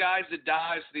all the guys that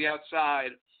dive to the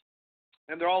outside,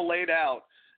 and they're all laid out.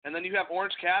 And then you have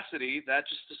Orange Cassidy that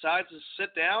just decides to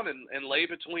sit down and lay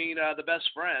between the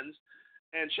Best Friends.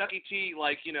 And Chucky T,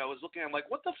 like, you know, was looking at him like,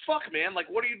 what the fuck, man? Like,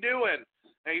 what are you doing?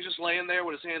 And he's just laying there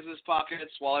with his hands in his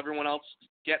pockets while everyone else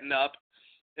getting up.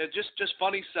 It's just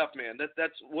funny stuff, man.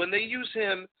 That's when they use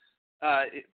him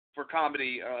for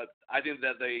comedy. I think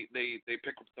that they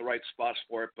pick the right spots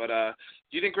for it. But do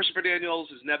you think Christopher Daniels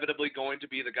is inevitably going to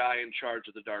be the guy in charge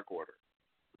of the Dark Order?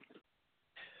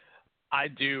 I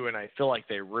do, and I feel like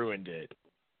they ruined it.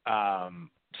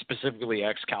 Specifically,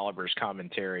 Excalibur's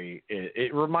commentary.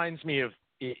 It reminds me of,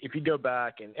 if you go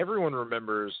back, and everyone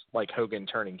remembers like Hogan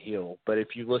turning heel, but if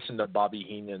you listen to Bobby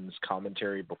Heenan's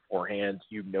commentary beforehand,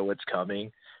 you know it's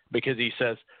coming, because he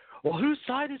says, well, whose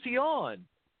side is he on?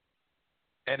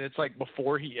 And it's like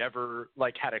before he ever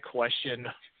like had a question,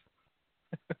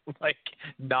 like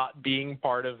not being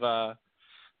part of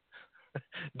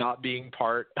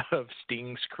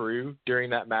Sting's crew during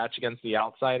that match against the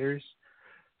Outsiders.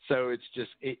 So it's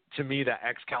just, to me, that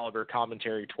Excalibur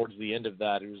commentary towards the end of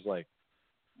that, it was like,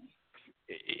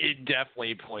 it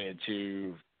definitely pointed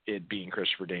to it being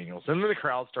Christopher Daniels. And then the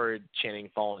crowd started chanting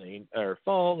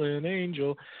Fallen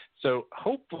Angel. So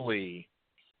hopefully,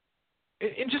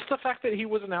 and just the fact that he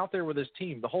wasn't out there with his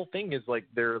team, the whole thing is like,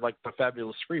 they're like the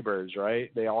Fabulous Freebirds, right?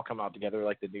 They all come out together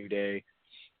like the New Day.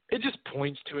 It just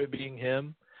points to it being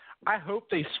him. I hope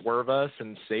they swerve us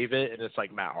and save it, and it's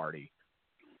like Matt Hardy.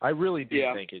 I really do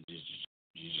think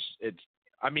it's.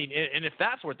 I mean, and if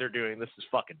that's what they're doing, this is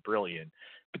fucking brilliant.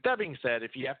 But that being said,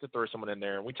 if you have to throw someone in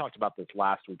there, and we talked about this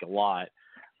last week a lot,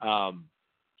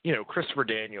 you know, Christopher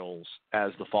Daniels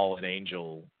as the Fallen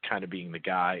Angel kind of being the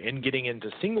guy and getting into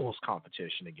singles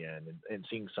competition again and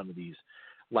seeing some of these,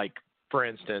 like, for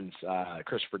instance,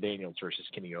 Christopher Daniels versus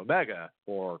Kenny Omega,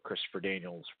 or Christopher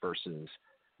Daniels versus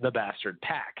the Bastard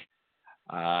Pack.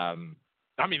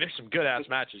 I mean, there's some good-ass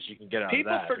matches you can get out of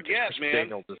that. People forget, man.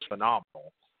 Daniels is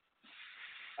phenomenal.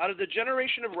 Out of the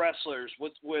generation of wrestlers,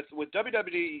 with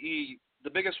WWE, the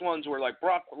biggest ones were like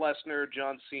Brock Lesnar,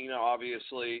 John Cena,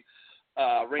 obviously,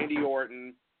 Randy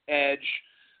Orton, Edge.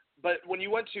 But when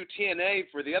you went to TNA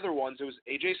for the other ones, it was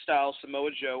AJ Styles, Samoa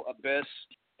Joe, Abyss,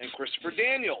 and Christopher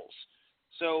Daniels.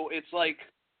 So it's like,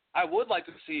 I would like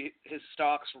to see his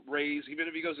stocks raise, even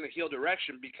if he goes in a heel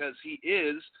direction, because he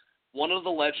is one of the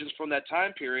legends from that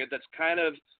time period that's kind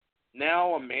of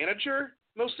now a manager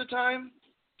most of the time,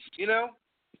 you know?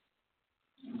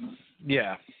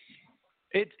 Yeah.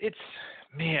 It's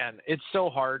man, it's so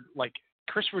hard. Like,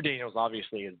 Christopher Daniels,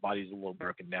 obviously, his body's a little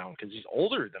broken down because he's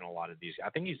older than a lot of these. I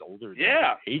think he's older than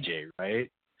AJ, right?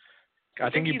 I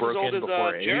think he broke in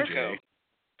before AJ.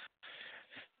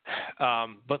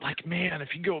 But, like, man, if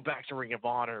you go back to Ring of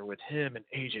Honor with him and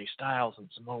AJ Styles and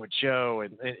Samoa Joe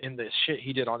and the shit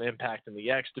he did on Impact in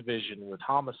the X Division with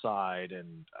Homicide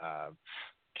and,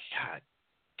 God,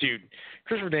 dude,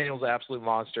 Christopher Daniels, absolute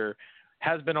monster,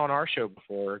 has been on our show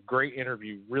before. Great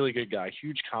interview, really good guy,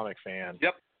 huge comic fan.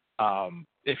 Yep.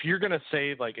 If you're going to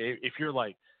say, like, if you're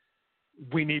like,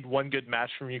 we need one good match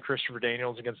from you, Christopher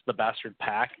Daniels, against the Bastard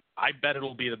Pack, I bet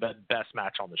it'll be the best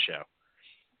match on the show.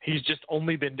 He's just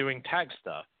only been doing tag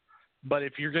stuff. But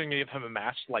if you're going to give him a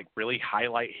match to, like, really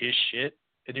highlight his shit,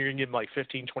 and you're going to give him, like,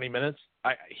 15, 20 minutes,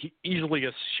 he easily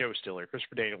is show stealer.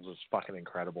 Christopher Daniels is fucking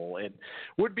incredible and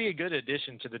would be a good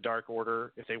addition to the Dark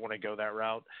Order if they want to go that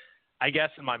route. I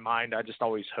guess in my mind, I just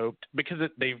always hoped, because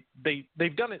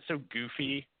they've done it so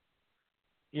goofy,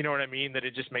 you know what I mean, that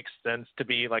it just makes sense to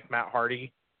be like Matt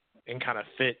Hardy and kind of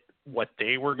fit what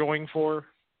they were going for,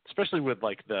 especially with,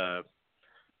 like, the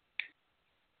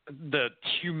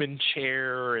human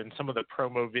chair and some of the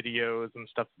promo videos and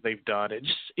stuff that they've done.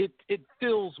 It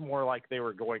feels more like they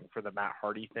were going for the Matt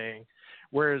Hardy thing,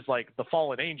 whereas, like, the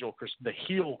Fallen Angel, the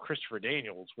heel Christopher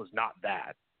Daniels, was not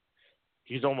that.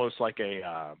 He's almost like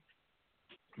a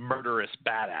murderous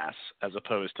badass, as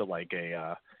opposed to like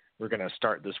we're going to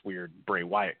start this weird Bray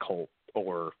Wyatt cult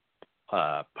or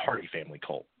Hardy family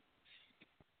cult.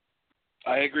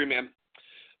 I agree, man.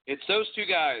 It's those two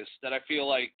guys that I feel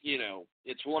like, you know,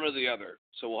 it's one or the other.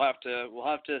 So we'll have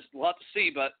to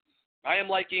see. But I am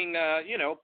liking, you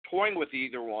know, toying with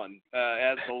either one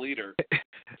as the leader.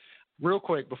 Real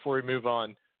quick before we move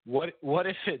on, what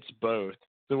if it's both?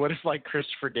 So what if, like,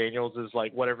 Christopher Daniels is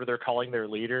like whatever they're calling their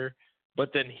leader,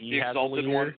 but then he has a leader?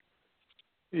 One.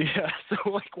 Yeah. So,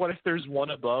 like, what if there's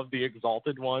one above the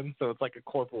exalted one? So it's like a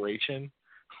corporation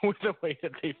with the way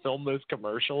that they film those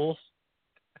commercials.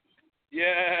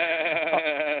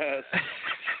 Yes.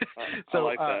 So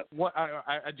I like that.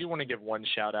 I do want to give one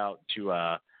shout out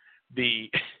to they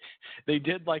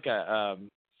did like a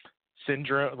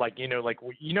syndrome, like, you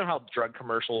know how drug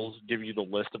commercials give you the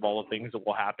list of all the things that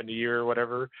will happen to you or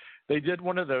whatever. They did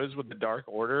one of those with the Dark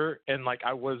Order, and, like,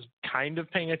 I was kind of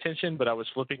paying attention, but I was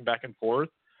flipping back and forth.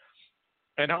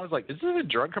 And I was like, is this a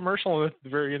drug commercial? And at the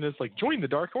very end, it's like, join the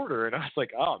Dark Order. And I was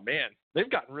like, oh, man, they've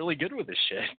gotten really good with this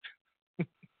shit.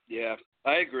 Yeah,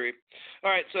 I agree. All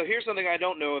right, so here's something I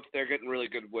don't know if they're getting really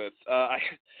good with. I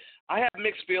have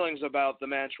mixed feelings about the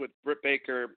match with Britt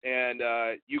Baker and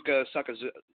Yuka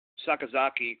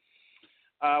Sakazaki.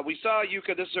 We saw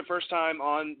Yuka. This is her first time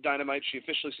on Dynamite. She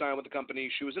officially signed with the company.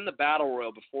 She was in the Battle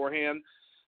Royal beforehand.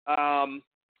 I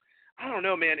don't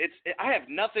know, man. I have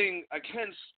nothing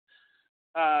against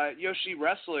Yoshi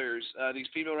wrestlers, these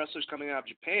female wrestlers coming out of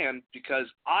Japan, because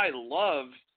I love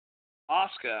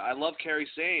Asuka, I love Kairi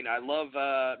Sane, I love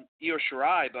Io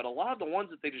Shirai, but a lot of the ones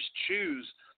that they just choose,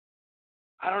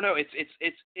 I don't know. It's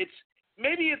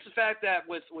maybe it's the fact that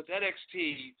with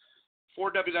NXT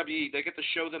for WWE, they get to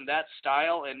show them that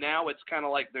style, and now it's kind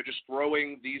of like they're just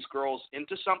throwing these girls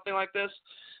into something like this.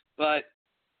 But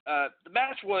the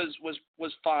match was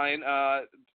fine. I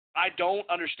don't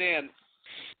understand.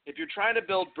 If you're trying to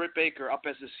build Britt Baker up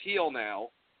as this heel now,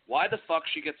 why the fuck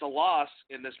she gets a loss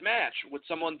in this match with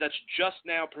someone that's just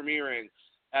now premiering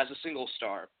as a single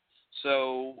star?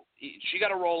 So she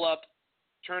got a roll up,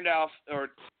 turned off, or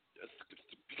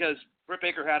because Britt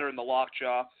Baker had her in the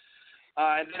lockjaw.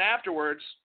 And then afterwards,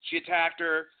 she attacked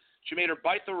her. She made her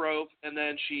bite the rope, and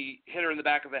then she hit her in the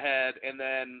back of the head, and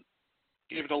then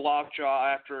gave it a lockjaw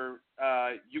after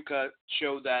Yuka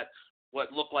showed that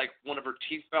what looked like one of her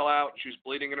teeth fell out. She was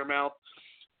bleeding in her mouth.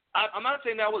 I'm not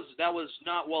saying that was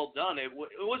not well done. It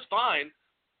was fine.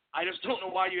 I just don't know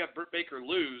why you have Britt Baker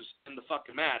lose in the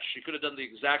fucking match. She could have done the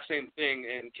exact same thing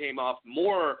and came off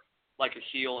more like a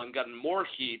heel and gotten more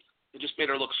heat. It just made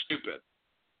her look stupid.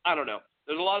 I don't know.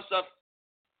 There's a lot of stuff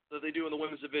that they do in the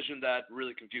women's division that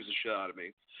really confuses the shit out of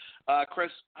me.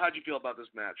 Chris, how'd you feel about this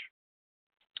match?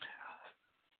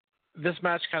 This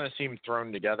match kind of seemed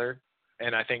thrown together,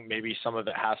 and I think maybe some of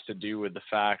it has to do with the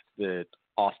fact that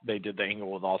they did the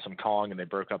angle with Awesome Kong and they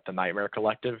broke up the Nightmare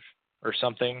Collective or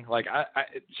something. Like,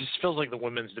 it just feels like the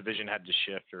women's division had to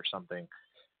shift or something.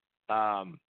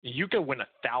 Yuka went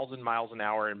 1,000 miles an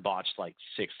hour and botched like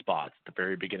 6 spots at the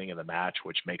very beginning of the match,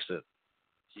 which makes it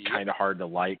kind of hard to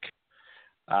like.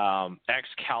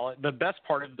 The best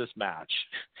part of this match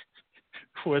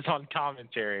was on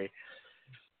commentary.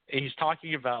 He's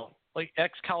talking about like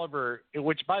Excalibur,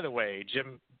 which, by the way,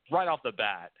 Jim, right off the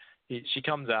bat, she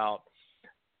comes out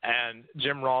and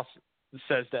Jim Ross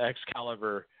says to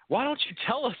Excalibur, "Why don't you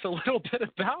tell us a little bit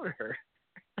about her?"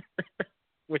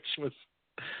 Which was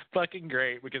fucking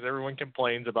great because everyone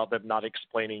complains about them not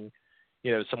explaining,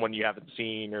 someone you haven't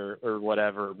seen or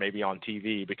whatever, maybe on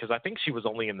TV, because I think she was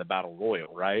only in the Battle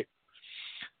Royal, right?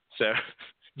 So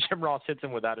Jim Ross hits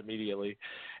him with that immediately.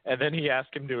 And then he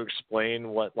asked him to explain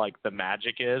what, like, the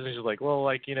magic is. And he's like, well,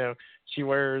 like, she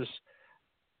wears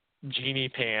genie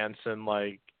pants and,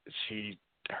 like, he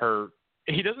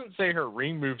doesn't say her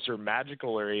ring moves are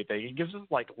magical or anything. He gives us,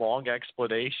 like, long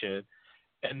explanation.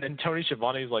 And then Tony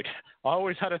Schiavone's like, I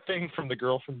always had a thing from the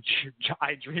girl from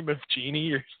I Dream of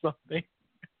Jeannie or something,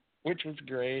 which was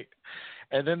great.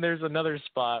 And then there's another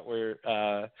spot where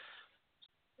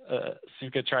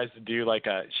Suka tries to do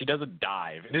she does a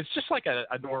dive, and it's just like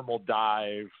a normal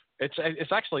dive.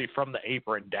 It's actually from the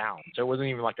apron down, so it wasn't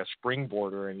even like a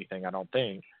springboard or anything, I don't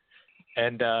think.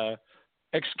 And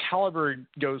Excalibur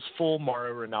goes full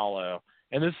Mauro Ranallo.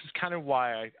 And this is kind of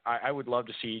why I would love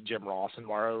to see Jim Ross and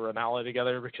Mauro Ranallo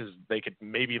together, because they could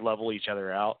maybe level each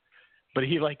other out. But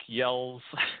he, like, yells,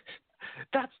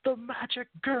 "That's the magic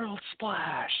girl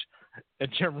splash!"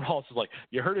 And Jim Ross is like,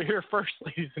 "You heard it here first,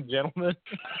 ladies and gentlemen."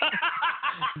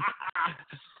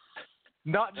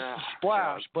 Not just a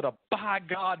splash, but a by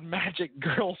God magic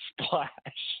girl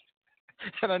splash.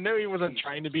 And I know he wasn't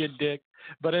trying to be a dick,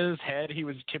 but in his head, he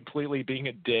was completely being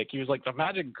a dick. He was like, the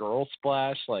magic girl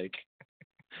splash, like...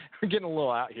 We're getting a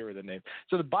little out here with the name.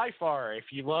 So by far,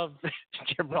 if you love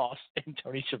Jim Ross and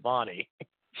Tony Schiavone,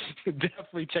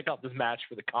 definitely check out this match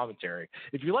for the commentary.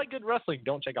 If you like good wrestling,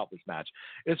 don't check out this match.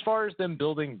 As far as them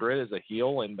building Britt as a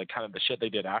heel and the kind of the shit they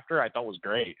did after, I thought was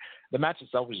great. The match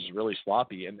itself was just really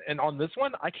sloppy. And on this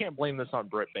one, I can't blame this on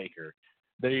Britt Baker.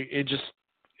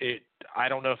 I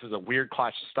don't know if it's a weird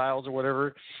clash of styles or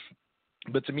whatever,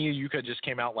 but to me, Yuka just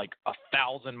came out like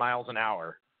 1,000 miles an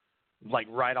hour, like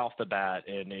right off the bat,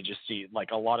 and they just see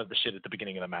like a lot of the shit at the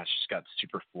beginning of the match just got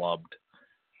super flubbed.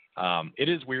 It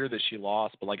is weird that she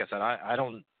lost, but like I said,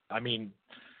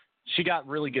 she got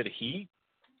really good heat,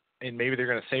 and maybe they're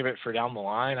going to save it for down the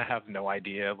line. I have no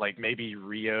idea. Like maybe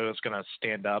Rio is going to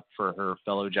stand up for her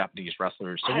fellow Japanese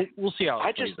wrestlers. So we'll see how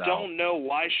it plays out. I just don't know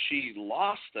why she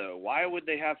lost, though. Why would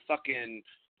they have fucking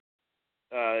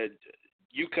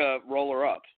Yuka roll her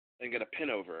up? and get a pin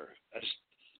over her. That just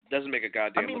doesn't make a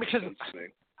goddamn sense to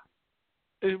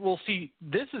me. Well, see,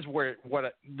 this is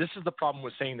this is the problem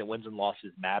with saying that wins and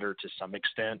losses matter to some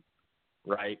extent,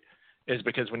 right? Is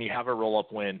because when you have a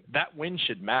roll-up win, that win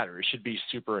should matter. It should be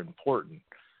super important.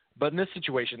 But in this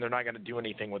situation, they're not going to do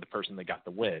anything with the person that got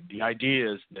the win. The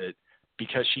idea is that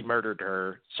because she murdered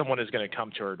her, someone is going to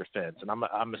come to her defense. And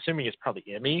I'm assuming it's probably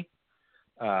Emmy.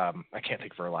 I can't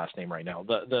think of her last name right now.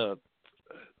 The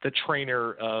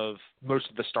trainer of most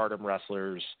of the Stardom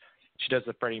wrestlers. She does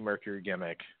the Freddie Mercury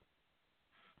gimmick.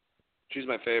 She's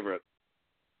my favorite.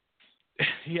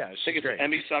 Yeah, I think it's great.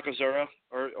 Emi Sakazura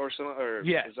or something. Or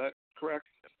yeah. Is that correct?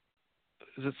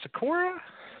 Is it Sakura?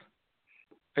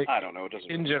 I don't know. It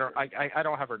doesn't. In general, I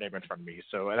don't have her name in front of me,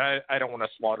 so and I don't want to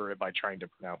slaughter it by trying to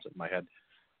pronounce it in my head.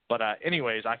 But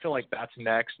anyways, I feel like that's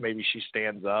next. Maybe she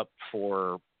stands up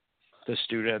for the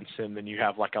students, and then you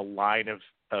have like a line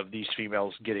of these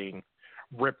females getting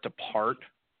ripped apart,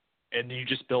 and you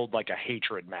just build like a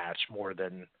hatred match more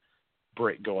than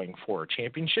Britt going for a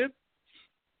championship,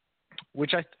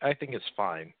 which I think is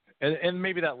fine. And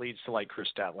maybe that leads to like Chris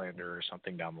Statlander or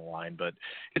something down the line. But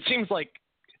it seems like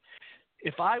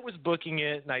if I was booking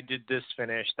it and I did this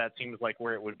finish, that seems like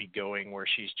where it would be going, where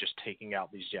she's just taking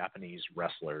out these Japanese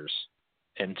wrestlers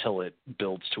until it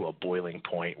builds to a boiling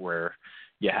point where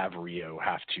you have Rio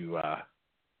have to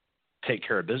take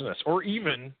care of business. Or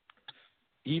even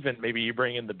maybe you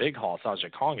bring in the big Hall, Aja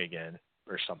Kong again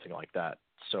or something like that.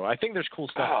 So I think there's cool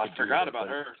stuff. Oh, I forgot about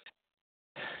her.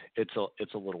 It's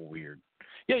a little weird.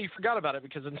 Yeah, you forgot about it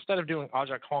because instead of doing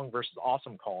Aja Kong versus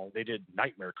Awesome Kong, they did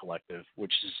Nightmare Collective,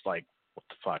 which is like, what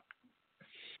the fuck?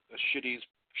 A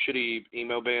shitty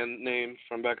emo band name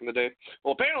from back in the day.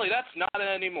 Well, apparently that's not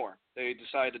anymore. They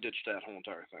decided to ditch that whole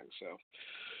entire thing.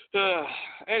 So,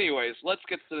 anyways, let's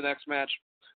get to the next match.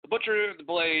 The Butcher, the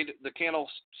Blade, the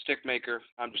Candlestick Maker.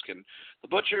 I'm just kidding. The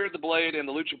Butcher, the Blade, and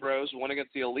the Lucha Bros went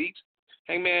against the Elite.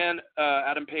 Hangman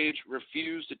Adam Page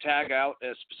refused to tag out,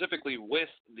 specifically with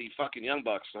the fucking Young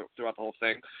Bucks throughout the whole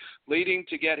thing, leading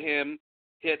to get him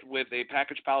hit with a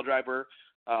package pile driver,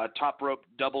 top rope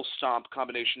double stomp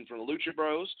combination from the Lucha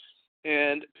Bros,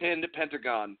 and pinned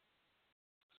Pentagon.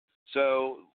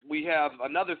 So we have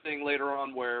another thing later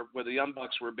on where the Young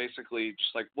Bucks were basically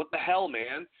just like, what the hell,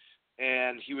 man?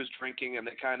 And he was drinking, and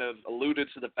they kind of alluded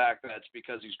to the fact that it's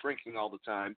because he's drinking all the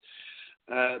time.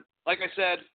 Like I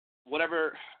said,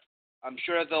 whatever, I'm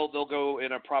sure they'll go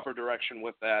in a proper direction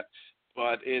with that,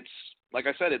 but it's like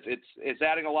I said, it's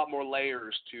adding a lot more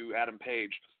layers to Adam Page.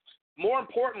 More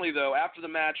importantly, though, after the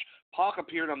match, Pac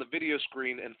appeared on the video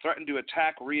screen and threatened to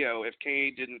attack Rio if Kenny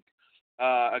didn't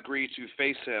agree to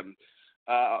face him.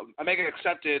 Omega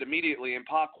accepted immediately, and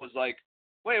Pac was like,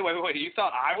 "Wait! You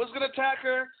thought I was gonna attack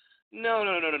her? No!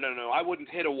 I wouldn't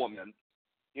hit a woman.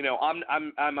 You know,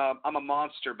 I'm a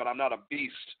monster, but I'm not a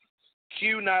beast."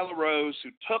 Cue Nyla Rose, who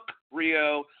took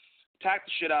Rio, attacked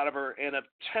the shit out of her, and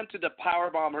attempted to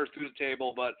powerbomb her through the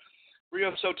table, but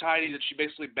Rio's so tiny that she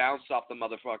basically bounced off the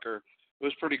motherfucker. It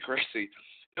was pretty crazy.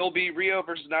 It'll be Rio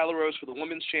versus Nyla Rose for the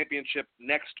Women's Championship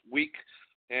next week,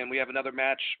 and we have another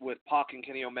match with Pac and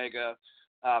Kenny Omega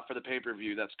for the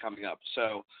pay-per-view that's coming up.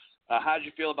 So how did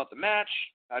you feel about the match?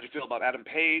 How did you feel about Adam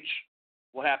Page?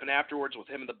 What happened afterwards with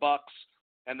him and the Bucks?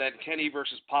 And then Kenny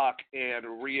versus Pac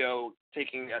and Rio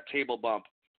taking a table bump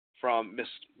from Miss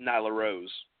Nyla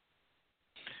Rose.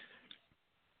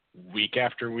 Week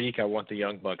after week, I want the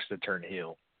Young Bucks to turn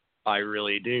heel. I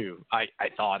really do. I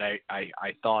thought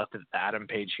that the Adam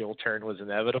Page heel turn was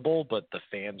inevitable, but the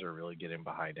fans are really getting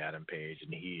behind Adam Page,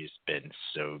 and he's been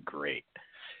so great.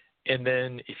 And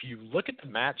then if you look at the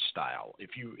match style,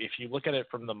 if you look at it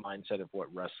from the mindset of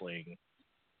what wrestling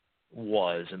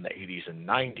was in the 80s and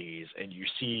 90s, and you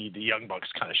see the Young Bucks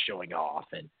kind of showing off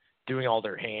and doing all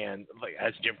their hands, like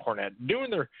as Jim Cornette, doing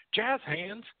their jazz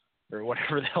hands or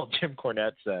whatever the hell Jim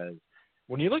Cornette says.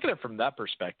 When you look at it from that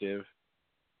perspective,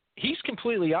 he's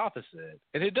completely opposite,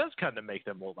 and it does kind of make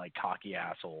them look like cocky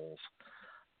assholes.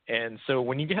 And so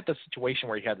when you get the situation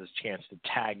where he had this chance to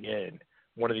tag in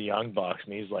one of the Young Bucks,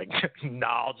 and he's like,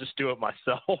 "Nah, I'll just do it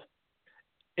myself."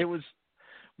 It was,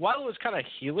 while it was kind of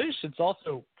heelish, it's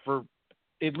also, for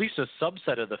at least a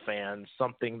subset of the fans,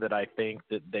 something that I think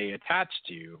that they attach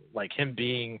to, like him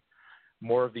being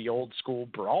more of the old school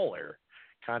brawler,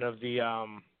 kind of the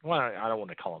well, I don't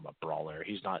want to call him a brawler.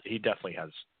 He's not. He definitely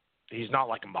has. He's not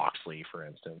like a Moxley, for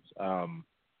instance.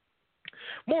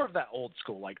 More of that old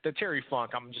school, like the Terry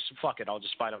Funk, I'm just, fuck it, I'll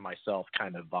just fight him myself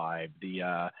kind of vibe.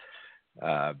 The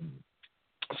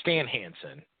Stan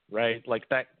Hansen, right? Like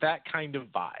that kind of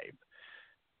vibe.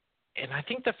 And I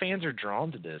think the fans are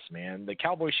drawn to this, man. The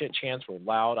cowboy shit chants were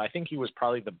loud. I think he was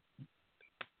probably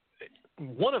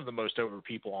one of the most over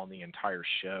people on the entire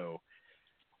show.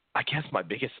 I guess my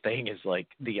biggest thing is like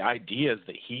the idea is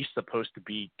that he's supposed to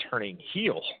be turning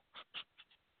heel.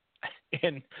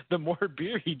 And the more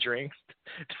beer he drinks,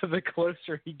 the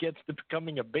closer he gets to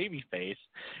becoming a babyface.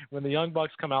 When the Young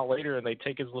Bucks come out later and they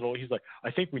take his little, he's like, I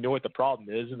think we know what the problem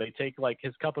is. And they take like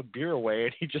his cup of beer away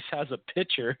and he just has a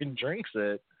pitcher and drinks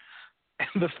it.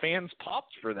 And the fans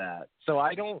popped for that. So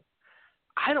I don't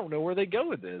know where they go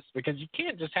with this, because you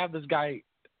can't just have this guy.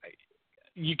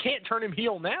 You can't turn him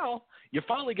heel now. You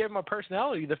finally gave him a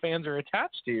personality the fans are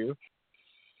attached to.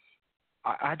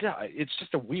 It's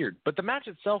just a weird. But the match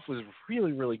itself was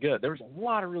really, really good. There was a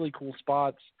lot of really cool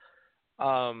spots.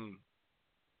 And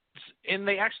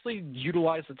they actually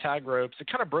utilized the tag ropes. It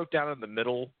kind of broke down in the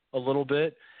middle a little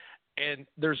bit. And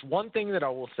there's one thing that I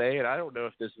will say, and I don't know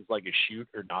if this is like a shoot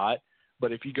or not,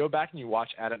 but if you go back and you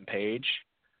watch Adam Page,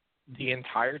 the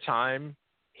entire time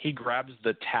he grabs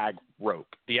the tag rope,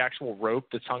 the actual rope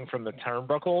that's hung from the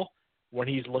turnbuckle. When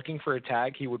he's looking for a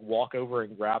tag, he would walk over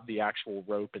and grab the actual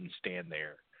rope and stand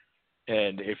there.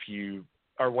 And if you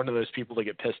are one of those people that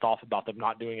get pissed off about them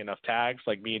not doing enough tags,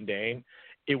 like me and Dane,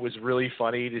 it was really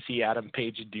funny to see Adam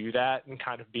Page do that and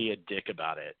kind of be a dick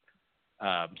about it.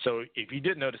 So if you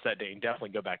didn't notice that, Dane, definitely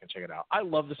go back and check it out. I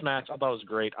love this match. I thought it was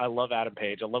great. I love Adam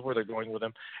Page. I love where they're going with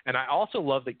him. And I also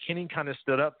love that Kenny kind of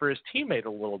stood up for his teammate a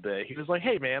little bit. He was like,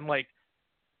 hey, man, like,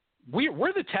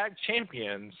 we're the tag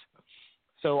champions.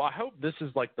 So I hope this is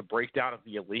like the breakdown of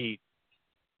the Elite.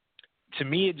 To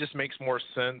me, it just makes more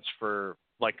sense for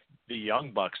like the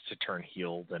Young Bucks to turn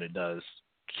heel than it does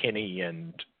Kenny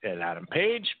and Adam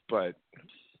Page. But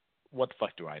what the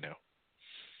fuck do I know?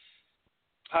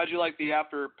 How'd you like the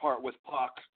after part with Pac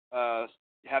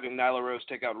having Nyla Rose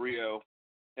take out Rio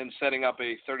and setting up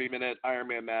a 30-minute Iron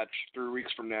Man match 3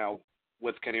 weeks from now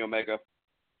with Kenny Omega?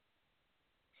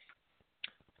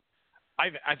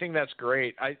 I think that's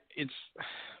great.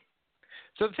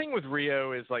 So the thing with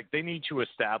Rio is like they need to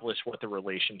establish what the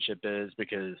relationship is,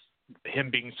 because him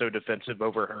being so defensive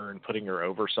over her and putting her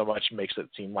over so much makes it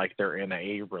seem like they're in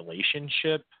a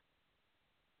relationship.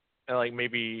 And like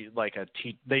maybe like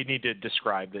they need to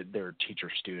describe that they're teacher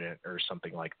student or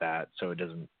something like that, so it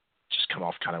doesn't just come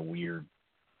off kind of weird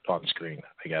on screen,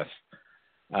 I guess.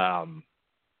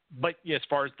 But yeah, as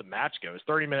far as the match goes,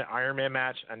 30-minute Iron Man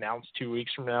match announced 2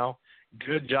 weeks from now.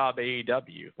 Good job,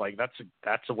 AEW. Like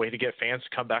that's a way to get fans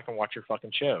to come back and watch your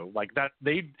fucking show. Like that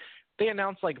they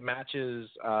announced like matches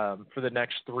for the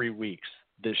next 3 weeks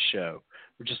this show,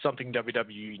 which is something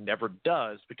WWE never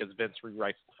does because Vince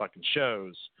rewrites the fucking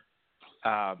shows.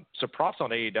 So props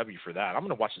on AEW for that. I'm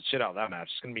gonna watch the shit out of that match.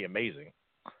 It's gonna be amazing.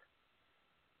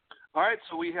 All right,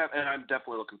 so we have, and I'm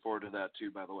definitely looking forward to that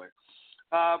too, by the way.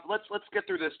 Let's get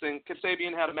through this thing. Kip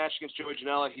Sabian had a match against Joey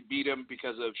Janela. He beat him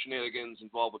because of shenanigans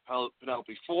involved with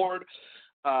Penelope Ford,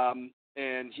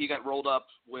 and he got rolled up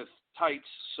with tights.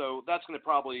 So that's going to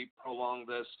probably prolong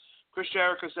this. Chris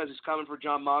Jericho says he's coming for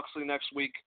Jon Moxley next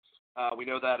week. We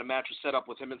know that a match was set up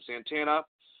with him and Santana.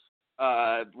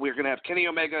 We're going to have Kenny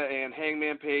Omega and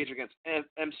Hangman Page against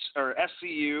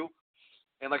SCU.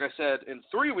 And like I said, in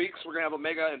 3 weeks, we're going to have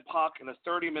Omega and Pac in a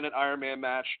 30-minute Iron Man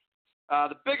match.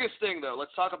 The biggest thing, though,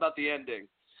 let's talk about the ending.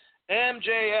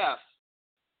 MJF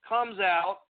comes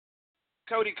out.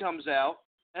 Cody comes out.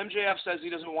 MJF says he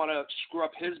doesn't want to screw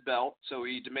up his belt, so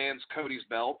he demands Cody's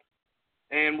belt.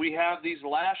 And we have these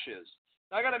lashes.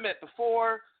 Now, I got to admit,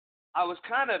 before I was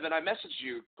and I messaged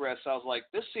you, Chris, I was like,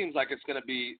 this seems like it's going to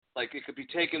be, like it could be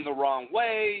taken the wrong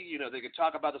way. You know, they could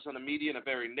talk about this on the media in a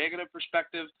very negative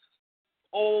perspective.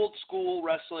 Old school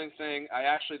wrestling thing. I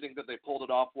actually think that they pulled it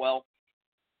off well.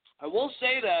 I will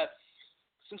say that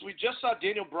since we just saw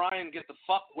Daniel Bryan get the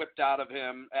fuck whipped out of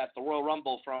him at the Royal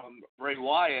Rumble from Bray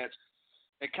Wyatt,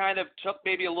 it kind of took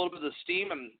maybe a little bit of the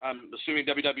steam, and I'm assuming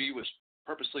WWE was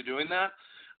purposely doing that.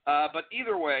 But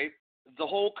either way, the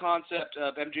whole concept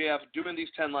of MJF doing these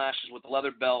 10 lashes with the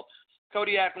leather belt,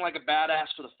 Cody acting like a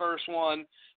badass for the first one,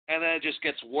 and then it just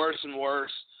gets worse and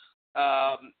worse.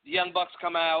 The Young Bucks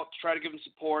come out to try to give him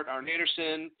support. Arn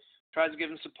Anderson tries to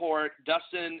give him support.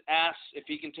 Dustin asks if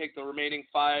he can take the remaining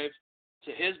 5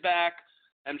 to his back.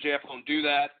 MJF won't do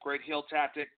that. Great heel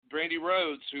tactic. Brandy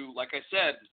Rhodes, who, like I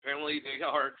said, apparently they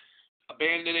are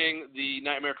abandoning the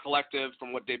Nightmare Collective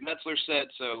from what Dave Metzler said,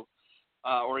 so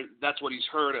or that's what he's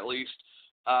heard at least.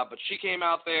 But she came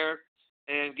out there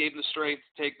and gave him the strength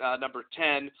to take number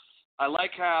 10. I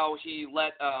like how he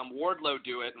let Wardlow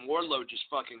do it, and Wardlow just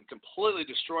fucking completely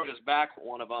destroyed his back with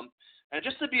one of them. And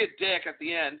just to be a dick at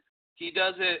the end, he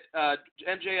does it,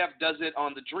 MJF does it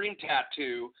on the Dream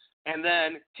Tattoo, and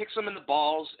then kicks him in the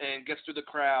balls and gets through the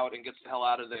crowd and gets the hell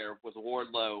out of there with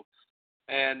Wardlow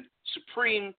and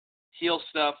supreme heel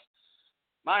stuff.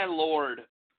 My Lord,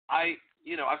 I've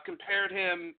compared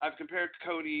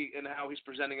Cody and how he's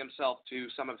presenting himself to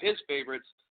some of his favorites,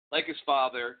 like his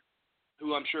father,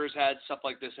 who I'm sure has had stuff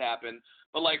like this happen.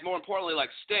 But, like, more importantly, like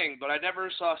Sting. But I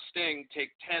never saw Sting take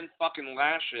 10 fucking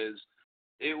lashes.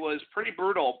 It was pretty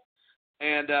brutal.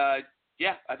 And,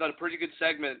 yeah, I thought a pretty good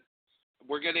segment.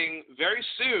 We're getting very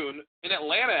soon, in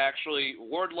Atlanta actually,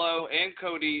 Wardlow and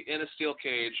Cody in a steel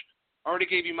cage. I already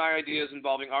gave you my ideas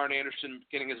involving Arn Anderson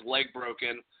getting his leg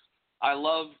broken. I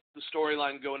love the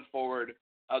storyline going forward.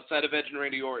 Outside of Edge and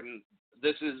Randy Orton,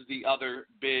 this is the other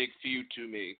big feud to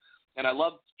me. And I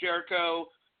love Jericho,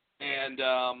 and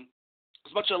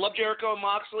as much as I love Jericho and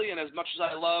Moxley, and as much as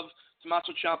I love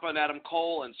Tommaso Ciampa and Adam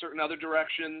Cole and certain other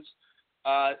directions,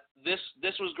 this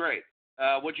was great.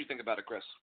 What did you think about it, Chris?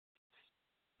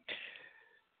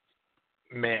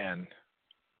 Man,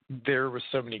 there were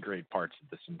so many great parts of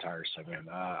this entire segment.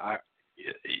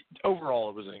 Overall,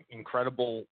 it was an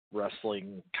incredible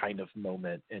wrestling kind of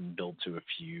moment and build to a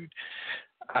feud.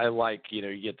 I like, you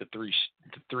get the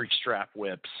three strap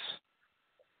whips,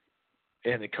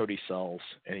 and then Cody sells,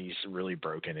 and he's really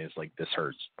broken. He's like, this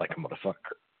hurts like a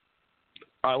motherfucker.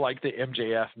 I like that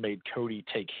MJF made Cody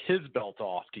take his belt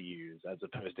off to use, as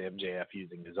opposed to MJF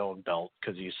using his own belt,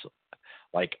 because he's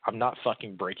like, I'm not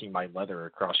fucking breaking my leather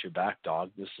across your back,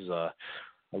 dog. This is a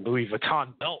Louis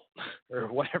Vuitton belt, or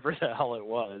whatever the hell it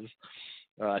was.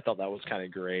 I thought that was kind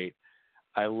of great.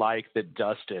 I like that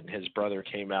Dustin, his brother,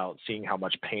 came out seeing how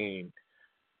much pain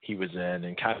he was in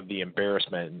and kind of the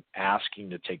embarrassment and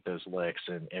asking to take those licks,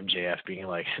 and MJF being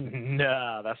like,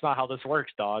 nah, that's not how this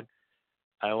works, dog.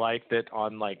 I like that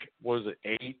on, like, what was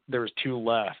it, 8? There was 2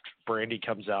 left. Brandy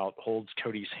comes out, holds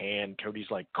Cody's hand.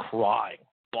 Cody's like crying,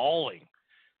 bawling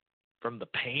from the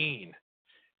pain.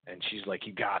 And she's like,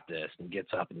 you got this. And he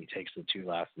gets up and he takes the 2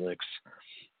 last licks.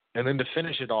 And then to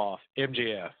finish it off,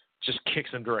 MJF just kicks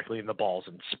him directly in the balls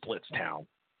and splits town,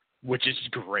 which is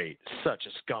great. Such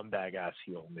a scumbag-ass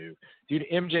heel move. Dude,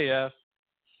 MJF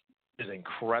is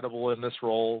incredible in this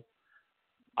role.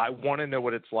 I want to know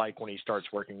what it's like when he starts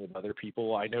working with other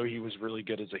people. I know he was really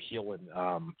good as a heel in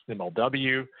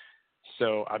MLW,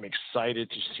 so I'm excited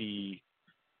to see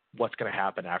what's going to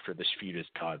happen after this feud is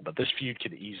done. But this feud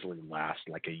could easily last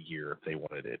like a year if they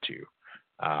wanted it to.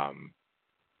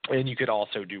 And you could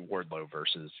also do Wardlow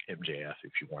versus MJF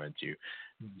if you wanted to.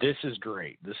 This is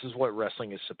great. This is what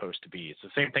wrestling is supposed to be. It's the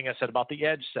same thing I said about the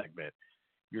Edge segment.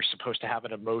 You're supposed to have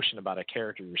an emotion about a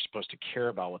character. You're supposed to care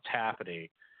about what's happening.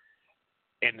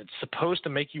 And it's supposed to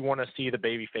make you want to see the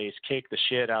babyface kick the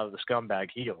shit out of the scumbag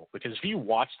heel. Because if you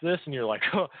watch this and you're like,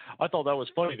 oh, I thought that was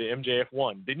funny that MJF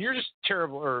won, then you're just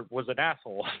terrible, or was an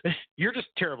asshole. You're just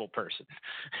a terrible person.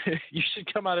 You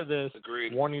should come out of this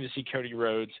wanting to see Cody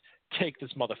Rhodes take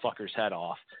this motherfucker's head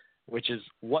off, which is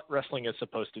what wrestling is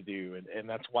supposed to do. And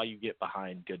that's why you get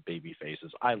behind good baby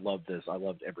faces. I love this. I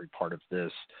loved every part of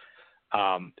this.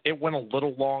 It went a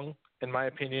little long, in my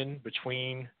opinion,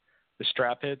 between the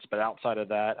strap hits, but outside of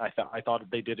that, I thought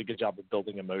they did a good job of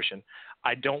building emotion.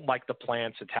 I don't like the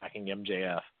Plants attacking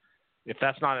MJF. If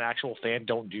that's not an actual fan,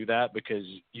 don't do that, because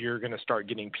you're going to start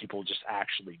getting people just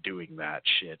actually doing that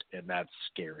shit, and that's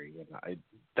scary. And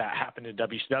that happened in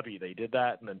WCW. They did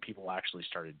that, and then people actually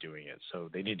started doing it. So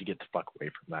they need to get the fuck away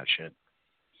from that shit.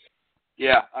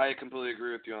 Yeah, I completely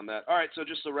agree with you on that. All right, so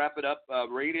just to wrap it up,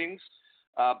 ratings.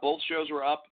 Both shows were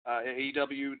up.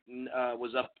 AEW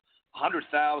was up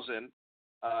 100,000.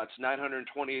 It's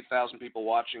 928,000 people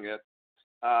watching it.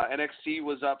 NXT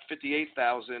was up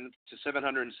 58,000 to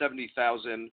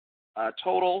 770,000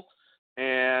 total,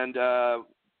 and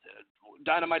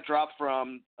Dynamite dropped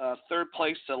from 3rd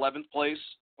place to 11th place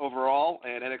overall,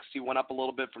 and NXT went up a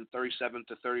little bit from 37th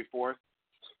to 34th.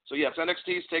 So yes,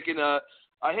 NXT is taking a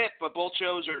hit, but both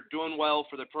shows are doing well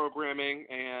for the programming,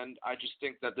 and I just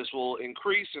think that this will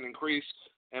increase,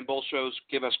 and both shows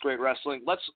give us great wrestling.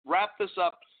 Let's wrap this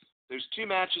up. There's 2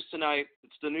 matches tonight.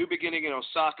 It's the New Beginning in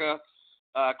Osaka.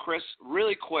 Chris,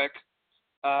 really quick,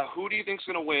 who do you think is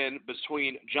going to win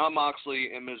between Jon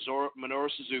Moxley and Minoru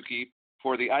Suzuki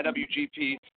for the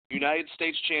IWGP United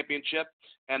States Championship,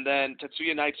 and then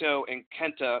Tetsuya Naito and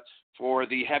Kenta for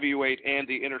the Heavyweight and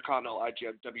the Intercontinental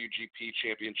IWGP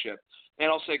Championship? And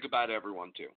I'll say goodbye to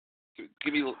everyone, too.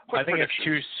 Give me a quick prediction. It's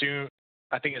too soon.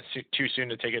 I think it's too soon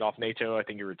to take it off Naito. I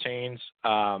think he retains.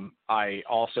 I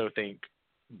also think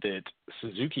that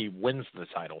Suzuki wins the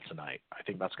title tonight. I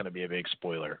think that's going to be a big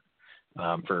spoiler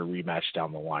for a rematch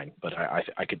down the line. But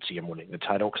I could see him winning the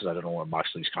title, because I don't know what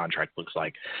Moxley's contract looks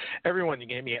like. Everyone, you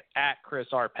can hit me at Chris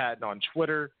R. Patton on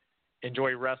Twitter.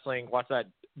 enjoy wrestling, watch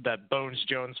that Bones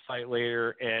Jones fight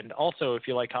later. And also, if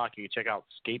you like hockey, check out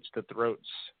Skates to Throats.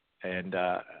 And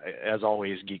as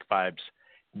always, Geek Vibes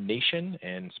Nation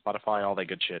and Spotify, all that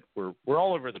good shit. We're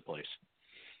all over the place.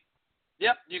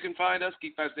 Yep, you can find us,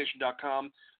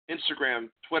 geekvibesnation.com, Instagram,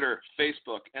 Twitter,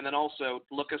 Facebook, and then also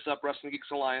look us up, Wrestling Geeks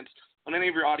Alliance, on any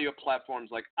of your audio platforms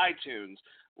like iTunes,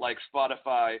 like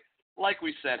Spotify. Like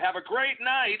we said, have a great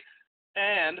night,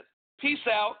 and peace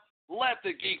out. Let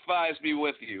the Geek Vibes be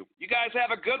with you. You guys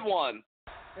have a good one.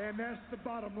 And that's the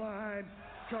bottom line,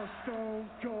 because Stone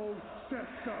Cold said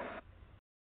so.